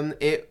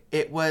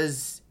 it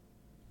was...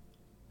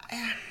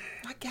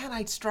 Again,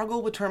 I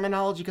struggle with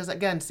terminology, because,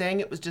 again,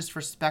 saying it was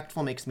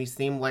disrespectful makes me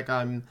seem like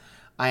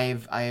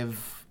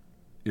I've...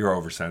 You're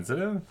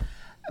oversensitive?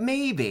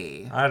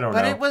 Maybe. I don't know.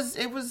 But it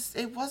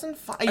wasn't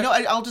fun.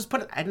 I'll just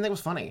put it, I didn't think it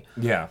was funny.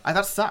 Yeah. I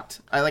thought it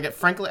sucked.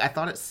 Frankly, I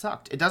thought it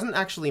sucked. It doesn't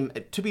actually,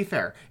 to be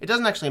fair, it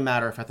doesn't actually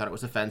matter if I thought it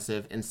was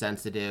offensive,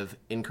 insensitive,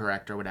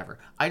 incorrect, or whatever.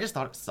 I just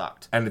thought it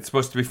sucked. And it's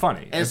supposed to be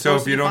funny. And so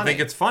if you don't think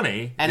it's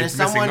funny, it's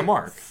missing the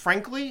mark.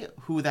 Frankly,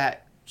 who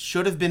that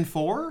should have been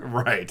for,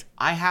 right.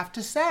 I have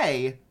to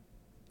say,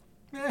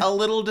 a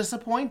little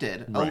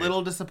disappointed. Right. A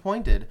little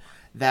disappointed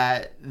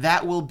that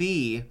will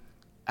be...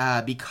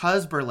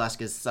 because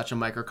burlesque is such a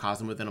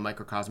microcosm within a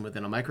microcosm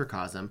within a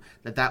microcosm,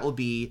 that will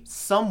be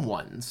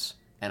someone's,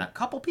 and a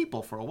couple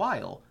people for a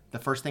while, the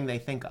first thing they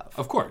think of.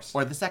 Of course.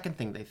 Or the second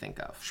thing they think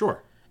of.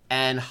 Sure.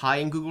 And high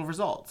in Google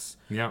results.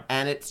 Yeah.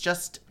 And it's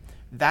just,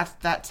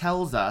 that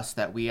tells us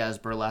that we as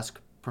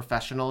burlesque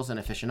professionals and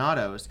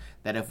aficionados,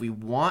 that if we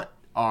want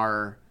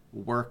our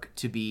work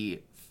to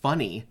be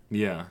funny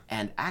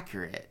and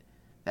accurate,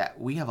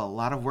 that we have a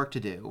lot of work to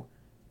do,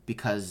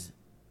 because...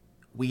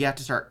 we have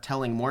to start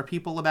telling more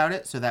people about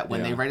it, so that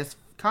when they write a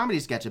comedy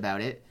sketch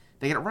about it,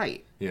 They get it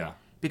right. Yeah.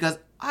 Because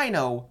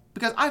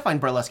I find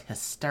burlesque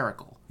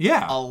hysterical.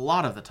 Yeah. A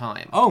lot of the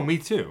time. Oh, me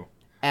too.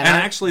 And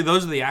actually,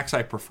 those are the acts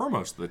I prefer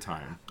most of the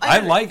time. I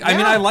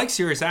like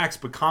serious acts,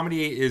 but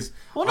comedy is...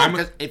 Well, no,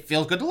 because it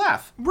feels good to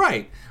laugh.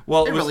 Right.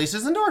 Well, it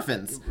releases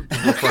endorphins.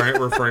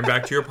 Referring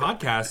back to your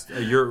podcast,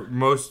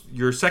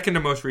 your second to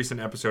most recent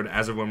episode,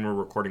 as of when we're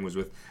recording, was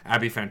with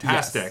Abby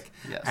Fantastic.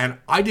 Yes. And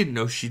I didn't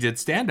know she did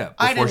stand-up.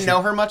 I didn't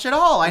know her much at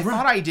all. I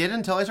thought I did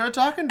until I started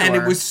talking to her.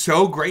 And it was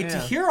so great to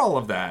hear all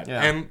of that.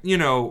 Yeah. And,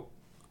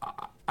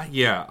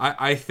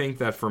 I think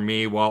that for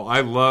me, while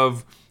I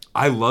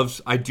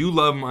do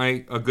love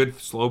a good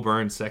slow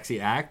burn sexy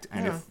act,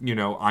 and if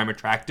I'm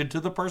attracted to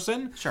the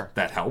person, sure,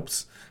 that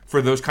helps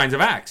for those kinds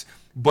of acts.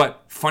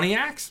 But funny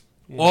acts,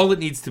 all it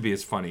needs to be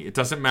is funny. It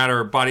doesn't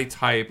matter body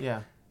type.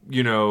 Yeah.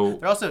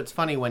 But also, it's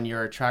funny when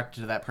you're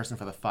attracted to that person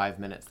for the 5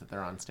 minutes that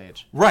they're on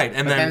stage. Right,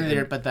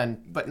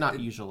 but not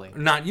usually.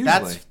 Not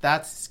usually.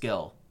 That's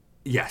skill.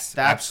 Yes,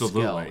 that's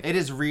absolutely. Skill. It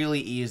is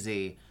really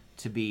easy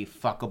to be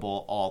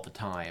fuckable all the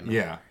time.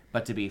 Yeah.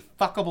 But to be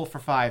fuckable for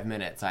 5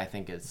 minutes, I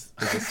think is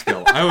a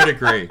skill. I would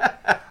agree.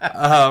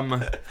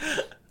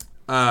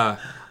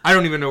 I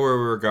don't even know where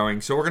we were going.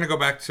 So we're going to go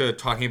back to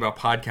talking about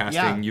podcasting.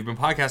 Yeah. You've been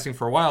podcasting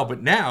for a while,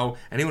 but now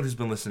anyone who's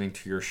been listening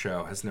to your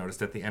show has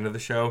noticed at the end of the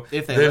show,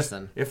 if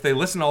they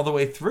listen all the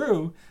way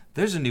through,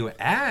 there's a new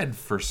ad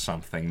for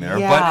something there,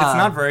 but it's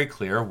not very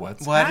clear what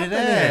happening.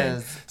 It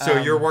is. So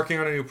you're working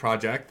on a new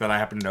project that I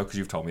happen to know because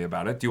you've told me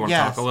about it. Do you want to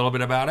talk a little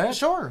bit about it?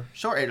 Sure.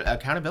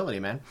 Accountability,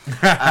 man.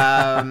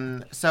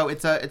 So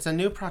it's a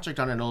new project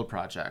on an old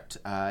project.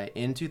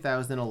 In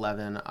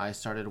 2011, I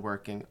started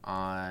working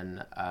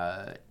on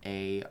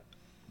a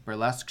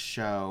burlesque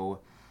show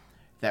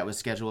that was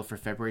scheduled for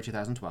February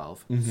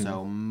 2012. Mm-hmm.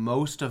 So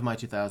most of my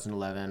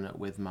 2011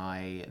 with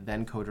my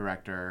then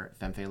co-director,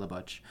 Femfe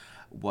LaButch,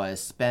 was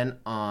spent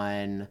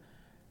on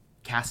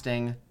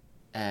casting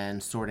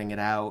and sorting it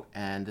out.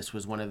 And this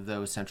was one of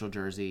those Central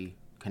Jersey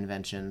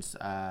conventions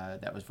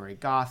that was very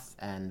goth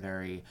and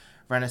very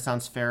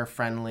Renaissance Fair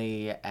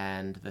friendly.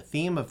 And the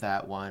theme of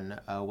that one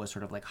was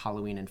sort of like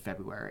Halloween in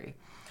February,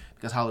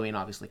 because Halloween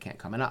obviously can't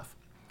come enough.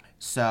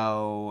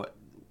 So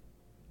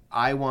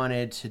I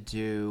wanted to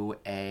do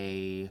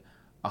a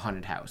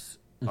haunted house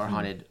or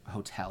haunted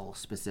hotel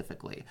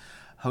specifically.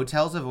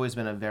 Hotels have always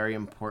been a very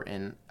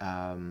important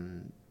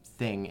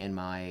thing in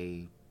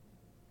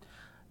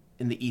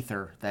the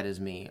ether that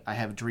is me. I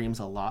have dreams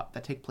a lot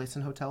that take place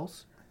in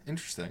hotels.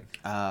 Interesting.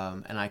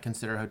 And I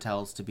consider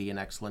hotels to be an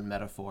excellent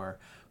metaphor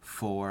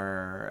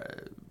for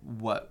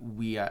what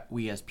we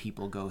as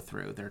people go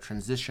through. They're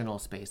transitional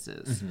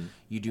spaces. Mm-hmm.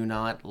 You do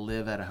not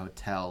live at a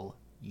hotel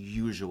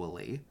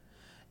usually,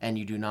 and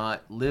you do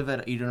not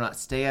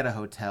stay at a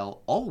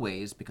hotel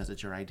always because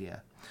it's your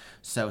idea.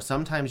 So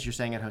sometimes you're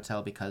staying at a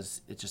hotel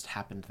because it just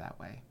happened that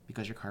way,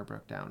 because your car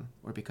broke down,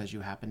 or because you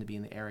happen to be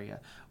in the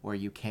area, or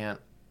you can't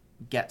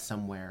get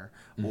somewhere,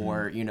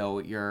 or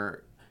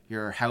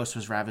your house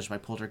was ravaged by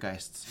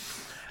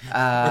poltergeists,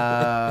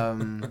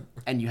 and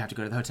you have to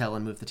go to the hotel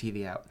and move the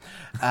TV out.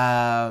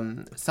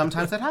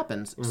 Sometimes that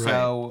happens. Right.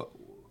 So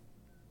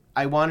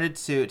I wanted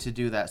to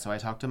do that. So I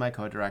talked to my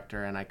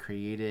co-director and I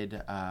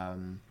created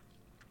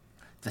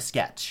the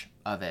sketch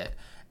of it.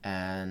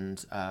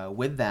 And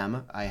with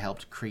them, I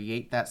helped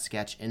create that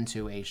sketch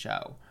into a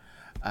show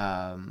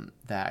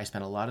that I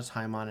spent a lot of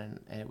time on,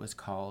 and it was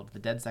called The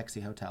Dead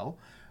Sexy Hotel,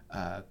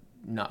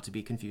 not to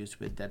be confused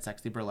with Dead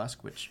Sexy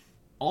Burlesque, which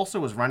also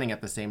was running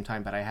at the same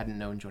time, but I hadn't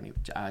known Johnny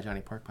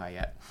Porkpie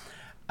yet.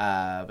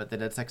 But The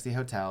Dead Sexy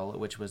Hotel,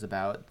 which was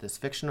about this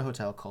fictional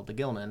hotel called the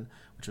Gilman,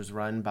 which was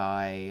run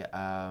by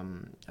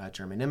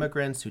German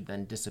immigrants who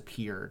then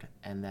disappeared.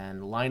 And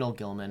then Lionel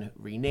Gilman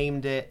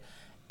renamed it,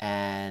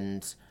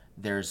 and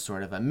there's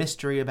sort of a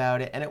mystery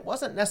about it. And it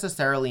wasn't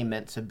necessarily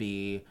meant to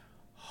be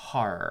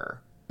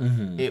horror.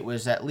 Mm-hmm. It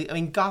was at least,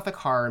 Gothic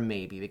horror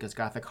maybe, because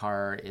Gothic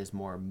horror is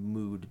more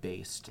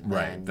mood-based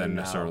than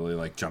necessarily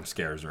like jump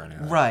scares or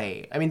anything.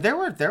 Right. There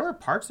were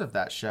parts of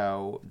that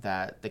show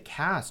that the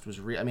cast was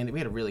we had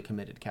a really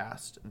committed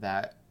cast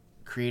that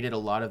created a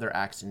lot of their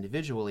acts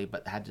individually,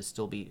 but had to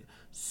still be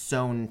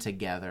sewn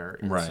together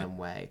in some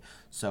way.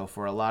 So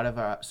for a lot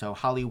of so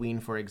Halloween,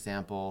 for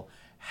example,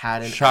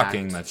 had an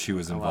shocking act, that she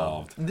was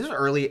involved. This is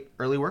early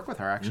work with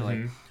her, actually.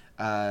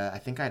 Mm-hmm. I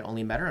think I'd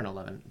only met her in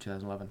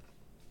 2011.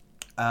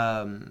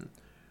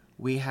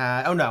 We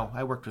had,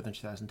 I worked with her in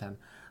 2010,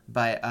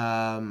 but,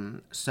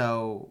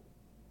 so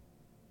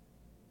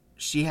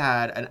she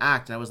had an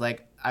act and I was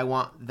like, I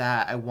want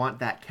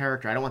that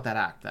character. I don't want that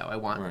act though. I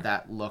want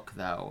that look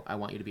though. I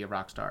want you to be a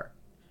rock star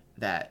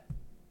that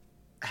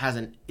has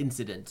an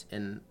incident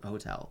in a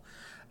hotel.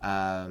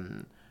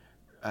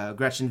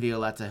 Gretchen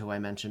Violetta, who I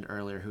mentioned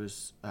earlier,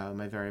 who's,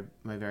 my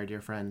very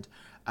dear friend,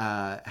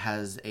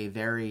 has a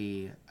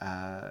very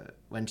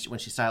when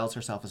she styles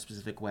herself a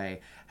specific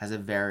way, has a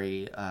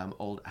very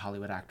old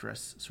Hollywood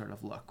actress sort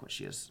of look.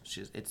 Which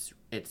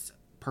it's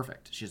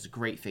perfect. She has a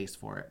great face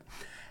for it,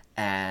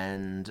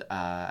 and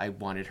I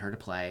wanted her to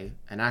play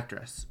an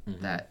actress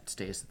that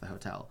stays at the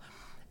hotel,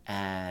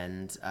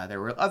 And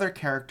there were other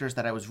characters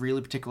that I was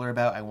really particular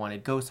about. I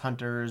wanted ghost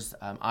hunters.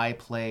 I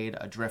played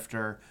a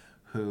drifter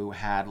who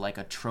had like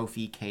a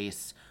trophy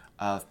case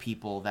of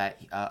people that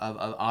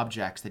of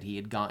objects that he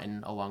had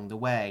gotten along the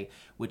way,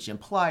 which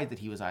implied that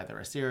he was either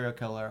a serial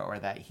killer or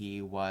that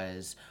he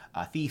was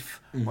a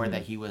thief or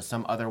that he was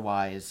some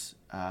otherwise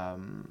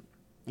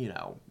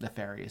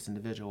nefarious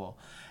individual.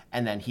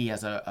 And then he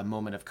has a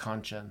moment of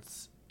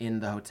conscience in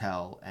the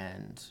hotel,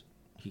 and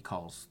he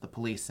calls the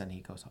police, and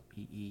he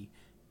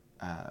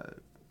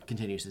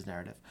continues his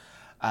narrative.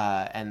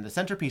 And the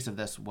centerpiece of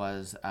this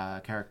was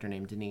a character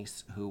named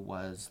Denise, who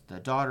was the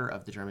daughter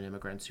of the German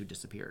immigrants who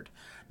disappeared.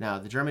 Now,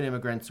 the German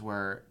immigrants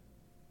were,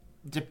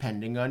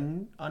 depending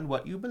on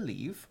what you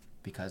believe,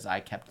 because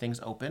I kept things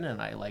open,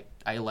 and I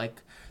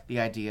like the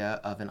idea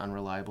of an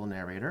unreliable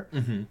narrator,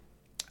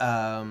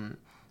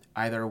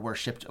 either were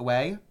shipped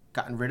away,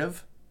 gotten rid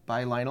of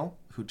by Lionel,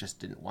 who just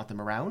didn't want them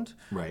around.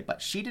 Right.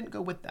 But she didn't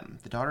go with them.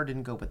 The daughter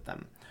didn't go with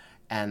them.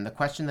 And the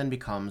question then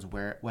becomes,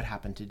 what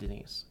happened to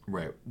Denise?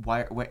 Right.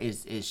 Where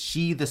is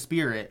she the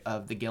spirit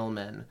of the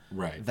Gilman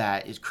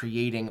that is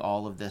creating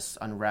all of this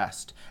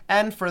unrest?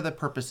 And for the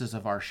purposes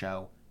of our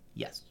show,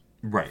 yes.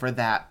 Right. For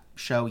that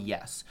show,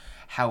 yes.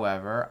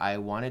 However, I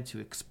wanted to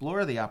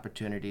explore the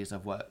opportunities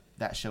of what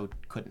that show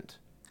couldn't.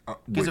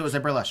 Because it was a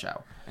burlesque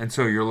show. And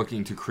so you're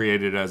looking to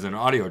create it as an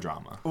audio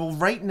drama. Well,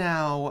 right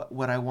now,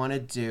 what I want to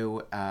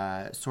do,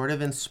 sort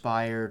of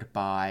inspired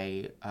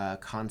by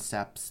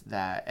concepts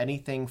that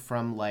anything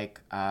from like,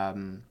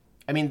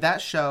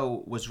 that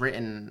show was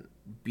written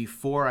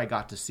before I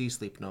got to see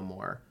Sleep No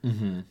More.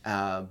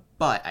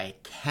 But I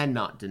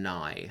cannot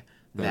deny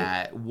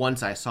that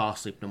once I saw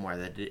Sleep No More,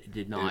 that it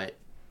did not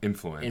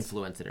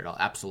influence it at all.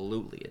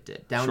 Absolutely, it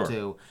did.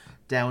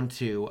 Down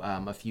to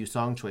a few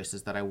song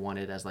choices that I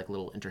wanted as like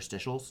little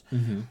interstitials.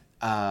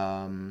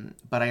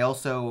 But I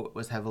also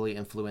was heavily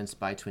influenced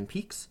by Twin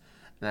Peaks,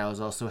 and I was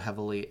also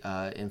heavily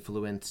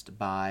influenced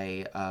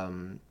by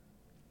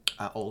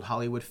old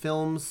Hollywood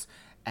films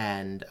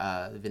and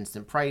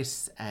Vincent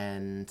Price,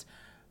 and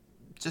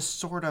just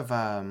sort of.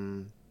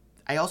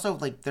 I also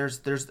like there's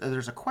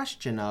a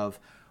question of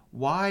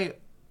why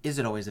is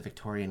it always a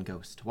Victorian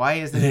ghost? Why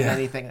isn't it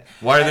anything?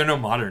 Why are there no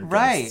modern ghosts?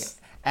 Right.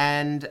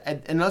 And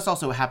this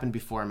also happened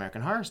before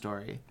American Horror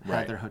Story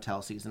had their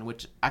hotel season,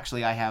 which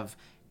actually I have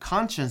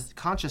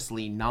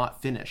consciously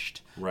not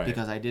finished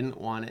because I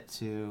didn't want it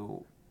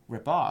to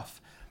rip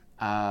off.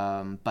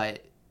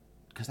 But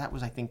because that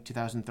was, I think,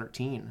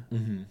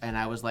 2013, and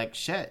I was like,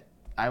 shit.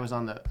 I was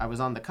on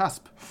the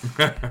cusp,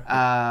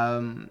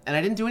 and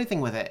I didn't do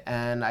anything with it.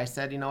 And I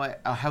said, you know what?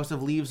 A House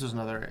of Leaves was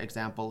another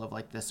example of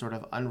like this sort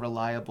of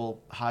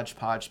unreliable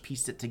hodgepodge,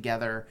 piece it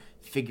together,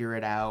 figure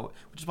it out,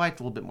 which is why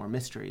it's a little bit more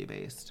mystery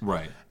based.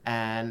 Right.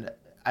 And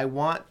I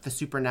want the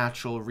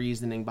supernatural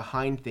reasoning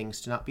behind things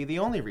to not be the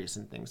only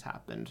reason things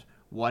happened.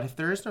 What if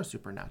there is no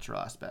supernatural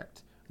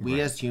aspect?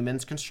 We as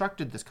humans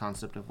constructed this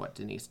concept of what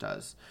Denise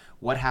does.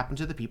 What happened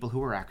to the people who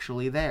were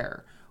actually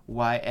there?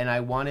 Why? And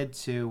I wanted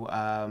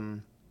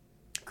to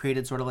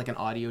created sort of like an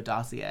audio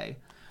dossier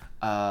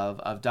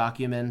of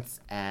documents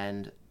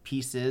and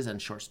pieces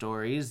and short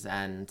stories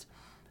and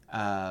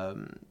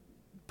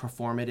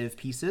performative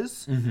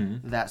pieces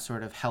that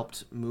sort of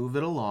helped move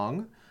it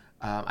along.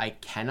 I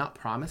cannot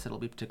promise it'll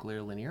be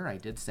particularly linear. I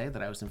did say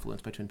that I was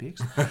influenced by Twin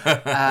Peaks,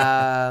 but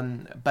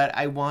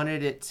I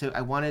wanted it to.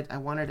 I wanted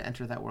to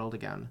enter that world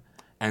again.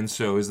 And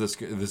so is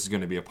this is going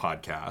to be a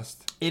podcast?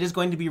 It is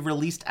going to be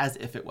released as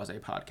if it was a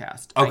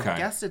podcast. Okay. I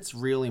guess it's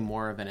really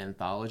more of an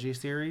anthology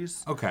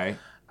series. Okay.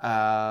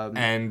 But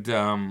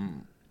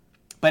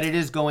it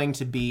is going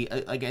to be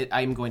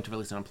I'm going to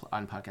release it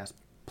on podcast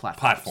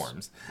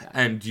platforms. Yeah.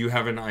 And do you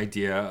have an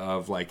idea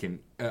of like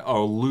a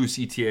loose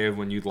ETA of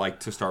when you'd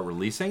like to start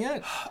releasing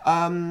it?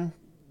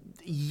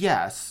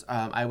 Yes.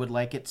 I would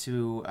like it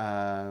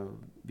to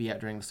be out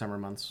during the summer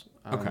months.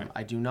 Okay.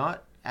 I do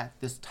not at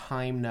this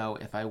time know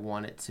if I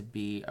want it to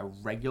be a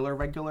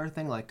regular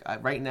thing. Like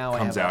right now,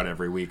 comes out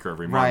every week or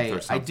every month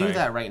or something. I do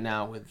that right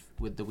now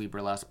with the We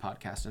Burlesque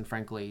podcast, and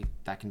frankly,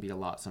 that can be a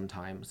lot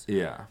sometimes.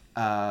 Yeah.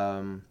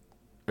 Are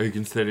you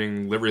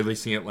considering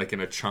releasing it like in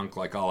a chunk,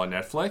 like a la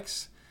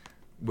Netflix,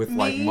 with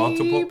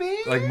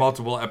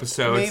multiple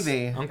episodes?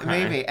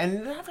 Maybe,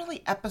 and not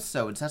really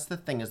episodes. That's the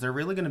thing, is they're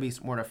really going to be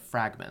more of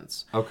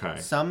fragments. Okay.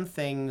 Some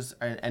things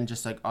and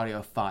just like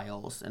audio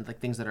files and like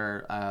things that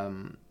are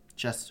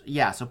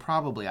so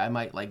probably I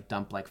might like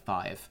dump like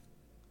 5,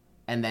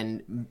 and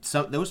then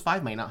those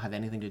 5 might not have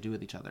anything to do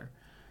with each other,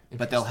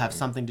 but they'll have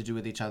something to do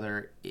with each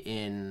other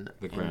in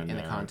the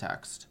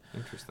context.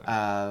 Interesting.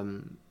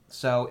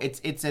 So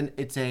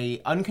it's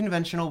a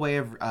unconventional way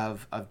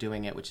of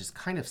doing it, which is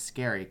kind of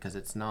scary because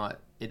it's not.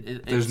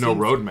 There's no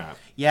roadmap.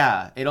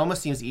 Yeah, it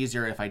almost seems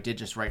easier if I did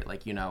just write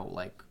like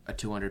a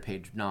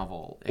 200-page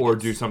novel, or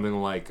do something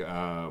like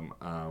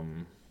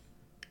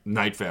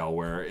Night Vale,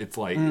 where it's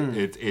like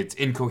it's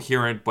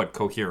incoherent but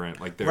coherent,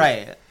 like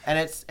right.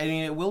 And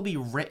it will be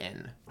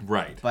written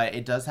right, but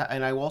it does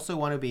and I also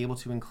want to be able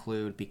to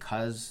include,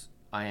 because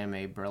I am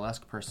a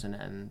burlesque person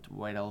and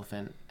White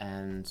Elephant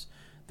and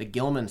the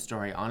Gilman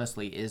story,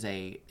 honestly, is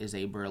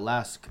a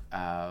burlesque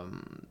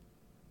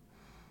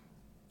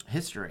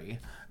history,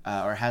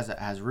 or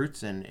has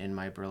roots in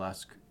my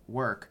burlesque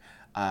work.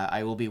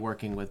 I will be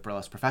working with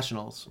burlesque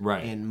professionals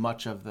in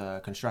much of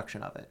the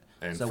construction of it.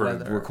 And so for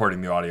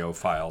recording the audio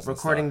files.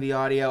 Recording the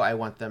audio, I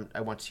want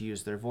to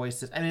use their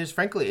voices. I mean,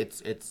 frankly,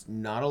 it's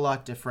not a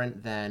lot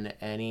different than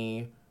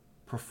any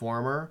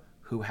performer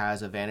who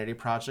has a vanity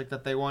project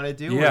that they want to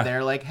do. Where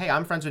they're like, hey,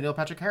 I'm friends with Neil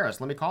Patrick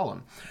Harris. Let me call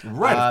him.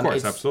 Right, of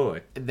course,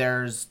 absolutely.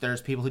 There's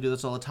people who do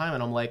this all the time,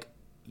 and I'm like,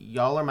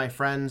 y'all are my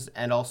friends,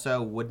 and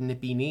also, wouldn't it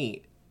be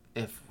neat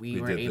if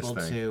we were able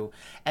to...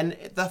 And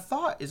the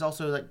thought is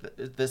also like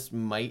this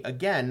might,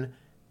 again,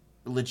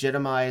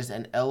 legitimize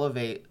and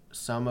elevate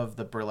some of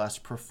the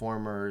burlesque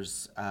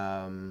performers'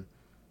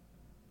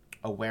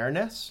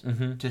 awareness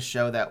to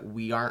show that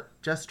we aren't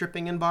just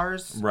stripping in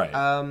bars, right?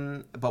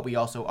 But we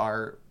also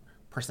are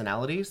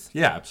personalities.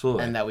 Yeah,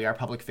 absolutely. And that we are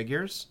public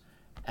figures.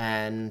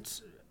 And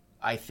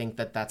I think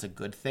that that's a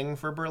good thing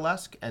for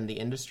burlesque and the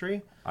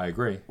industry. I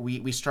agree.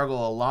 We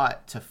struggle a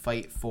lot to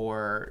fight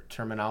for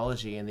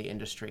terminology in the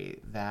industry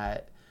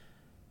that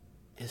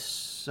is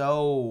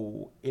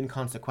so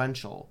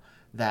inconsequential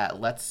that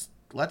let's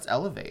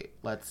elevate.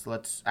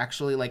 Let's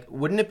actually, like,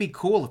 wouldn't it be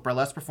cool if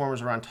burlesque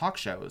performers were on talk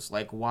shows?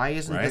 Like, why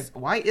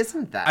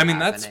isn't that I mean,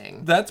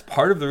 happening? that's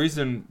part of the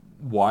reason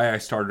why I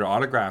started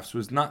Autographs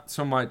was not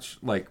so much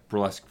like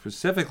burlesque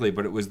specifically,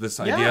 but it was this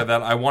idea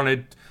that I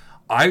wanted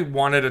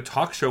a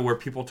talk show where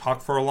people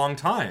talk for a long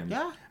time.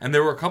 Yeah. And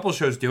there were a couple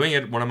shows doing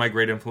it. One of my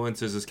great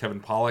influences is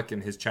Kevin Pollak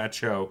and his chat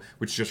show,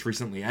 which just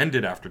recently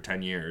ended after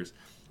 10 years.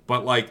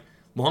 But, like,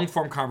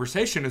 long-form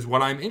conversation is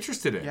what I'm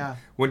interested in. Yeah.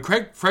 When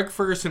Fred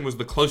Ferguson was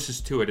the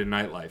closest to it in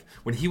nightlife,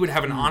 when he would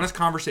have an honest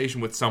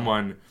conversation with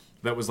someone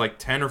that was like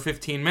 10 or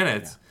 15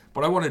 minutes,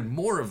 but I wanted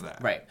more of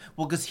that. Right.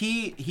 Well, because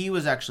he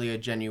was actually a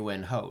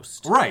genuine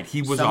host. Right.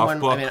 He was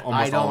off-book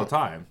almost all the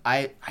time.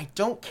 I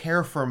don't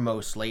care for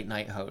most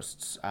late-night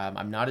hosts.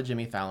 I'm not a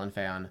Jimmy Fallon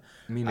fan.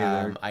 Me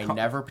neither. I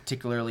never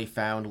particularly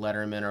found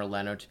Letterman or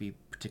Leno to be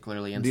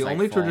particularly insightful. The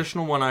only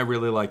traditional one I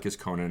really like is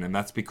Conan, and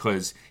that's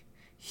because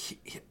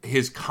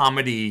his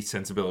comedy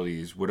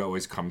sensibilities would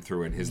always come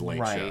through in his late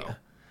show.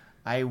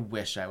 I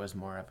wish I was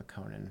more of a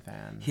Conan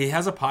fan. He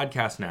has a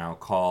podcast now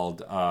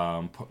called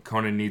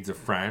Conan Needs a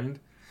Friend,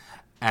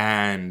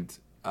 and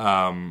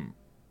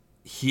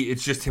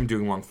it's just him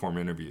doing long-form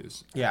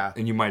interviews. Yeah.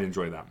 And you might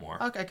enjoy that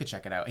more. Okay, I could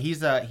check it out.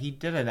 He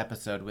did an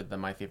episode with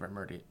My Favorite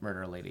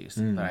Murder Ladies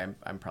that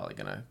I'm probably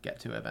going to get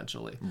to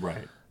eventually.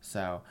 Right.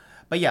 So,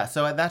 but yeah,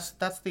 so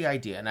that's the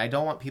idea. And I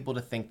don't want people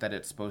to think that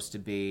it's supposed to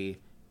be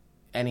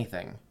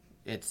anything.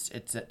 It's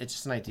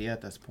just an idea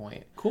at this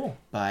point. Cool.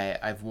 But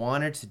I've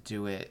wanted to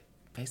do it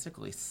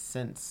basically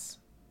since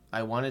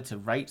I wanted to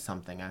write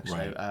something.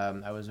 Actually,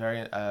 right. I was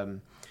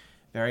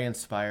very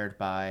inspired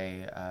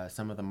by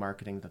some of the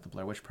marketing that the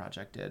Blair Witch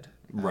Project did.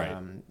 Right.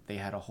 They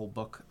had a whole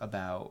book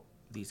about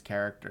these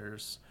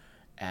characters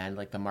and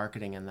like the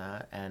marketing in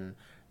that, and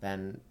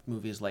then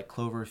movies like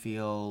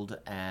Cloverfield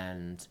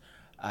and.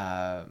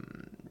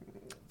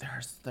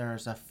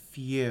 There's a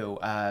few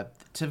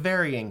to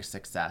varying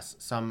success.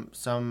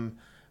 Some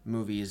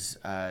movies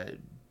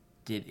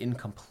did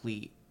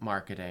incomplete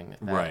marketing.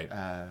 Right.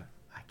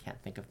 I can't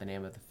think of the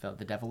name of the film.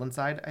 The Devil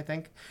Inside, I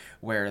think,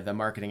 where the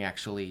marketing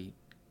actually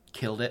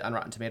killed it on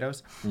Rotten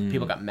Tomatoes.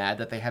 People got mad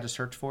that they had to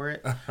search for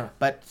it.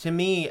 But to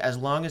me, as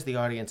long as the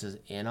audience is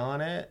in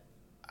on it,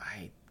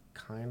 I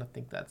kind of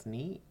think that's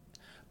neat.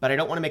 But I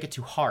don't want to make it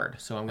too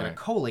hard, so I'm going to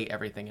collate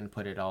everything and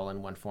put it all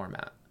in one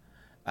format.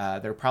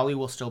 There probably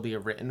will still be a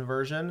written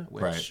version,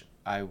 which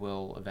I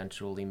will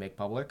eventually make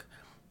public.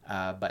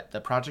 But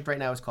the project right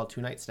now is called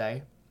 2 Night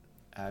Stay.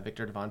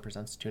 Viktor Devonne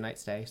presents 2 Night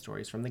Stay,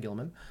 stories from the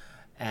Gilman.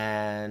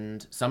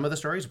 And some of the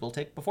stories will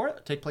take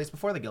place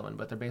before the Gilman,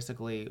 but they're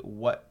basically,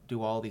 what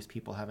do all these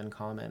people have in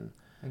common?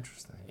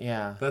 Interesting.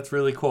 Yeah. That's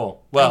really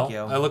cool. Well, Thank you.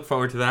 I look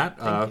forward to that.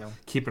 Thank you.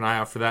 Keep an eye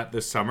out for that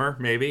this summer,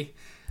 maybe.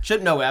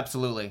 No,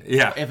 absolutely.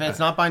 Yeah. If it's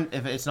not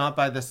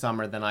by this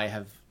summer, then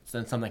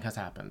something has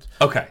happened.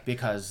 Okay.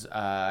 Because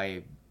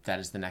that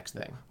is the next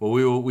thing.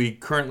 Well, we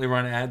currently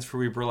run ads for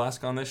We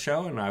Burlesque on this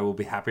show, and I will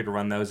be happy to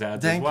run those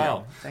ads as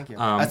well. Thank you.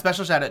 A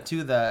special shout out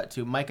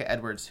to Micah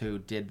Edwards, who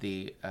did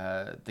the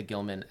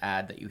Gilman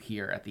ad that you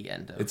hear at the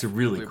end of. It's a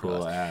really cool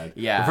Burlesque. Ad.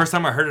 Yeah. The first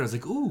time I heard it, I was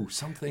like, "Ooh,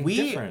 something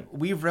different."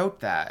 We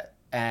wrote that,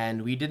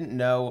 and we didn't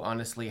know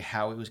honestly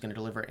how he was going to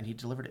deliver it, and he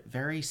delivered it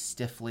very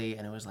stiffly,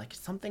 and it was like,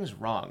 something's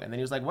wrong. And then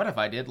he was like, "What if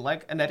I did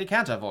like an Eddie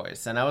Canta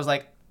voice?" And I was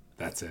like,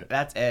 That's it.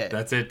 That's it,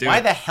 dude.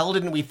 Why the hell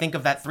didn't we think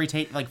of that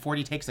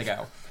 40 takes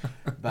ago?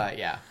 But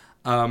yeah.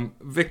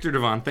 Victor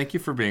Devonne, thank you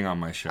for being on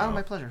my show. Oh,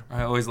 my pleasure.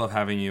 I always love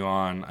having you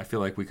on. I feel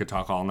like we could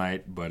talk all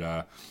night,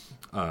 but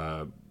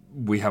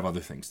we have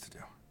other things to do.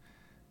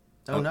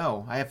 Oh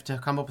no, I have to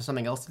come up with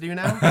something else to do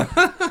now?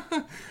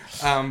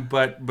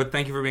 But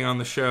thank you for being on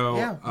the show.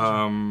 Yeah.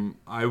 I'm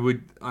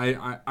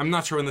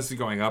not sure when this is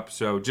going up,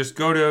 so just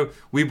go to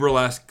We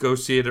Burlesque, go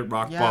see it at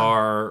Rock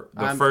Bar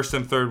the first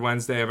and third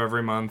Wednesday of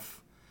every month.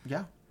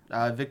 Yeah.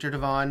 Viktor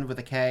Devonne with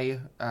a K.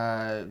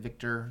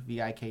 Viktor,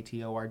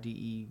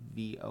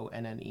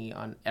 VIKTORDEVONNE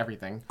on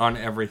everything. On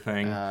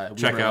everything.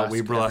 Check out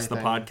We Burlesque the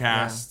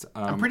podcast.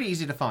 Yeah. I'm pretty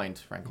easy to find,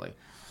 frankly.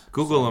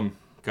 Google them,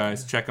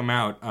 guys. Check them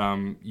out.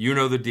 You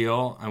know the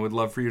deal. I would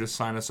love for you to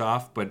sign us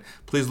off, but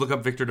please look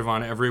up Viktor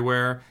Devonne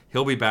everywhere.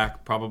 He'll be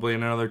back probably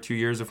in another 2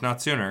 years, if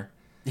not sooner.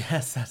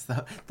 Yes,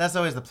 that's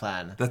always the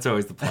plan. That's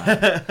always the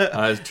plan.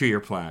 It's a 2-year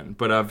plan.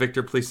 But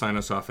Viktor, please sign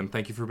us off, and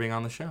thank you for being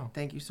on the show.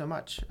 Thank you so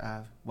much.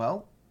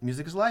 Well,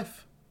 music is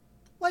life.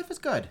 Life is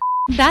good.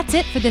 That's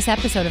it for this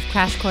episode of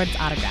Crash Chords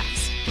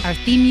Autographs. Our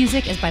theme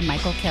music is by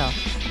Michael Kill.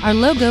 Our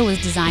logo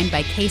was designed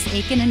by Case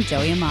Aiken and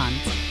Joey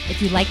Amons.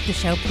 If you liked the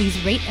show, please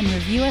rate and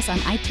review us on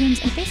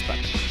iTunes and Facebook.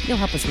 You'll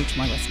help us reach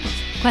more listeners.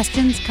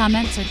 Questions,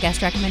 comments, or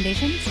guest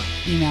recommendations?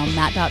 Email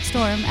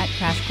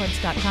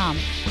matt.storm@crashchords.com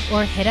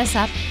or hit us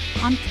up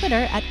on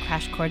Twitter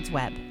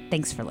 @CrashChordsWeb.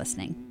 Thanks for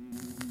listening.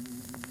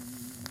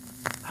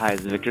 Hi,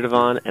 this is Viktor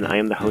Devonne, and I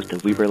am the host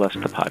of We Burlesque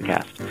the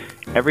podcast.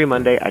 Every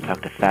Monday, I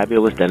talk to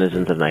fabulous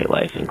denizens of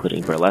nightlife,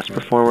 including burlesque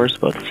performers,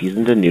 both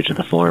seasoned and new to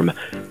the form,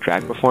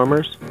 drag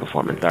performers,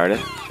 performance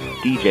artists,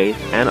 DJs,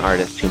 and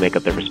artists who make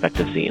up their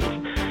respective scenes.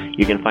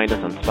 You can find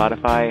us on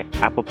Spotify,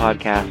 Apple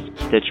Podcasts,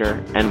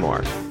 Stitcher, and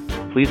more.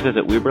 Please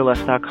visit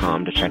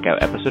WeBurlesque.com to check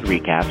out episode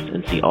recaps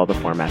and see all the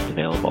formats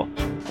available.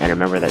 And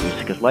remember that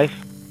music is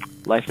life.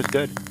 Life is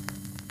good.